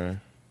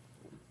partner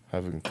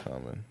have in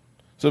common.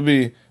 So it'd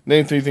be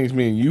name 3 things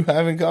me and you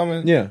have in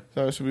common? Yeah. That's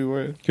how it should be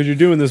worded. Because you're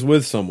doing this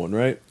with someone,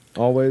 right?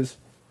 Always.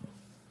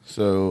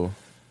 So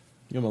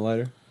You have a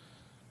lighter?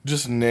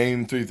 just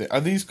name 3 things.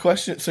 Are these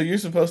questions? So you're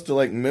supposed to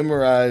like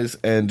memorize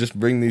and just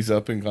bring these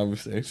up in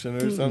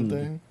conversation or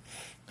something?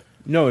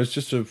 No, it's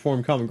just to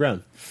form common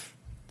ground.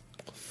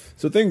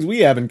 So things we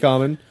have in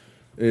common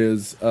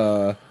is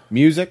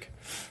music,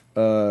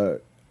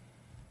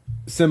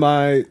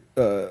 semi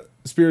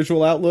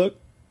spiritual outlook,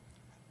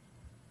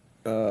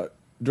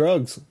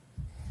 drugs.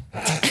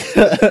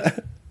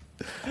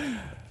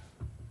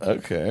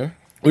 Okay.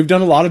 We've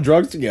done a lot of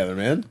drugs together,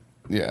 man.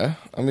 Yeah.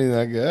 I mean,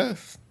 I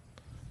guess.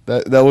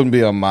 That wouldn't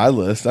be on my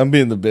list. I'm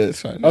being the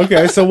bitch right now.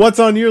 Okay, so what's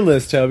on your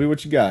list, Toby?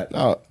 What you got?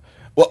 Oh,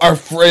 well, our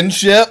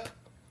friendship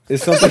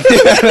Is something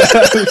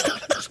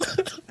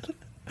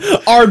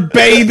our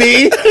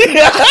baby?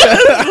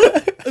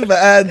 If I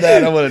had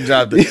that, I would have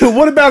dropped it.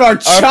 What about our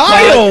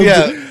child?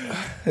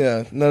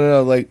 Yeah.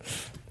 No. Like,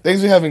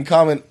 things we have in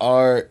common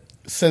are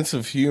sense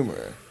of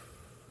humor,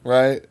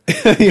 right?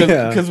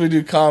 Yeah. Because we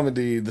do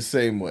comedy the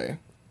same way.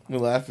 We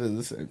laugh at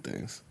the same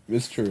things.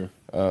 It's true.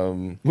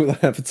 We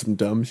laugh at some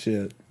dumb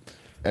shit.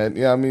 And,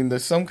 yeah, I mean,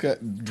 there's some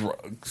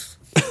drugs.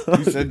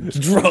 You said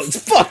Drugs.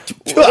 Fuck.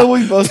 well,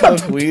 we both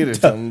have weed or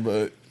something,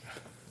 but,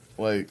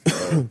 like,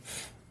 I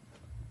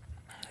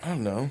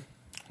don't know.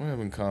 What do we have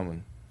in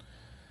common?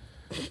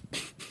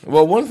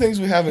 Well, one of the things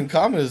we have in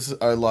common is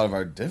a lot of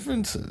our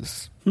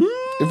differences.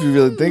 If you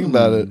really think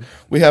about it,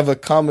 we have a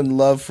common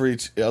love for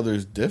each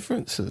other's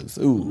differences.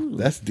 Ooh,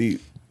 that's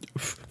deep.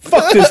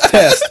 Fuck this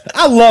test.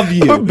 I love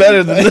you. We're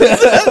better than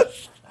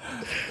this.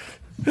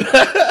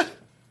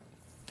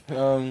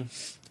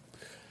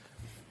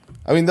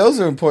 I mean, those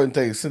are important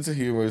things. Sense of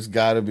humor has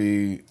got to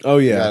be. Oh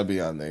yeah, got to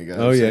be on there. You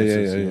gotta oh have yeah,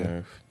 sense of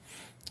humor.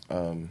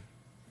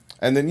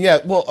 And then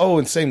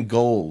and same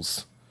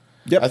goals.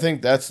 Yep. I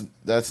think that's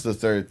the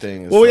third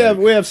thing. Well,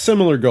 we have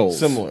similar goals.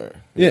 Similar.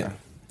 Yeah.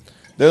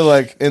 They're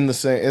like in the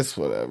same. It's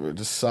whatever.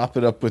 Just sop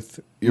it up with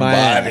your My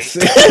body. ass.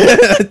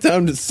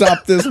 Time to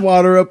sop this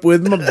water up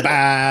with my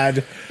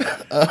bod.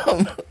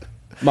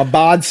 My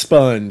bod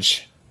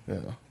sponge. Yeah.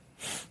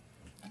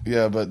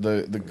 Yeah, but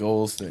the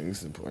goals thing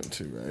is important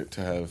too, right?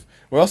 To have.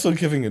 We're also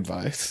giving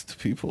advice to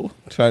people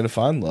trying to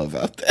find love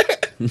out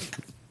there.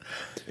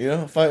 You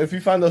know, if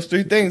you find those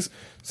 3 things: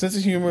 sense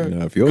of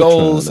humor,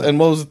 goals, and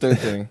what was the third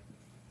thing?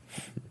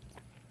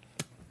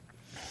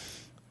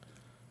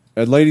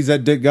 And ladies,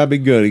 that dick gotta be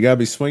good. He gotta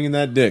be swinging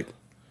that dick.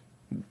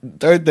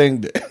 Third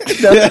thing.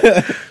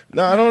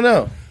 No, I don't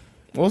know.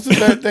 What was the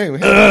third thing? We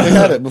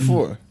had it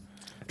before.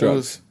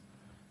 Drugs.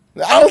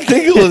 I don't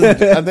think it was.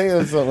 I think it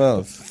was something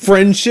else.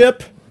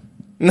 Friendship.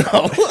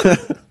 No.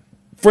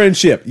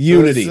 Friendship.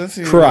 Unity. Sense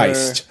of humor.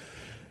 Christ.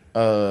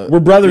 We're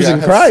brothers in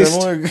have Christ.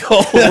 Similar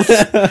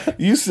goals.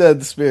 You said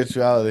the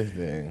spirituality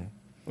thing,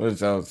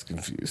 which I was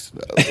confused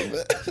about a little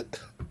bit.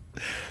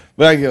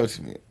 But I get what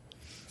you mean.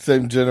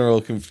 Same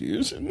general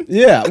confusion.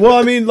 Yeah, well,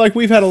 I mean, like,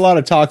 we've had a lot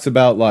of talks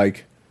about,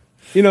 like,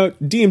 you know,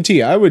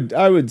 DMT.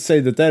 I would say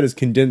that is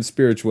condensed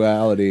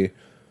spirituality.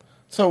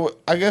 So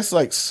I guess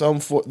like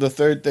the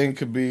third thing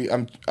could be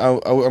I'm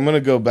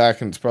gonna go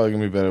back and it's probably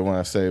gonna be better when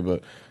I say,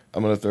 but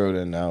I'm gonna throw it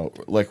in now.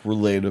 Like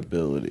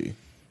relatability,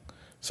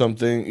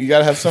 something you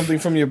gotta have something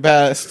from your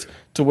past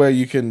to where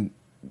you can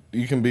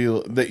be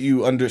that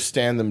you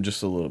understand them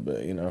just a little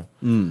bit, you know.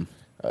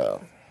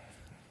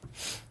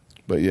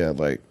 But yeah,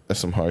 like that's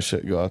some hard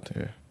shit. Go out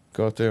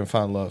there and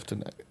find love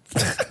tonight.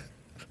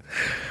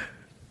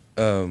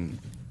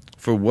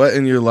 For what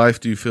in your life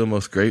do you feel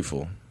most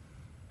grateful?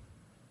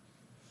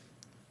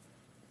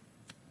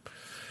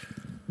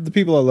 The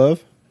people I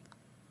love.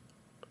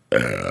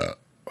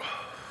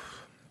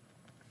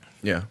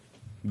 Yeah,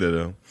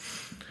 ditto.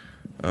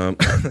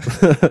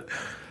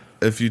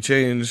 If you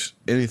change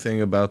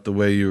anything about the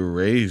way you were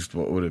raised,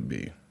 what would it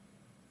be?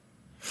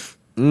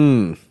 That's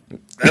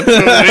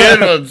a weird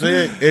one.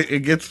 See, it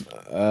gets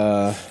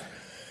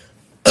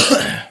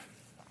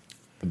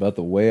About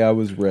the way I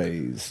was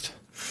raised.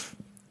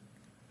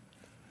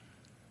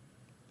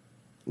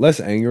 Less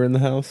anger in the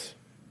house.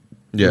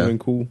 yeah. Would've been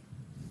cool.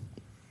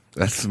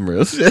 That's some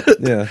real shit.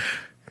 Yeah.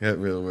 Yeah,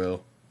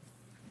 real.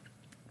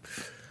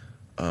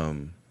 I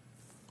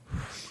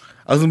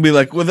was gonna be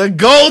like with a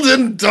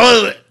golden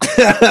toilet.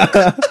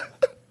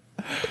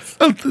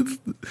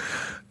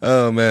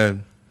 Oh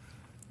man,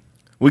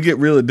 we get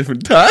real at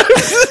different times.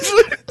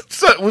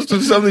 Some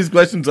of these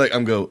questions, like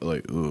I'm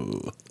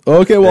ooh.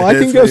 Okay, well, I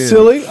can go me.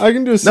 silly. I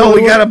can do a silly No,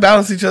 we one. gotta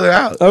balance each other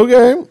out.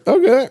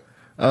 Okay.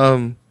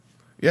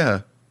 Yeah.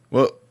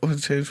 What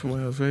changed from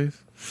when I was raised?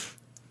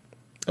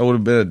 I would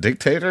have been a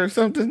dictator or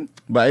something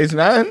by age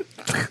 9.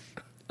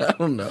 I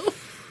don't know.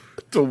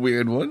 It's a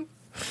weird one.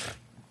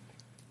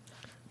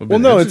 Well,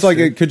 no, it's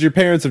like, could your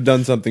parents have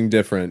done something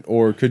different,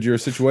 or could your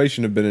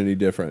situation have been any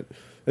different?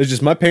 It's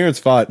just my parents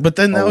fought. But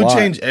then that a would lot.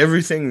 change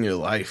everything in your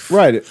life,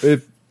 Right?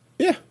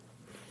 Yeah.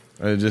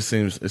 It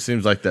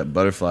seems like that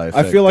butterfly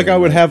effect. I feel like thing, I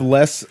would have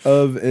less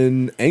of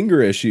an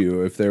anger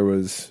issue if there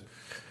was,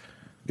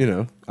 you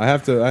know, I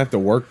have to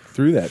work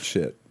through that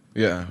shit.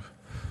 Yeah.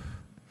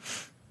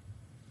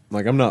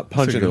 Like, I'm not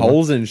punching good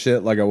holes in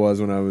shit like I was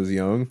when I was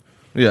young,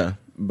 Yeah.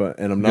 and I'm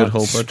Good not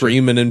hole puncher.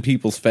 screaming in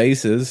people's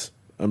faces.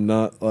 I'm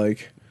not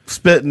like,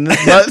 Spitting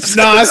nuts.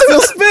 no, I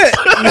still spit.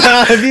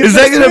 Nah, if you Is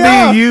that piss going me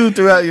off- to be you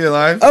throughout your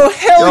life? Oh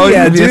hell Always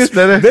yeah, gonna be a dude!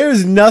 spitter?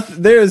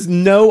 There's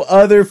no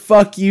other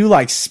fuck you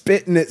like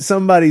spitting at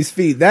somebody's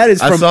feet. That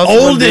is I from saw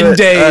someone do olden it,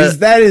 days.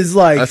 That is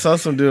like I saw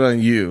some dude on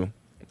you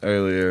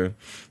earlier,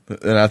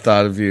 and I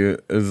thought of you.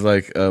 It was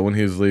like when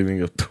he was leaving, he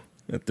goes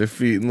at their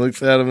feet and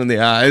looks at them in the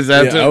eyes.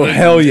 After, oh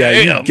hell yeah!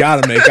 Damn. You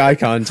gotta make eye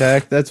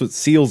contact. That's what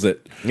seals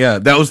it. Yeah,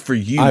 that was for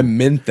you. I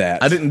meant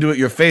that. I didn't do it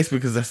your face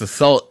because that's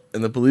assault,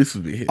 and the police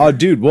would be here. Oh,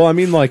 dude. Well, I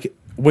mean, like,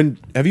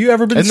 have you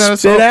ever been Isn't that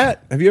spit assault?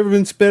 at? Have you ever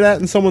been spit at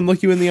and someone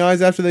look you in the eyes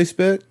after they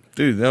spit?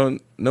 Dude,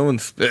 no one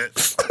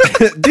spits.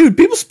 Dude,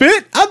 people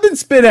spit. I've been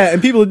spit at,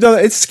 and people have done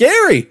it. It's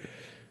scary.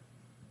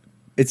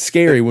 It's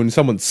scary when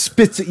someone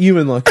spits at you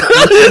and like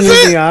looks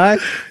you in the eye.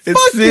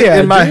 It's Fuck yeah,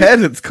 in my dude.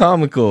 head, it's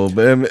comical,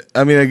 but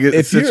I mean, I get the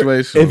You're-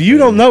 situation. If you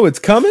don't know it's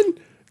coming,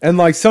 and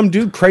like some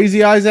dude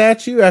crazy eyes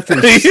at you after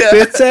he Yeah.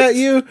 spits at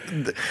you,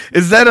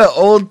 is that an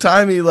old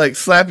timey like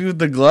slap you with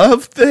the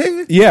glove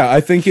thing? yeah, I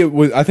think it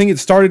was. I think it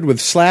started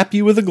with slap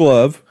you with a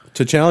glove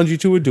to challenge you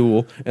to a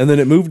duel, and then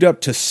it moved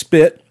up to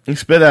spit. You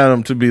spit at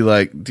him to be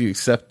like, do you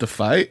accept the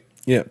fight?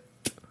 Yeah,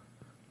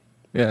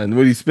 Yeah, and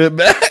when you spit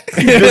back,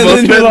 you And both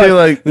then spit you're and you're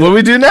like, what do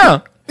we do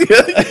now?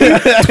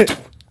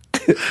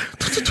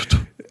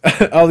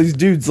 all these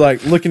dudes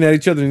like looking at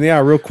each other in the eye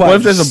real quiet. What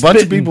if there's a bunch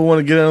of spitting. people want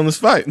to get in on this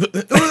fight?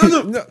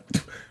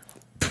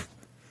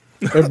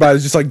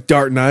 Everybody's just like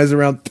darting eyes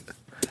around.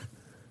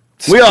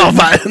 We all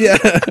fight. Yeah,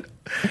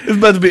 It's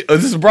about to be.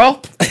 Is this a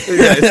brawl?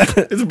 Yeah,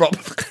 it's a brawl.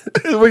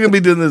 We're gonna be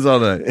doing this all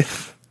night.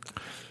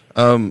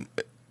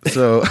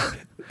 So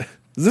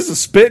is this a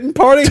spitting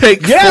party?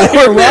 Take yeah,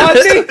 4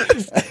 Rodney.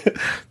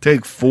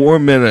 take 4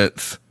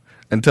 minutes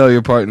and tell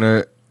your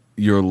partner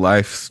your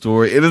life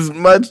story in as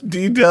much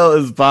detail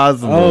as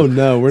possible. Oh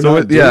no, we're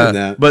not doing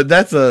that. But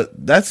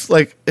that's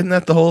like, isn't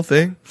that the whole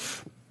thing?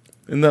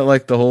 Isn't that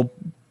like the whole?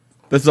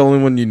 That's the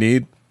only one you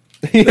need.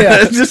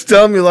 Yeah, Just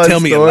tell me your life. tell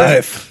me your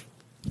life.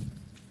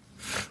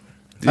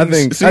 I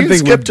think So you can we've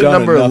skip to done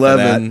number enough of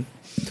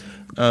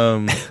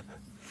 11.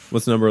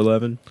 What's number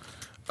 11?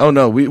 Oh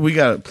no, we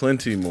got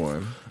plenty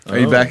more. Are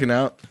you Oh. backing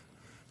out?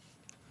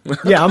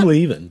 Yeah, I'm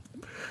leaving.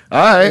 All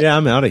right. Yeah,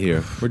 I'm out of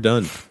here. We're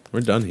done. We're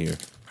done here.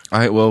 All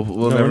right. Well,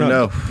 we'll never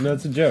know. No,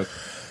 it's a joke.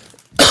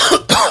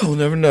 We'll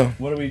never know.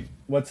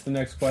 What's the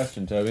next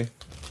question, Toby?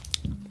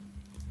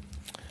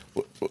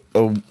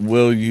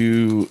 Will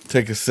you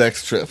take a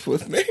sex trip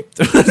with me?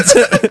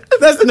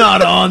 That's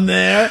not on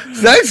there.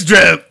 Sex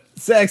trip.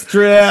 Sex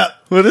trip.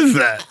 What is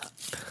that?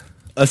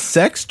 A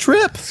sex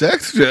trip?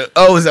 Sex trip?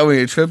 Oh, is that when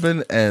you're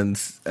tripping and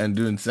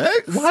doing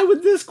sex? Why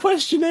would this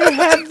questionnaire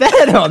have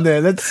that on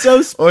there? That's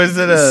so Or is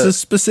it so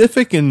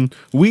specific and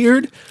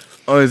weird.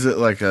 Or is it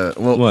like a...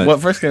 Well,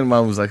 what first came to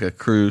mind was like a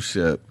cruise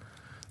ship.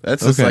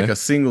 That's just like a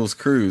singles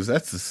cruise.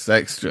 That's a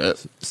sex trip.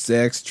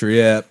 Sex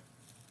trip.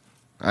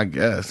 I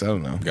guess. I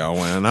don't know.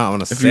 Going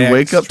on a If you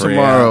wake up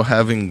tomorrow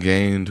having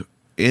gained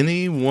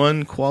any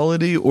one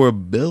quality or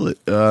ability...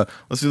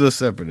 let's do this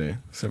separately.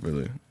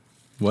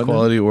 What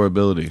quality or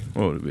ability?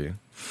 What would it be?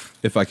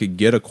 If I could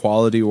get a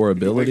quality or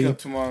ability? Wake up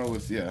tomorrow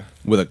with...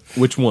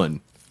 Which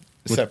one?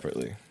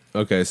 Separately.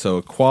 Okay, so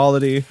a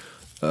quality...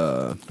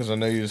 Because I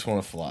know you just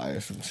want to fly or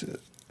some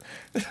shit.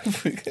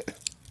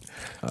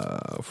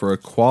 For a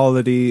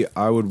quality,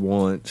 I would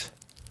want...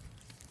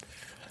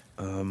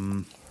 I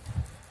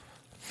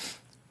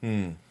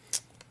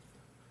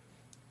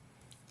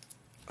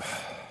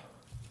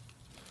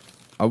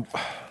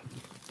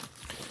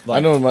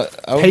know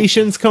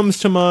patience comes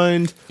to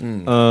mind.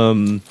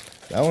 That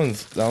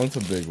one's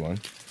a big one.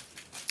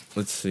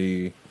 Let's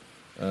see.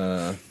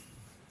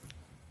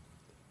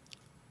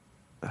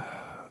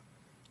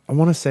 I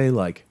want to say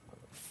like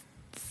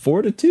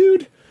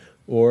fortitude,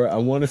 or I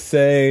want to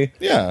say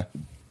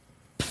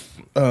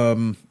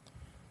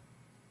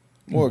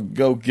more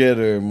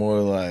go-getter, more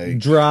like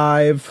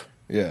drive.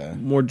 Yeah,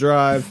 more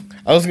drive.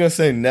 I was gonna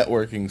say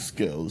networking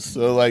skills.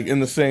 So like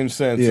in the same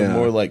sense, of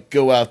more like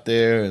go out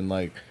there and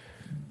like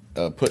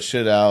put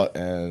shit out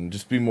and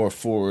just be more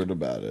forward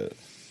about it.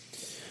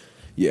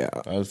 Yeah,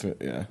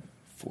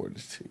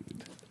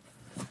 fortitude.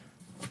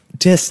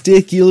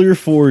 Testicular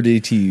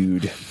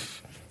fortitude.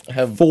 I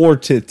have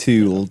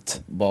fortitude.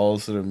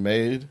 Balls that are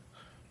made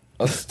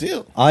of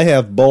steel. I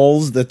have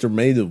balls that are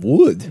made of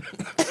wood.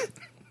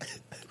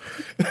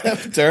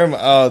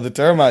 The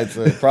termites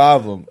are a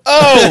problem.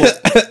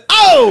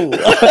 Oh,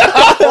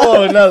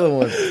 another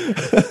one.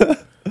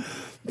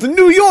 The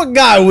New York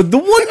guy with the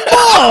wood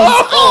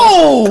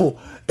balls.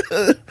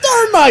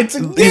 Termites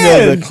again. You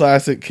know, the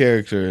classic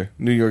character,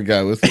 New York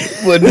guy with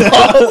wood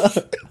balls.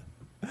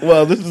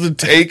 Well, this is a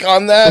take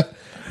on that.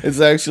 It's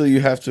actually,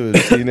 you have to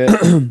have seen it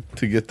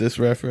to get this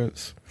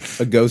reference.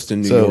 A ghost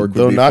in New York would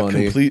though be not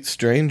funny. Complete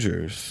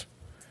strangers,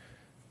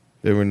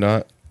 they were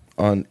not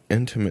on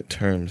intimate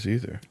terms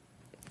either.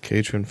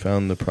 Katrin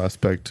found the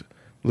prospect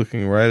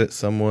looking right at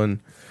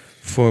someone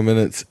for a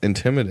minute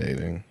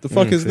intimidating. The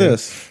fuck is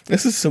this?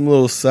 This is some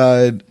little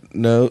side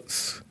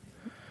notes.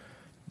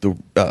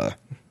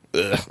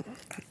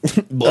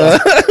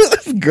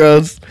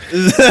 Gross.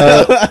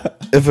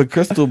 If a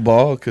crystal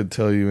ball could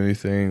tell you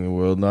anything in the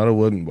world, not a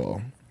wooden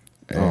ball.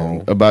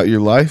 And about your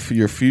life,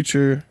 your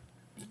future,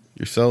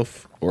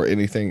 yourself, or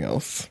anything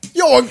else.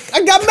 Yo,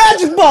 I got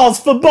magic balls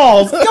for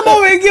balls. Come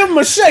over here and give them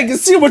a shake and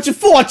see what your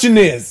fortune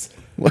is.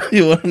 What do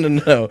you want to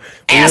know?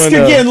 Ask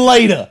again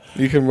later.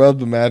 You can rub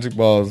the magic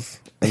balls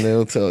and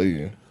they'll tell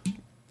you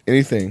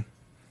anything.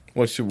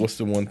 What's the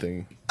one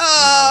thing?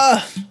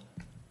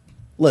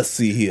 Let's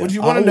see here. Would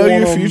you want to know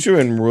your future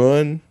and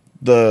ruin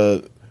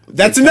the...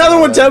 That's another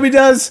one Toby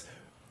does.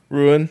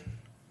 Ruin?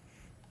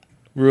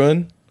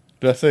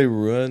 Did I say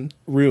ruin?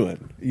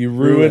 Ruin. You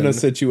ruin a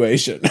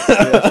situation.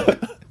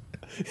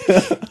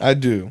 I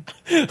do.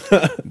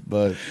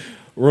 But...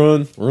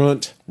 Ruin.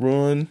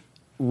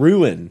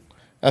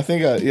 I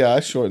think I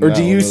shortened. Or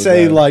do you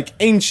say like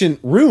ancient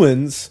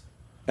ruins,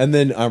 and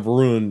then I've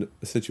ruined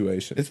the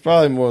situation? It's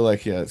probably more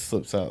like it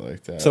slips out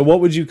like that. So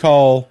what would you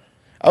call?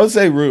 I would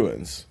say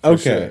ruins.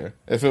 Okay, sure.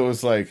 If it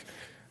was like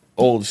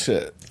old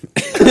shit,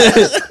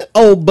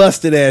 old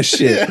busted ass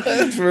shit,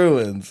 yeah, it's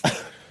ruins.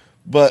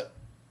 But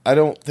I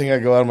don't think I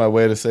go out of my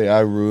way to say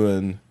I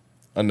ruin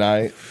a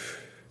night.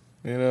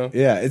 You know?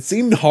 Yeah, it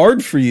seemed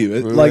hard for you.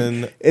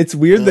 It's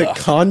weird that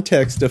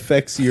context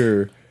affects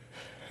your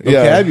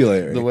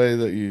vocabulary. The way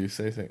that you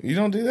say things. You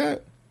don't do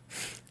that?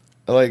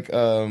 Like,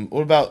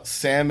 what about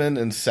salmon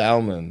and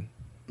salmon?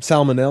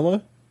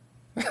 Salmonella?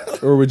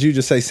 Or would you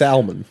just say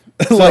salmon?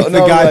 Like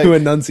the guy who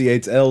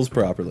enunciates L's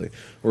properly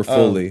or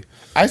fully.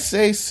 I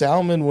say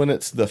salmon when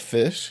it's the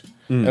fish,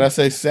 and I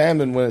say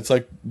salmon when it's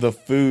like the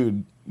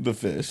food, the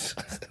fish.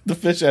 The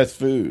fish has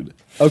food.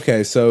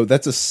 Okay, so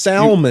that's a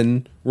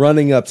salmon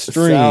running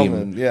upstream.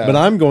 Salmon, yeah. But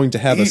I'm going to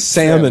have a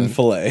salmon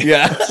fillet.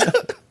 Yeah.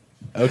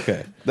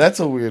 Okay. That's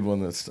a weird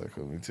one that stuck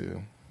with me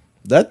too.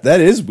 That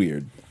is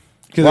weird.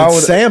 Because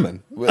it's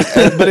salmon.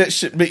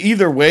 But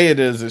either way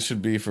it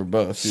should be for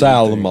both.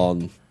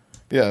 Salmon.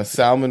 Yeah,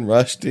 salmon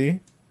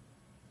rusty.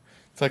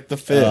 It's like the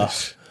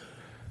fish.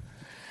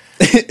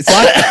 It's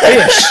like the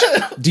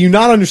fish. Do you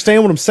not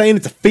understand what I'm saying?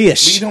 It's a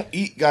fish. But you don't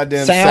eat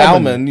goddamn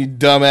salmon, you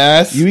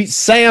dumbass. You eat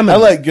salmon.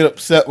 I get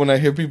upset when I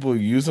hear people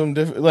use them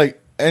different.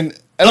 And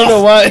I don't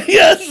know why.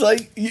 Yeah, it's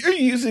like you're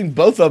using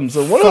both of them,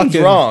 so one of them's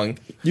wrong.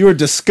 You're a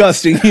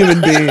disgusting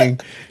human being.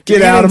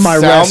 Get out of my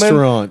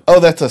restaurant. Oh,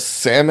 that's a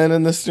salmon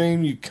in the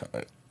stream? You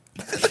cunt.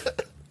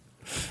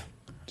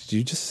 Did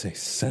you just say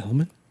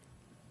salmon?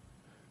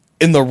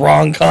 In the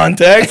wrong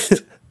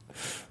context?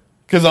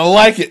 Because I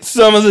like it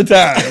some of the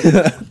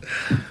time.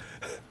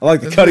 I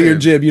like the cut of your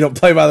jib. You don't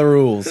play by the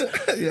rules.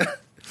 Yeah.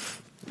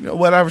 You know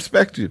what? I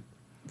respect you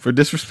for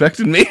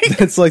disrespecting me.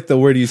 It's like the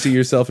where do you see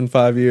yourself in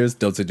 5 years?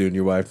 Don't say doing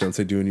your wife. Don't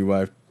say doing your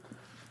wife.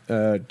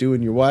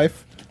 Doing your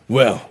wife?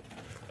 Well,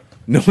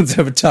 no one's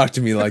ever talked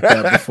to me like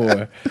that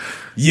before.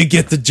 You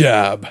get the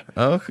job.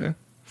 Oh, okay.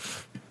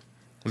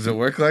 Does it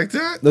work like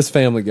that? That's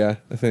Family Guy,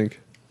 I think.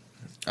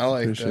 I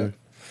like that. Sure.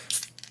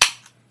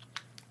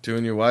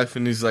 Doing your wife,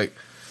 and he's like,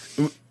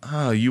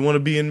 oh, you want to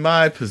be in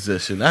my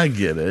position. I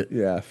get it.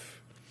 Yeah.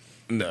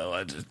 No,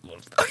 I just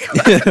want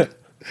to.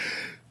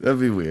 That'd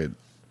be weird.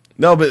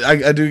 No, but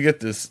I do get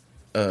this,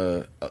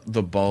 the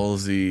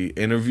ballsy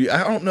interview.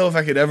 I don't know if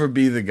I could ever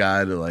be the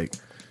guy to, like,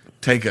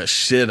 take a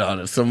shit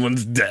on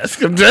someone's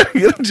desk. I'm trying to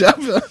get a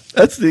job.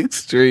 That's the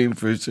extreme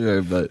for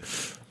sure. But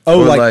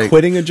like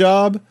quitting a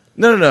job?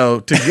 No.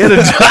 To get a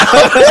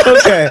job.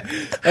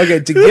 Okay.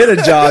 To get a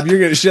job, you're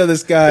gonna show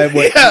this guy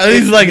what. Yeah,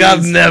 he's like,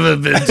 I've never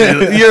been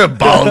to. You're a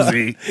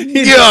ballsy.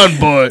 Get on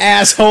board.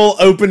 Asshole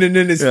opening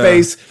in his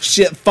face,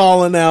 shit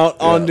falling out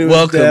onto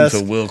his desk.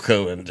 Welcome to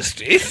Wilco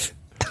Industries.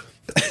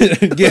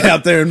 Get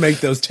out there and make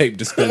those tape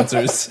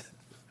dispensers.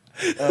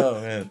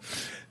 Oh man.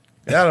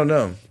 I don't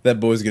know. That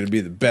boy's gonna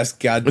be the best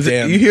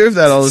goddamn. You hear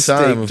that all the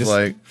time with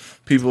like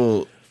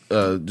people,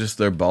 just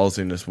their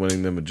ballsiness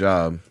winning them a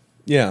job.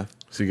 Yeah.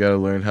 So you got to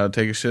learn how to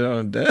take a shit on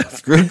a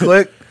desk real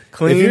quick,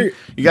 clean.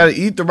 You got to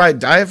eat the right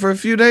diet for a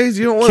few days.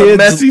 You don't want a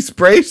messy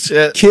spray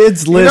shit.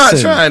 Kids, You're listen.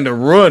 not trying to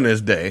ruin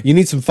his day. You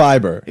need some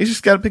fiber. You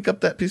just got to pick up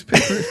that piece of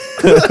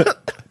paper.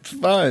 It's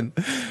fine.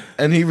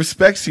 And he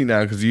respects you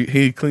now because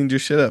he cleaned your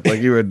shit up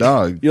like you were a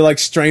dog. You're like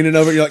straining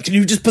over it. You're like, can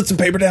you just put some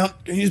paper down?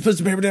 Can you just put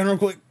some paper down real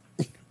quick?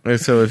 And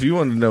so if you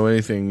wanted to know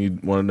anything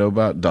you'd want to know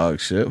about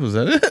dog shit, was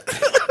that it?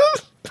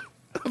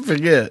 I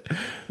forget.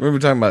 Remember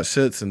talking about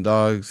shits and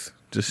dogs?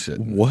 Just shit.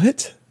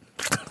 What?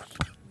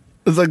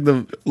 It's like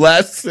the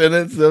last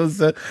sentence that was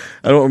said.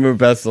 I don't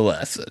remember past the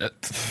last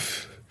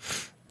sentence.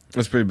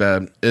 That's pretty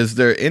bad. Is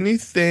there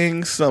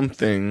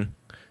something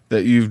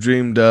that you've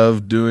dreamed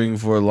of doing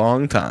for a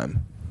long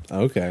time?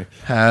 Okay.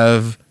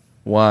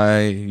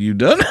 Why you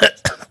done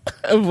it?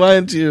 Why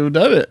haven't you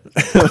done it?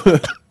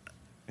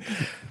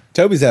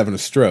 Toby's having a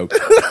stroke.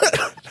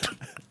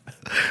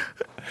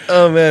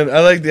 Oh man,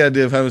 I like the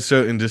idea of having a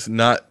stroke and just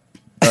not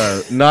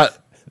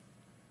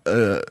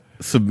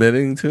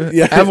submitting to it.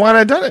 Yeah. Why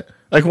not done it?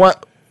 Like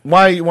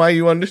why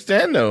you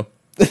understand though?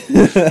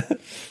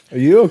 Are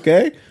you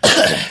okay?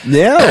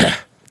 Yeah.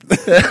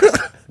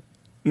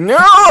 No.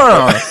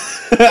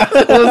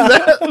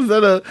 was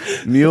that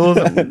a mule?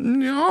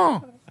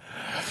 No.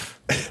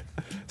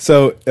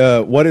 So,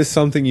 what is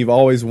something you've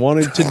always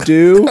wanted to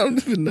do? I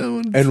don't even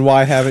know. And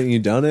why haven't you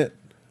done it?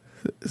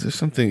 Is there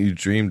something you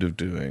dreamed of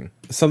doing?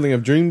 Something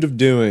I've dreamed of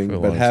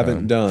doing but haven't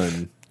time.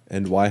 done.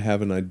 And why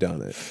haven't I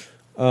done it?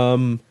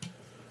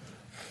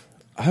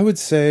 I would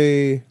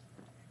say,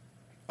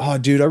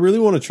 dude, I really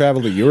want to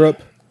travel to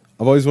Europe.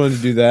 I've always wanted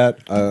to do that.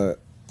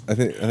 I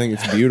think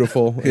it's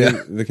beautiful. Yeah. I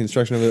think the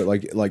construction of it,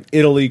 like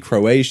Italy,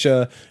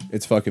 Croatia,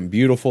 it's fucking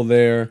beautiful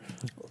there.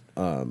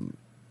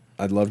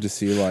 I'd love to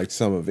see like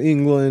some of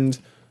England.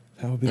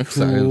 That would be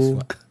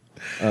cool.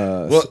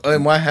 Well,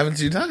 and why haven't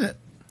you done it?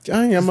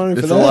 I ain't got money for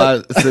It's that. a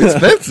lot. It's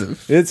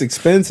expensive. It's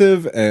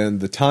expensive, and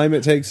the time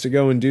it takes to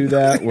go and do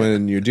that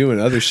when you're doing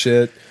other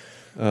shit.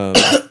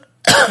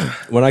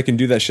 When I can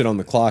do that shit on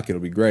the clock,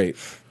 it'll be great.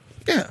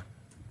 Yeah.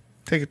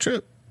 Take a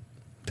trip.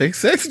 Take a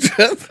sex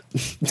trip.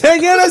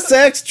 Taking a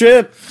sex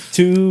trip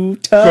to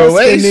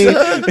Tuscany.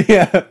 Croatia.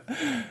 Yeah.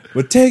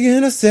 We're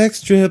taking a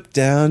sex trip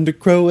down to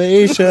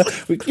Croatia.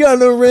 We're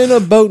gonna rent a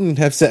boat and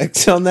have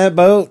sex on that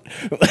boat.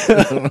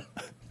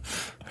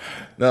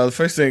 No, the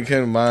first thing that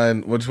came to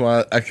mind, which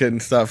why I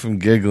couldn't stop from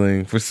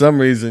giggling. For some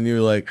reason, you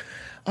were like,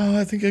 "Oh,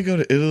 I think I go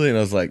to Italy," and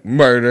I was like,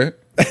 "Murder."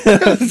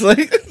 It's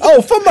like,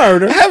 oh, for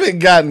murder. I haven't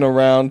gotten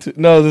around to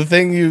the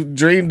thing you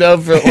dreamed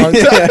of for a long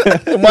time.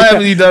 Why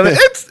haven't you done it?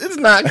 It's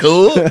not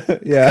cool.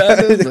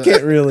 Yeah,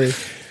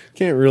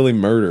 can't really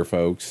murder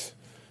folks.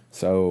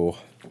 So,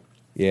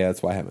 yeah,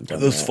 that's why I haven't done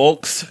those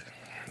that.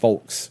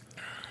 Folks,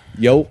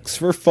 yolks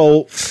for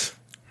folks.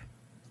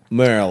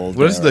 Merle.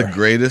 What is the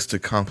greatest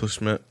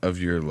accomplishment of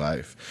your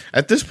life?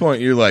 At this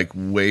point, you're like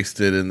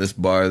wasted in this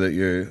bar that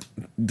you're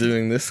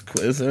doing this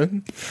quiz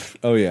in.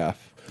 Oh yeah,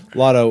 a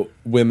lot of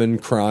women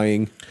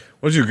crying.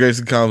 What's your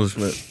greatest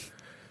accomplishment?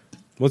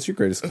 What's your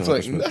greatest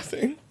accomplishment? It's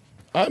like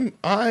nothing.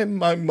 I'm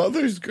my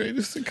mother's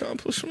greatest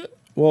accomplishment.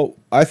 Well,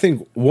 I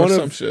think one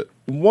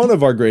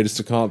of our greatest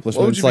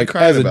accomplishments, like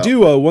as a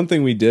duo, one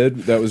thing we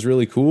did that was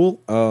really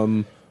cool.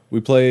 We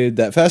played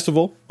that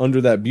festival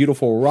under that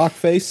beautiful rock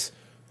face.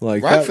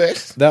 Like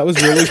Rockface? That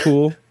was really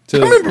cool. I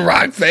remember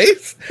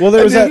Rockface. Well,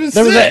 there was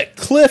that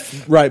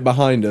cliff right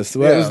behind us.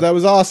 That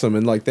was awesome.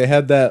 And like they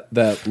had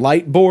that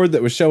light board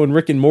that was showing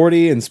Rick and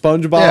Morty and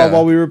SpongeBob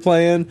while we were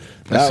playing.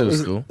 That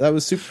was cool. That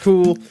was super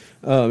cool.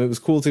 It was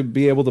cool to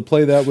be able to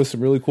play that with some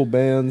really cool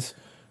bands.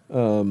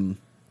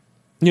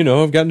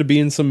 I've gotten to be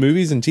in some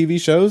movies and TV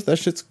shows. That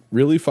shit's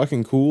really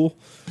fucking cool.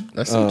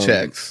 That's some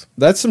checks.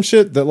 That's some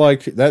shit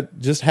that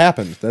just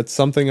happened. That's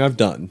something I've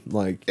done.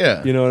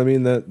 You know what I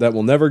mean? That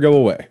will never go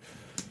away.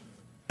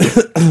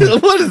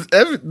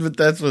 But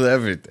that's with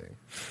everything.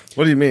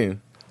 What do you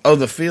mean? Oh,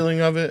 the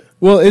feeling of it?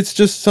 Well, it's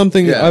just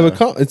something Yeah.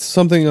 it's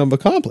something I've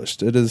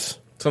accomplished. It is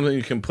Something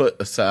you can put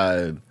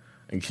aside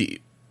and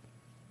keep.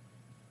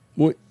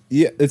 well,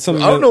 yeah, it's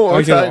something I don't know what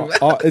we're can,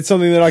 talking it's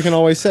something that I can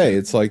always say.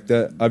 It's like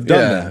that I've done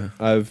Yeah.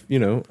 that. I've,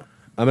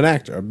 I'm an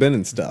actor. I've been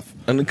in stuff.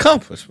 An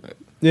accomplishment.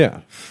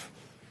 Yeah.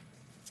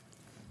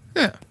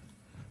 Yeah.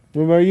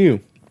 What about you?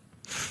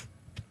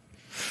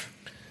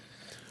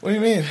 What do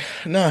you mean?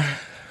 No.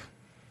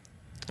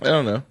 I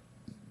don't know.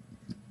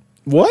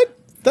 What?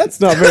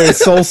 That's not very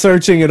soul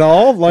searching at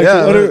all. Like,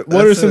 Yeah, what are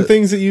that's some it.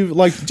 things that you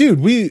like, dude?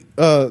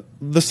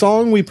 The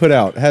song we put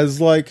out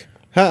has like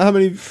how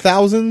many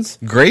thousands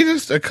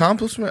Greatest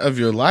accomplishment of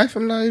your life?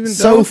 I'm not even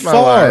done with my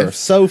life.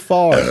 so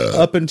far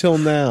up until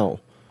now.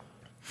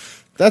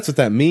 That's what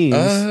that means.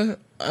 The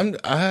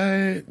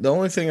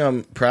only thing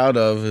I'm proud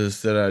of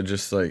is that I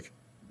just like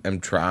am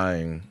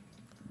trying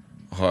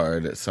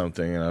hard at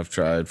something, and I've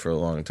tried for a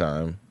long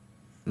time.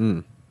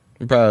 I'm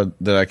proud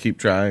that I keep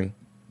trying.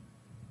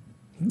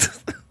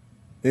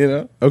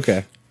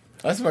 Okay.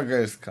 That's my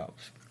greatest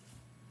accomplishment.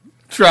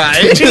 Trying.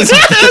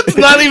 It's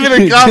not even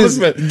an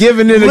accomplishment. Just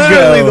giving it a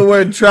Literally, go. the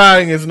word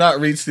 "trying" has not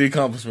reached the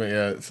accomplishment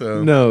yet.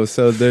 So No,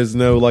 so there's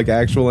no like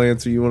actual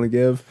answer you want to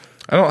give.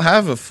 I don't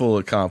have a full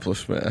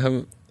accomplishment. I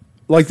haven't.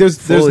 Like there's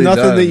Fully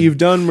nothing done. that you've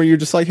done where you're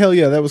just like, hell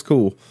yeah, that was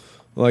cool.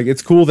 Like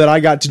it's cool that I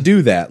got to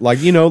do that. Like,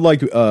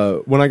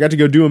 when I got to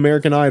go do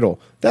American Idol,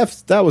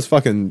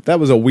 that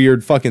was a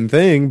weird fucking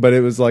thing, but it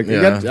was like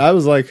Yeah. I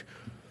was like,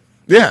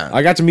 Yeah,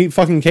 I got to meet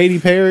fucking Katy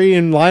Perry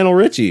and Lionel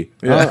Richie.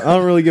 Yeah. I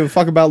don't really give a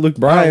fuck about Luke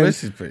Bryan,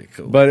 this is pretty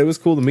cool. but it was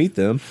cool to meet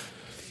them.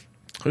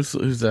 Who's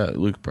that?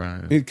 Luke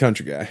Bryan. He's a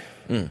country guy.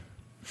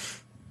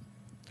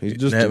 He's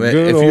just Yeah, a man,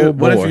 good old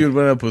boy. what if you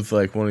went up with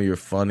like one of your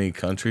funny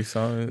country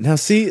songs? Now,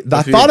 see, I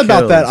if you thought get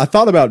about that. killed? I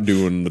thought about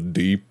doing the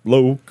deep,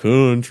 low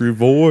country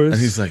voice.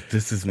 And he's like,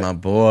 "This is my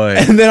boy."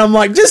 And then I'm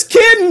like, just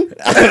kidding.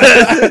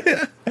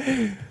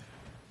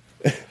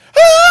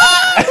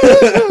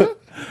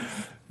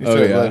 You Oh,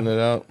 start yeah. letting it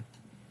out.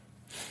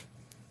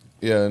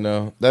 Yeah,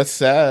 no, that's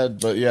sad,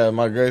 but yeah,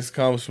 my greatest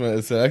accomplishment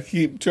is that I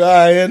keep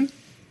trying.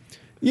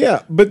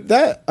 Yeah, but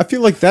I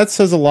feel like that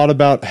says a lot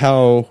about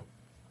how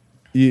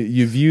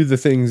you view the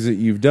things that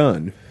you've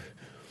done.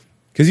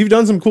 Because you've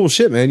done some cool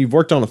shit, man. You've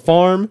worked on a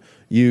farm.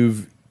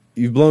 You've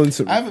blown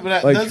some. I haven't,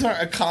 but like, those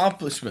aren't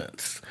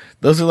accomplishments.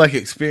 Those are like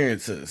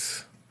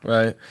experiences,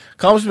 right?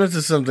 Accomplishments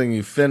is something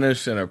you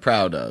finish and are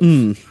proud of.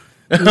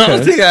 I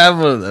don't think I have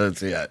one of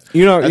those yet.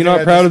 you're think not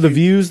I proud just of the keep-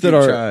 views that keep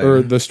are trying.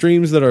 or the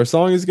streams that our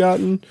song has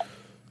gotten.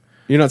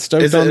 You're not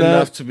stoked Is it on that.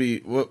 enough to be?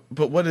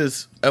 But what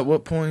is? At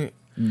what point?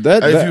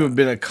 That If you have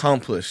been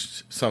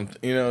accomplished something,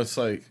 it's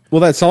like well,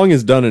 that song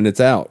is done and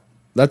it's out.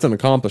 That's an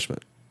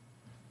accomplishment.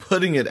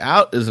 putting it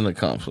out is an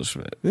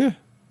accomplishment Yeah,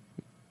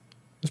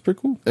 that's pretty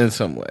cool. in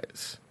some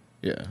ways.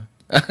 Yeah,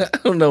 I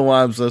don't know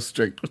why I'm so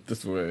strict with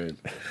this word.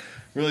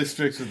 Really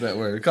strict with that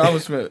word.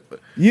 Accomplishment.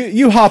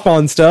 You hop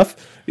on stuff.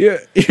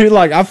 You're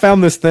like, I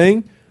found this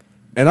thing,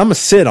 and I'm gonna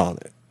sit on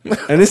it,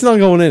 and it's not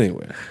going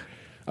anywhere.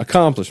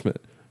 Accomplishment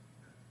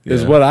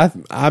is Yeah. what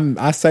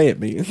I say it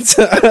means.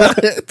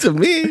 to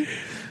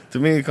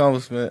me,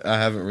 accomplishment. I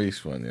haven't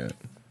reached one yet,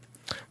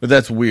 but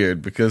that's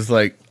weird because,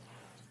 like,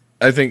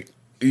 I think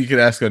you could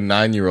ask a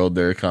 9-year-old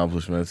their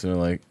accomplishments, and they're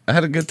like, "I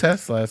had a good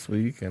test last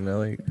week, and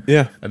I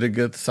Yeah, did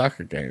good at the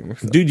soccer game." Or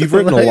something. dude, you've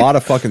written a Like, lot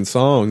of fucking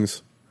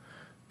songs.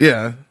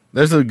 Yeah,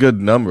 there's a good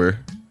number,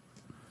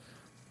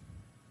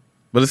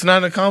 but it's not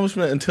an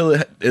accomplishment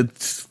until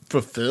it's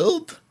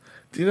fulfilled.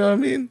 Do you know what I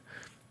mean?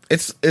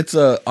 It's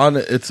still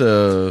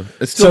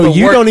So the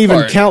you work don't even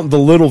part. count the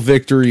little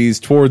victories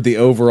toward the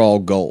overall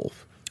goal.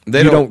 They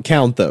You don't- don't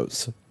count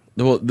those,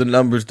 the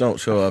numbers don't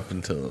show up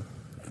until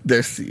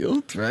they're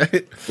sealed,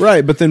 right?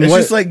 right? But then It's what?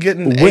 just like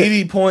getting what-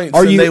 80 points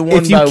Are and you? they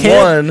won if you by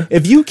can't, one.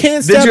 if you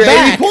can't Did step your 80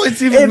 back,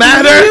 points even if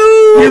matter?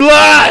 You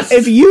lost.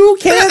 If you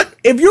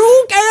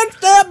can't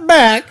step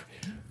back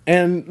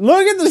and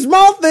look at the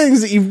small things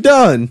that you've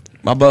done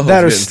My butthole's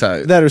that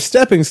getting tight. are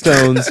stepping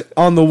stones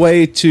on the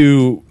way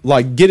to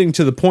like getting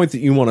to the point that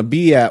you want to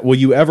be at, will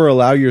you ever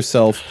allow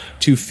yourself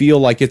to feel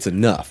like it's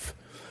enough?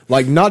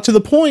 Like, not to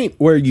the point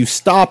where you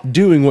stop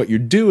doing what you're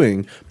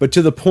doing, but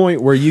to the point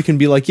where you can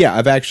be like, yeah,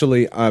 I've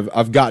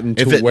gotten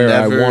If to it where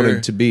never- I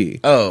wanted to be.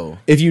 Oh.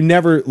 If you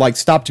never like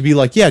stop to be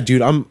like, yeah,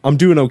 dude, I'm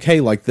doing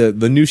okay. Like the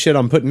new shit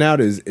I'm putting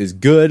out is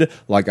good.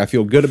 Like I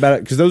feel good about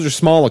it because those are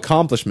small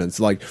accomplishments.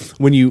 Like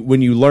when you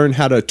learn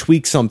how to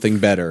tweak something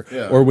better,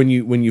 Yeah. or when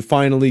you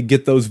finally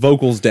get those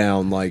vocals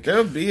down. Like There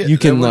would be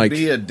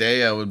a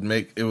day it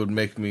would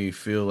make me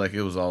feel like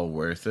it was all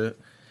worth it.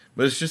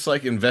 But it's just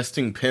like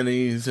investing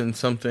pennies in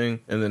something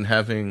and then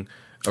having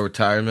a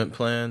retirement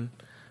plan.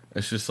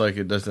 It's just like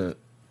it doesn't.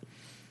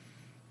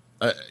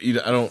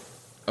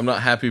 I'm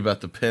not happy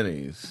about the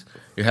pennies.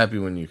 You're happy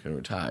when you can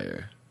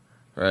retire,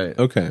 right?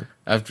 okay,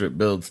 After it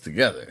builds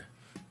together,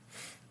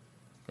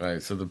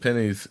 right? So the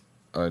pennies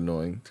are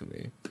annoying to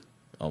me,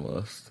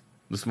 almost.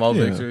 The small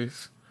Yeah.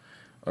 victories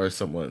are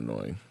somewhat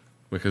annoying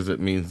because it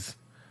means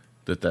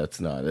that that's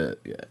not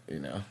it yet, you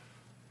know?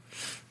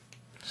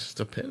 It's just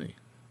a penny.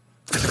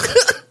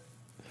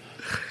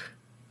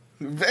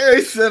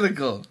 Very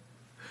cynical.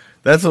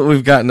 That's what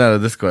we've gotten out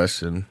of this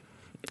question,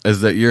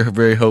 is that you're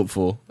very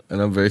hopeful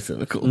and I'm very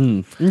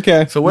cynical.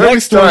 Okay. So where Next we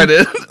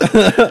started,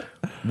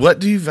 what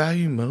do you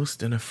value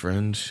most in a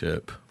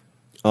friendship?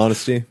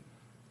 Honesty.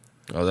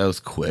 Oh, that was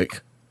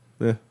quick.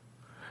 Yeah.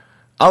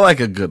 I like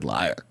a good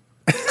liar.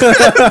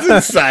 It's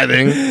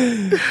exciting.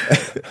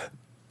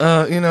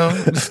 You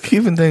know, just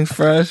keeping things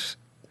fresh.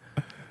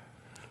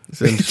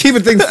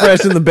 Keeping things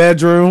fresh in the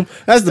bedroom.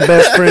 That's the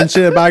best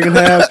friendship I can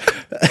have.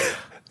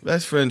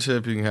 Best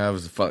friendship you can have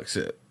is a fuck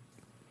shit.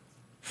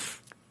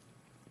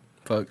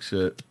 Fuck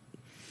shit.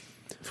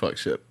 Fuck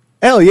shit.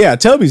 Hell yeah,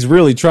 Toby's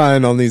really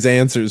trying on these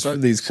answers for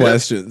these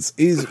questions.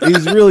 He's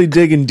really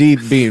digging deep,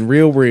 being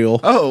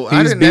real. Oh,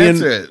 I didn't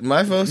answer it.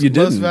 My most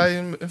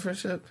value in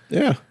friendship?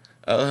 Yeah.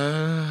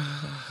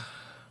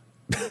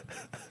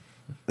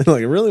 Like,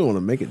 I really want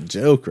to make a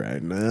joke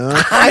right now.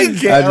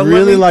 I'd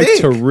really like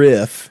to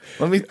riff.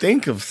 Let me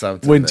think of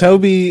something. When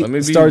Toby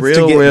starts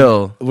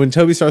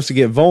to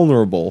get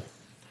vulnerable,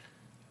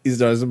 he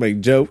starts to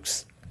make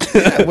jokes.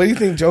 Yeah, where do you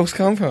think jokes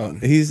come from?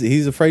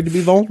 He's afraid to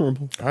be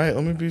vulnerable. All right,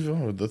 let me be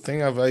vulnerable. The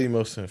thing I value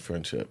most in a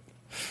friendship,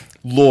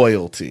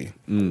 loyalty.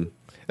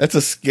 That's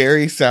a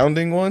scary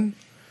sounding one,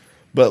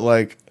 but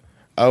like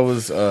I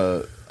was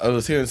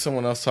hearing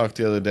someone else talk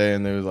the other day,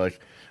 and they were like,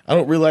 I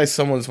don't realize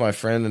someone's my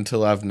friend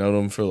until I've known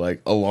them for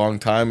like a long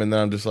time, and then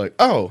I'm just like,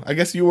 oh, I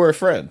guess you were a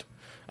friend.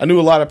 I knew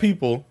a lot of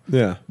people,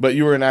 yeah, but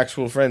you were an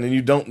actual friend, and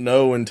you don't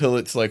know until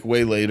it's like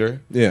way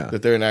later, yeah,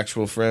 that they're an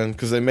actual friend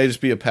because they may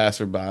just be a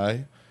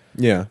passerby,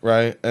 yeah,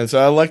 right. And so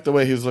I like the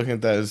way he was looking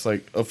at that. It's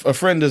like a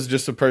friend is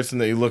just a person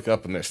that you look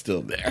up and they're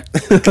still there.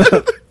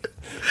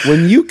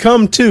 When you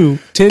come to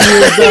 10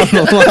 years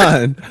down the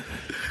line,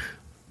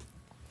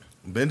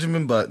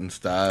 Benjamin Button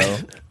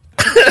style.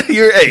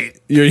 You're 8.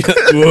 You're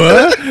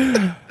what?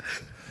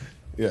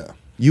 Yeah.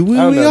 You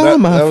will be on,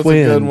 my that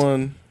friend. That was a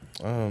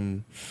good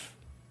one.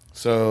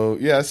 So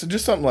yeah, so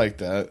just something like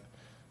that.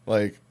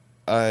 Like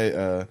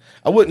I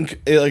wouldn't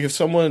like if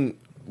someone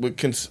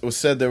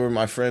said they were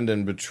my friend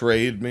and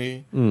betrayed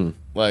me.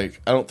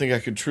 Like I don't think I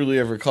could truly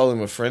ever call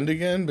them a friend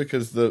again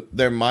because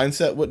their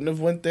mindset wouldn't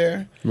have went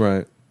there.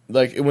 Right.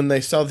 Like when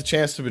they saw the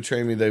chance to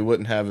betray me, they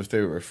wouldn't have if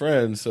they were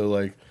friends. So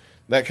like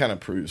that kind of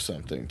proves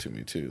something to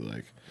me too.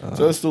 Like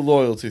so it's the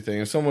loyalty thing.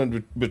 If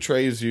someone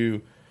betrays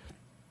you,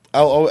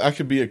 I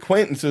could be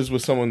acquaintances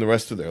with someone the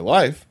rest of their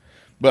life,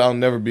 but I'll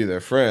never be their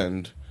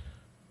friend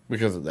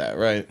because of that.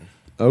 Right?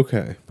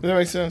 Okay. Does that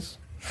make sense?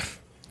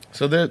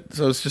 So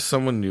it's just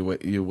someone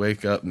you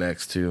wake up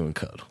next to and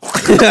cuddle.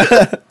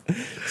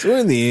 So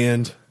in the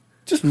end,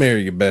 just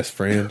marry your best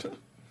friend.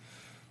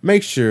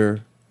 Make sure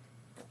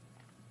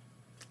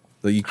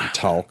that you can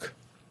talk.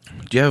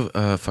 Do you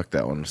have fuck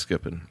that one? I'm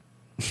skipping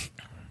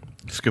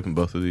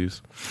both of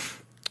these.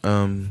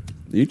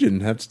 You didn't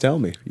have to tell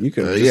me. You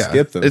could just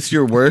skip them. It's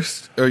your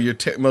worst or your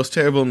most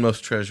terrible and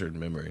most treasured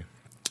memory.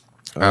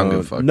 I don't give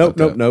a fuck. Nope.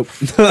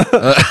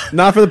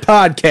 Not for the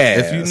podcast.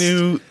 If you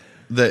knew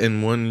that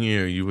in 1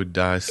 year you would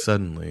die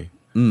suddenly,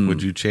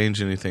 would you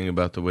change anything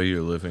about the way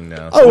you're living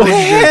now? Oh,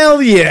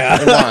 hell yeah.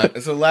 Come on.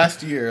 It's the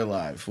last year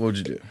alive. What would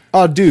you do?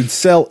 Oh, dude,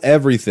 sell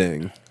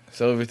everything.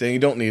 Sell everything. You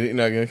don't need it. You're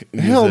not going to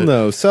use Hell it.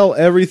 no. Sell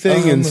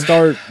everything and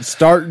start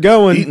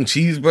going. Eating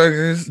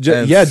cheeseburgers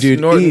and dude,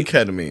 snorting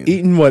ketamine.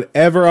 Eating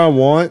whatever I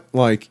want.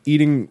 Like,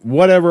 eating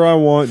whatever I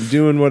want,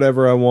 doing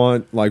whatever I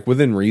want, like,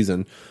 within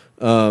reason.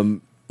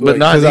 But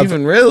not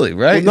even really,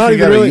 right? Well, not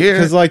even really.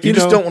 Because, like, you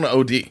just don't want to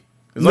OD.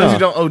 As long as you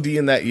don't OD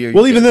in that year.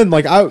 Well, even then,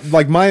 like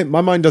my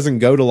mind doesn't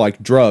go to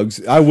like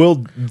drugs. I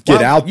will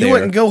get out there. You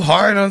wouldn't go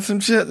hard on some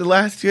shit the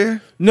last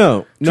year?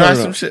 No. Try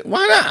some shit.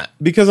 Why not?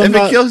 Because if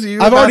it kills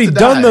you, I've already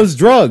done those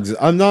drugs.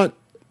 I don't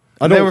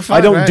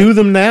do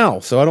them now,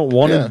 so I don't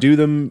want to do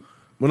them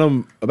when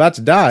I'm about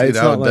to die. Dude,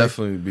 I would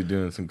definitely be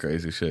doing some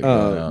crazy shit.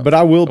 But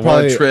I will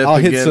probably I'll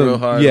hit some real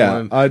hard.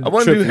 Yeah, I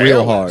want to do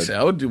real hard.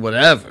 I would do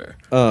whatever.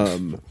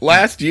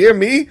 Last year,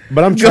 me,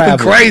 but I'm traveling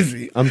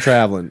crazy. I'm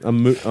traveling.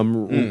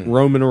 I'm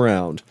roaming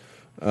around.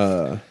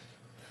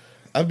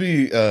 I'd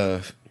be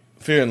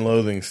Fear and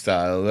Loathing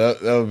style.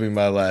 That would be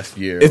my last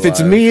year. If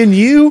it's me and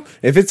you,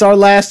 if it's our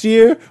last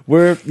year,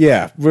 we're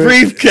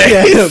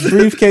briefcase,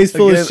 briefcase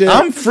full of shit.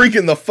 I'm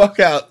freaking the fuck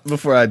out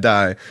before I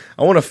die.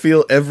 I want to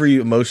feel every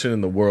emotion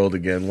in the world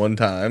again one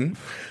time.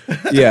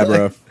 Yeah,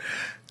 bro.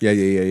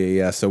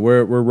 Yeah. So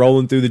we're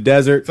rolling through the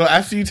desert. So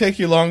after you take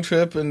your long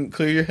trip and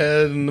clear your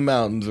head in the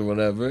mountains or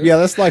whatever. Yeah,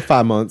 that's like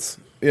 5 months.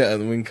 Yeah,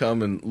 and then we can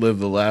come and live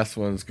the last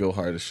ones, go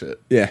hard as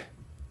shit. Yeah.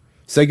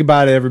 Say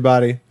goodbye to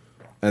everybody,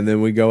 and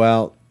then we go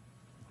out,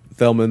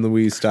 Thelma and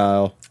Louise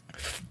style.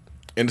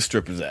 In the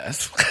stripper's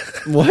ass.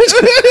 What?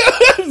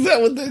 Is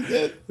that what they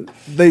did?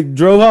 They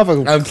drove off a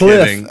cliff.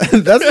 Kidding. That's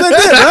what they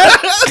did,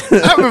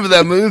 right? I remember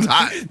that movie.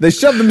 Hot. They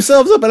shoved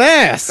themselves up an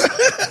ass.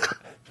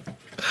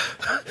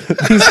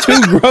 These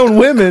two grown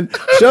women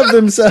shoved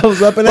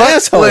themselves up an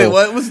asshole. Wait,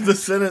 what was the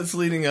sentence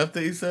leading up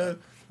that you said?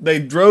 They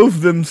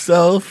drove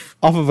themselves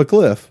off of a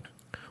cliff.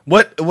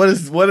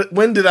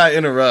 When did I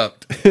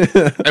interrupt?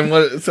 And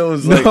what? So it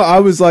was like, No, I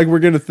was like, we're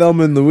gonna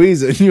Thelma and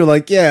Louise it, and you're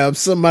like, yeah, I'm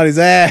somebody's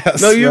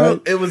ass. no, you.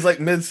 right? It was like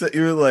mid.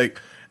 You were like,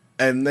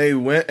 and they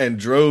went and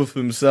drove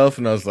himself,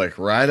 and I was like,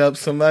 right up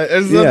somebody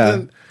or something.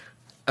 Yeah.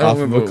 I don't Off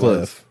remember of a what it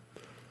cliff.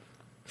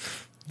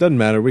 Doesn't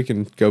matter. We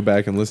can go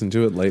back and listen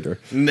to it later.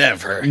 was.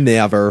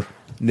 Never.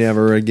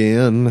 Never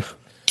again.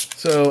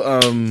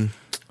 So,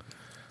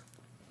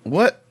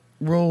 what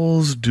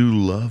roles do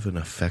love and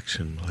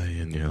affection play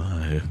in your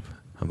life?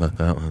 How about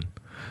that one?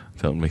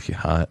 That'll make you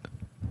hot.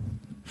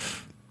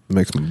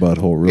 Makes my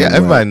butthole real. Yeah, wet.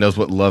 everybody knows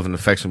what love and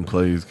affection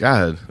plays.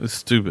 God, it's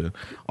stupid.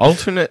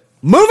 Alternate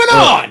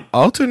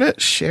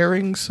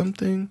sharing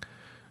something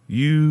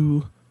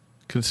you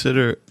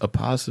consider a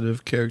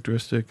positive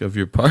characteristic of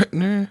your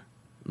partner.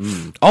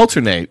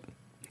 Alternate.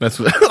 That's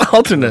what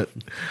alternate.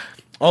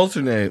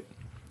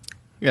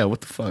 Yeah,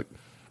 what the fuck?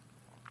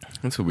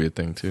 That's a weird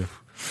thing too.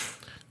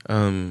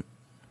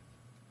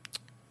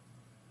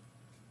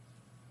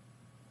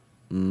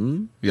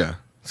 Yeah.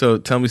 So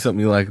tell me something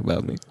you like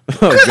about me.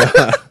 Oh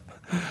God.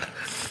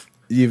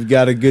 You've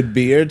got a good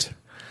beard.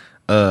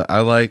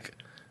 I like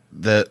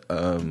that.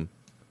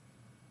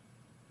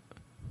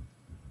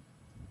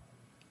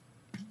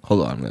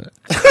 Hold on a minute.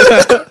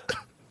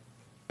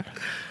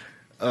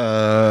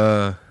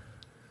 I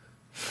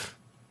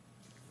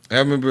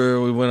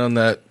remember we went on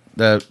that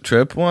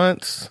trip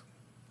once.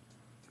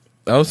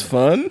 That was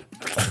fun.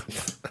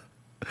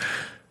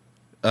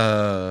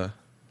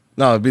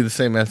 No, it'd be the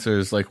same answer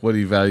as like, what do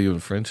you value in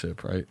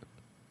friendship, right?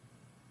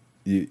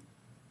 You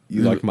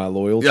like my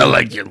loyalty? Yeah, I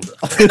like you.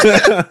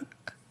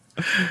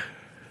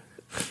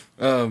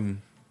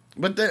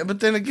 But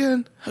then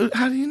again,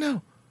 how do you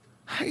know?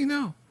 How do you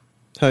know?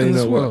 How do you in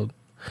know this what? world?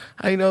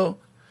 How do you know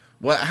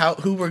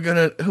who we're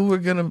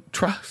gonna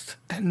trust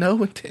and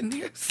know in 10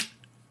 years?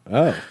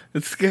 Oh,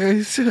 It's scary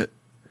as shit.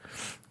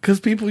 Because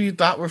people you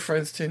thought were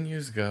friends 10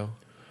 years ago.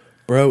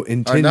 bro,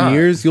 in Or 10 not.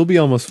 years you'll be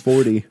almost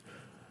 40.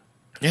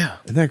 Yeah.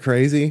 Isn't that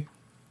crazy?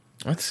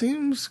 That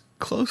seems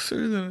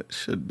closer than it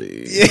should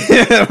be.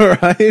 Yeah,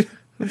 right.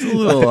 It's a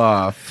little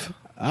off.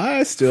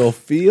 I still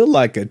feel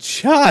like a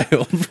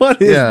child. What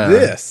is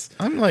this?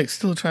 I'm like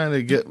still trying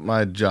to get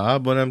my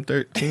job when I'm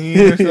 13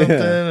 or something.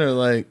 Yeah. Or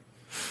like,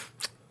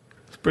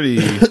 it's pretty.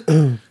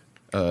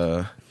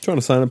 Trying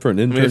to sign up for an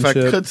internship. I mean, if I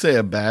could say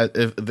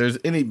if there's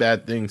any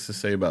bad things to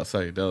say about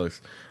psychedelics,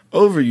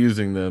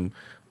 overusing them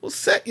will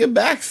set you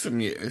back some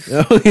years.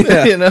 Oh,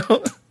 yeah. You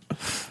know?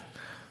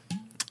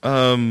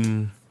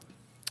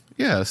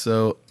 Yeah,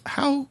 so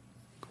how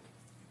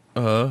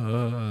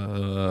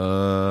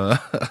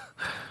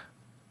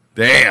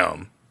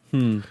damn.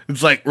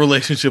 It's like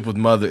relationship with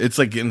mother. It's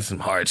like getting some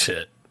hard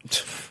shit.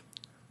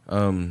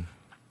 It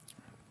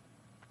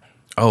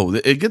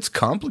gets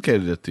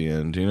complicated at the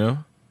end, you know?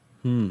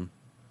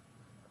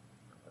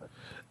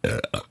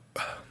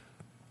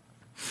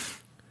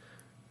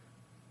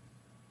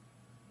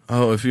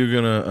 If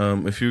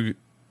you're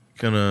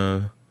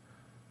gonna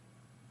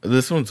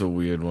this one's a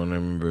weird one, I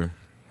remember.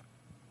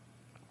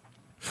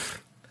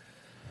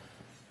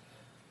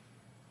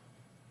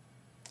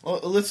 Well,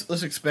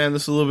 let's expand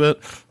this a little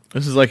bit.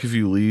 This is like if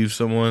you leave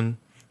someone,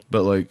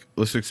 but like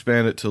let's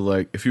expand it to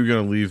like if you're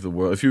gonna leave the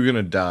world, if you're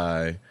gonna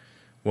die,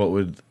 what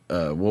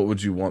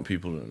would you want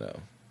people to know?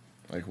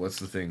 Like, what's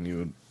the thing you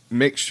would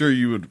make sure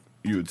you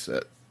would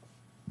set?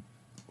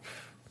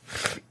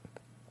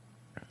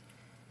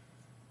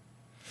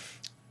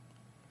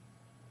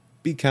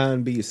 Be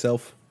kind, be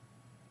yourself.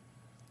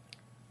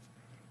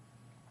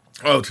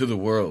 Oh, to the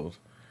world.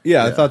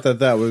 Yeah, I Yeah. thought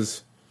that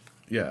was...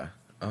 Yeah.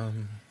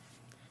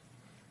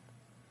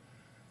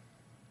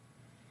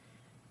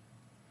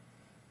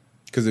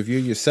 Because if you're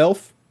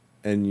yourself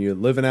and you're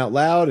living out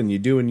loud and you're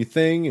doing your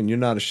thing and you're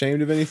not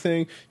ashamed of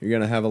anything, you're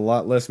going to have a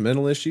lot less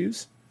mental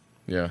issues.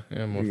 Yeah,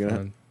 more You're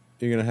fun.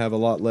 You're going to have a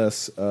lot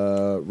less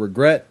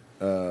regret,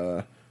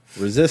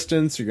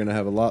 resistance. You're going to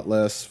have a lot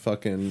less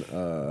fucking...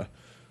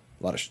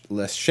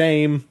 less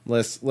shame,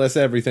 less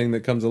everything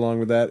that comes along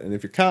with that. And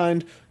if you're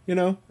kind, you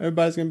know,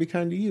 everybody's gonna be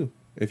kind to you.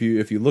 If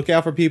you look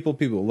out for people,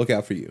 people will look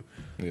out for you.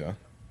 Yeah.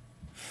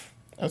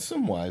 That's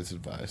some wise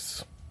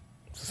advice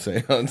to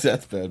say on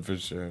deathbed for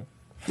sure.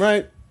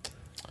 Right.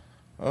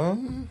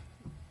 And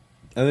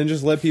then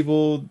just let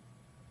people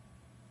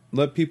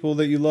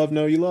that you love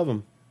know you love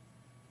them.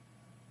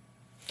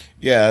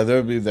 Yeah, there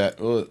would be that.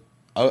 Well,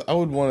 I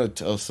would want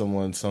to tell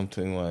someone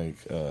something like,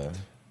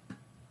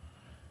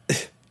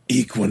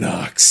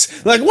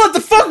 Equinox. Like, what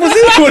the fuck was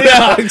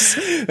Equinox?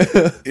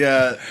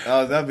 yeah,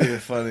 that'd be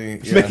funny.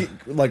 Yeah. Make it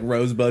like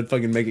Rosebud,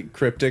 fucking make it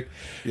cryptic.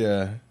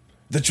 Yeah.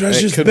 The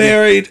treasure's could be-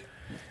 buried.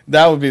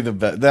 That would be the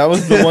best. That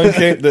was the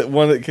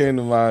one that came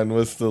to mind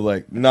was the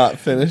like not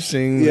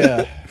finishing.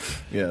 Yeah.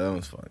 Yeah, that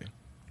was funny.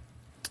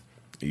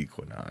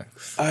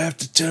 Equinox. I have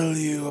to tell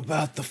you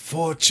about the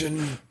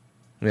fortune.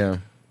 Yeah.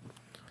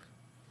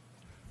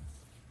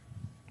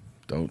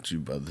 Don't you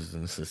brothers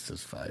and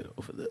sisters fight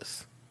over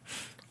this.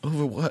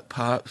 Over what,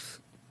 Pops?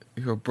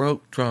 You're a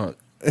broke drunk.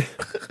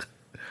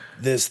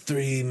 There's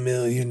 $3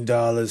 million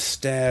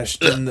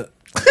stashed in the...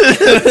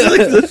 It's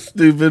like the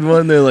stupid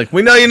one. They're like,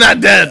 we know you're not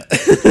dead.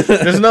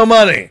 There's no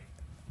money.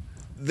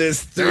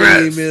 This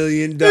 $3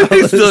 million. There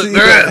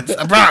is.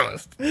 I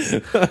promise.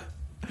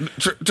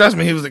 Trust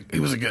me, he was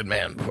a good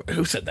man.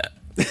 Who said that?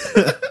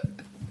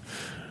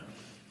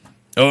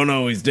 Oh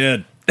no, he's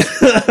dead.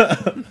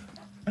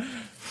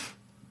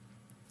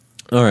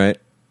 All right.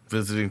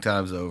 Visiting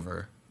time's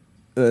over.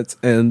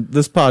 And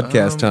this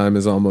podcast time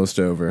is almost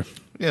over.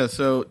 Yeah,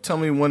 so tell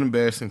me one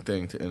embarrassing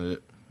thing to end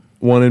it.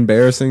 One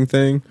embarrassing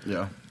thing?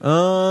 Yeah.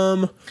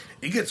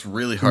 It gets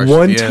really harsh.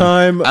 One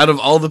time, out of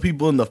all the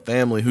people in the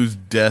family whose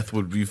death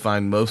would you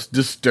find most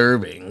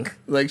disturbing,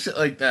 like shit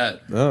like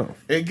that. Oh.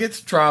 It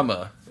gets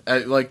trauma.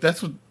 Like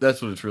that's what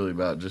it's really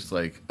about. Just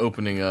like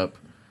opening up.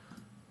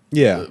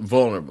 Yeah.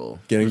 Vulnerable.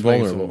 Getting Just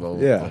making vulnerable.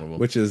 someone Yeah. vulnerable.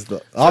 Which is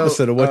the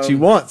opposite of what you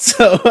want.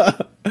 So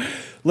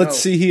let's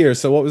see here.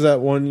 So what was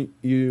that one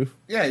you...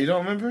 Yeah, you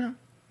don't remember?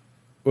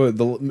 What,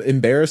 the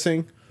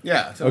embarrassing?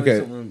 Yeah. Okay.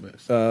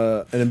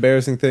 An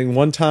embarrassing thing.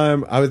 One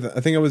time, I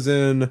think I was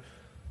in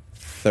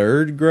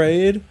 3rd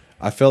grade.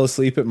 I fell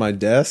asleep at my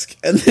desk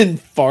and then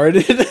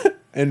farted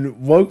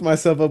and woke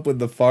myself up with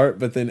the fart,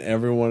 but then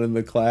everyone in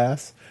the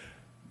class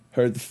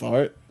heard the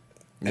fart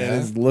and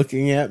is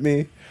looking at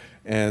me.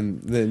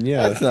 And then,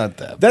 that's not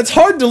that bad. That's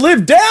hard to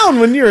live down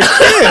when you're a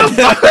kid.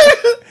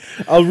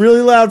 A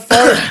really loud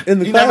fart in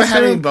the you classroom. never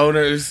had any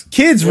boners?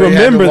 Kids where you had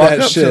to remember walk that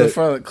up shit. to the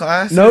front of the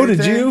class? No,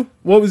 did you?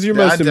 What was your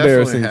most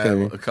embarrassing I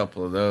definitely thing? had a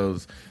couple of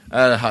those.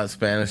 I had a hot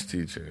Spanish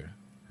teacher.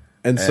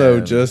 And so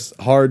just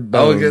hard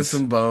bones. I would get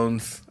some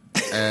bones,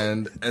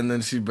 and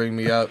then she'd bring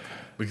me up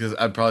because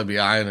I'd probably be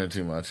eyeing her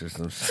too much or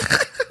something.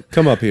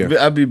 Come up here.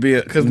 I'd be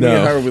being, because me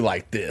and her would be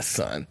like this,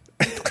 son.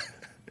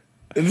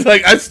 It's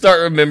like I start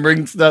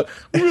remembering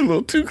stuff. We're a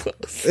little too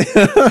close.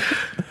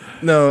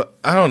 No,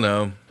 I don't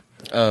know.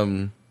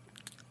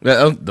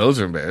 Those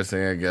are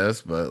embarrassing, I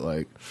guess. But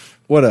like,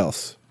 what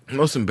else?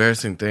 Most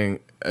embarrassing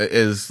thing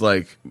is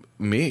like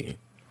me.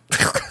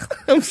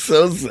 I'm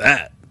so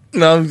sad.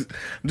 No, I'm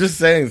just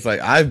saying. It's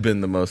like I've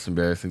been the most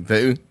embarrassing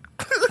thing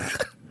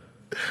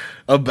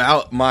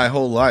about my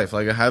whole life.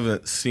 Like I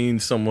haven't seen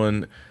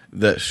someone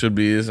that should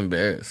be as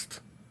embarrassed,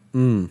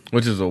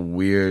 which is a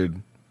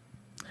weird,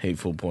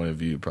 hateful point of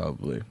view,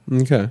 probably.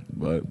 Okay,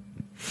 but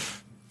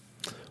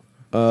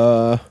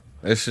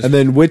it's just. And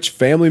then which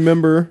family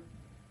member?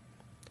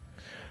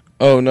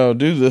 Oh no,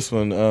 do this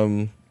one.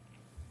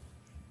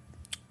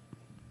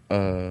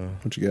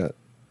 What you got?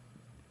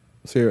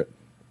 Let's hear it.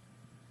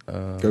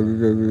 Go.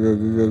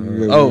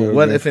 Oh,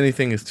 what if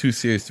anything is too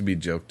serious to be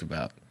joked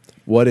about?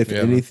 What if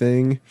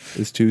anything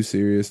is too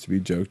serious to be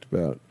joked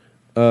about?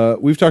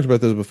 We've talked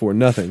about this before.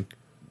 Nothing.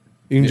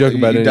 You can joke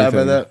about anything. You die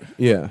by that?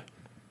 Yeah.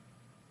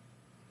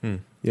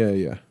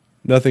 Yeah.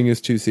 Nothing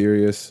is too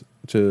serious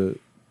to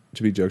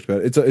be joked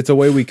about. It's a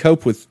way we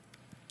cope with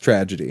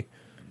tragedy.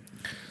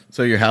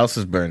 So your house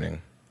is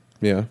burning.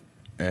 Yeah.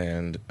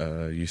 And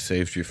you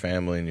saved your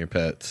family and your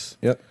pets.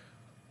 Yep.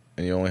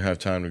 And you only have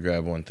time to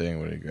grab one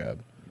thing. What do you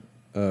grab?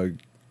 I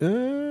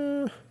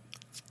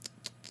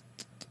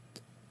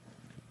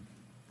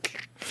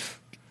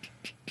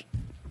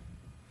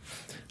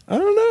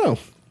don't know.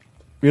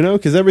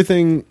 Because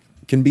everything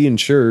can be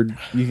insured.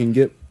 You can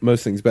get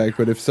most things back.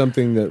 But if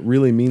something that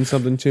really means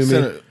something to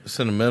me...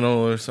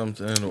 Sentimental or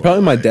something?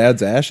 Probably my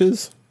dad's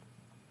ashes.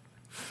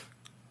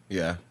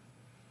 Yeah.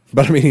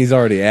 But, I mean, he's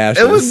already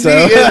ashes. It would be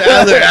in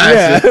other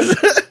ashes.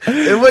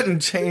 It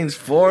wouldn't change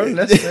form,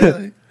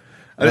 necessarily.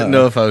 I didn't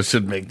know if I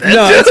should make that.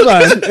 No,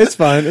 it's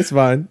fine. It's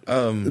fine.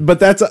 But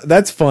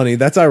that's funny.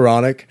 That's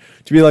ironic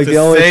to be like the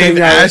only save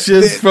thing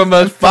ashes from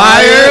a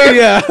fire.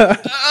 Yeah.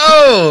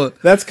 Oh,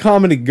 that's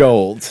comedy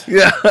gold.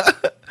 Yeah.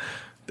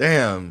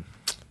 Damn,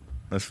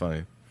 that's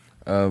funny.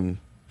 What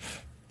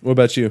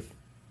about you?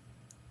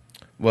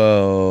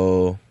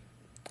 Well,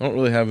 I don't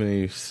really have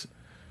any.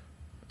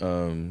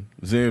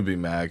 Zena would be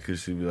mad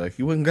because she'd be like,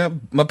 "You wouldn't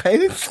grab my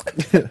paintings."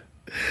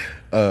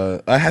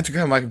 I had to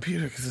grab my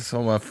computer because it's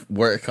all my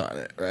work on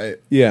it, right?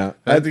 Yeah,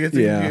 I had to get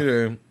the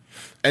computer.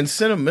 And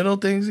sentimental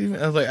things,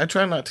 even I was like, I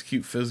try not to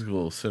keep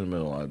physical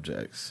sentimental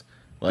objects.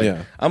 Like,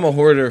 I'm a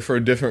hoarder for a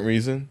different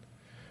reason,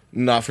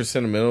 not for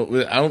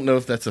sentimental. I don't know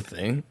if that's a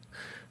thing,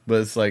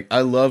 but it's like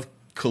I love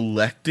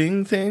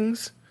collecting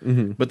things,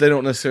 but they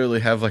don't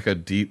necessarily have like a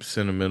deep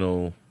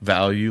sentimental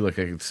value. Like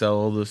I could sell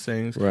all those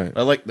things. Right.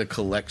 I like the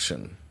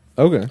collection.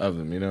 Of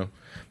them,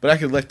 but I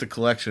could let the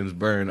collections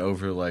burn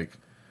over like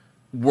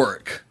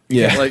work.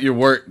 You can't let your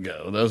work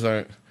go. Those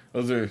are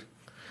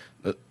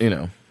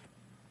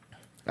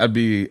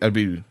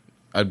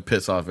I'd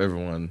piss off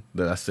everyone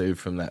that I saved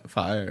from that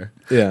fire.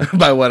 Yeah.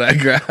 By what I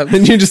grabbed.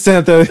 And you just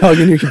stand there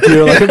hugging your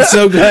computer like, I'm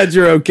so glad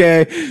you're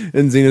okay.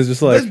 And Zena's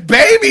just like, there's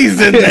babies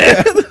in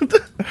there.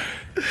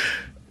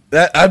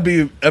 That I'd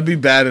be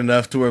bad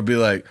enough to where it'd be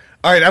like,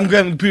 all right, I'm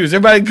grabbing computers.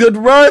 Everybody good to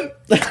run?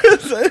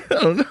 I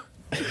don't know.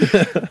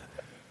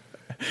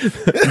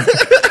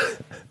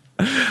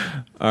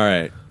 All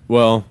right.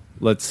 Well,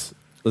 let's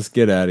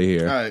get out of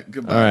here. All right.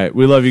 Goodbye. All right.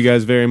 We love you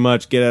guys very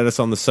much. Get at us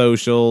on the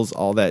socials,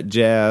 all that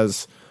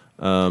jazz.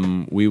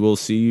 We will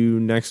see you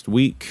next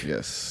week.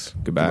 Yes.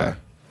 Goodbye.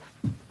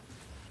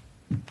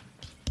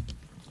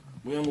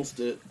 We almost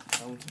did.